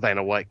version of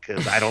Vanna White,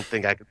 because I don't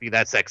think I could be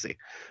that sexy.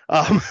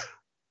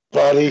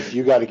 Buddy,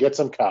 you got to get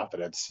some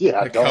confidence.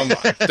 Yeah, come on.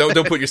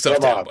 Don't put yourself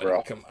down, buddy.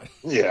 Bro. Come on.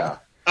 Yeah.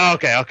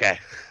 Okay.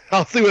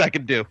 I'll see what I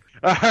can do.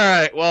 All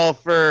right. Well,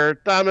 for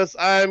Thomas,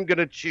 I'm going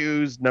to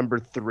choose number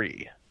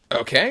 3.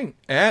 Okay.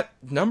 At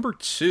number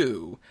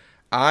 2,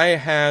 I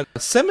had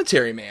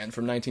Cemetery Man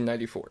from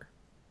 1994.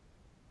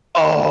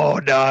 Oh,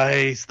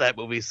 nice. That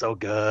movie's so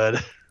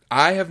good.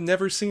 I have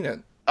never seen it.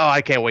 Oh,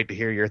 I can't wait to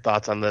hear your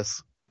thoughts on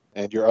this.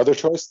 And your other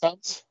choice,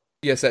 Thomas?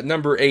 Yes, at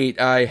number 8,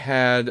 I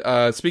had,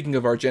 speaking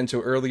of Argento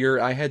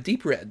earlier, I had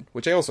Deep Red,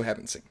 which I also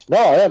haven't seen. No,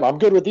 I am. I'm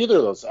good with either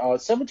of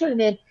those. Cemetery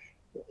Man,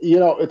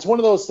 it's one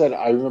of those that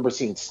I remember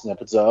seeing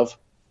snippets of,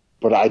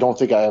 but I don't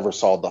think I ever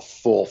saw the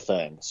full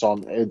thing. So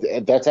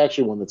that's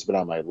actually one that's been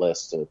on my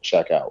list to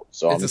check out.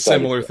 So it's a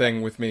similar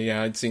thing with me.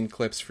 Yeah, I'd seen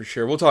clips for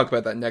sure. We'll talk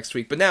about that next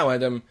week. But now,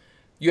 Adam,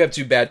 you have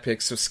 2 bad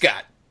picks, so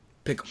Scott,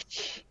 pick them.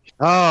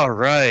 All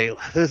right.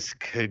 This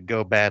could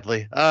go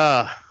badly.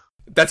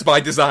 That's by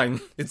design.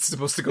 It's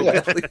supposed to go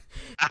badly.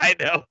 I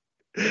know.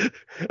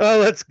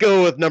 Let's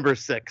go with number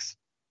 6.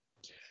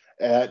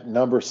 At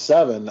number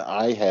 7,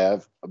 I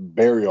have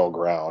Burial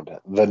Ground,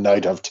 The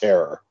Night of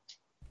Terror.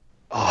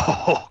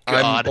 Oh,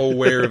 God. I'm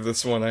aware of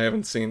this one. I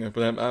haven't seen it,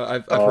 but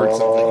I've heard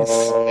some things.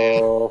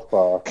 Oh,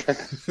 fuck.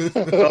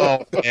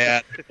 Oh,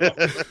 man.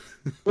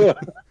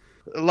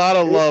 A lot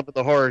of love in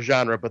the horror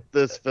genre, but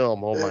this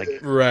film, oh my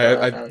God.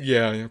 Right,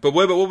 yeah. But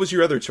what was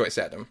your other choice,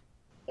 Adam?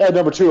 At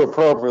number 2,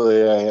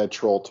 appropriately, I had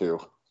Troll 2.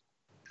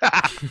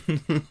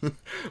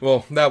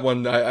 Well, that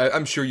one,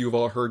 I'm sure you've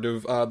all heard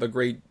of the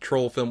great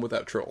troll film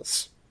without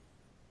trolls.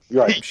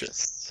 Right. I'm sure.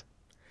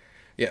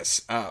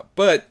 Yes,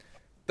 but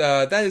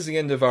that is the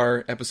end of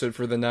our episode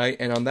for the night,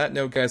 and on that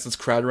note, guys, let's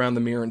crowd around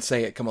the mirror and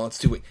say it. Come on, let's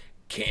do it.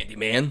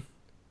 Candyman.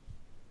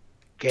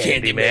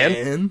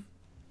 Candyman.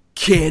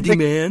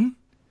 Candyman.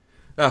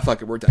 Ah,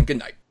 fuck it, we're done. Good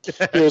night.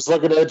 He was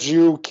looking at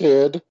you,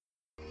 kid.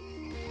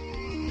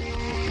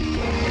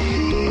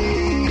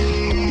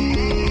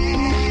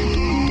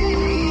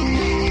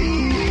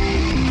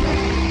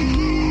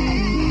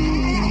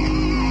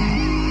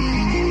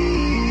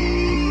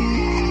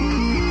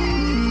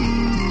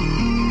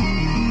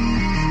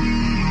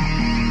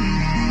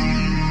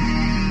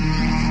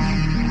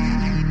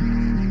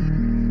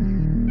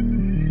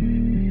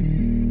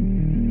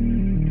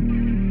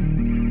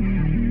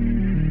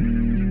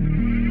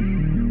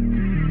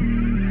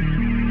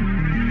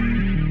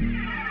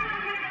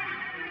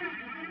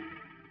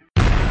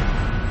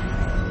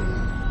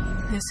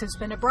 This has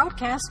been a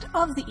broadcast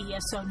of the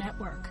ESO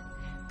Network.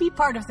 Be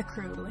part of the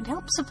crew and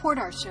help support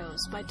our shows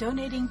by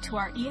donating to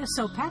our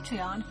ESO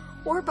Patreon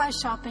or by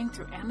shopping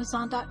through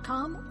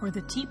Amazon.com or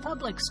the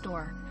TeePublic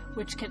Store,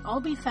 which can all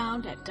be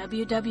found at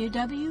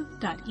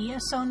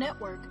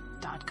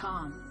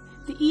www.esonetwork.com.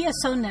 The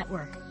ESO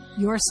Network,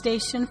 your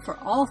station for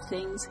all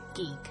things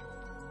geek.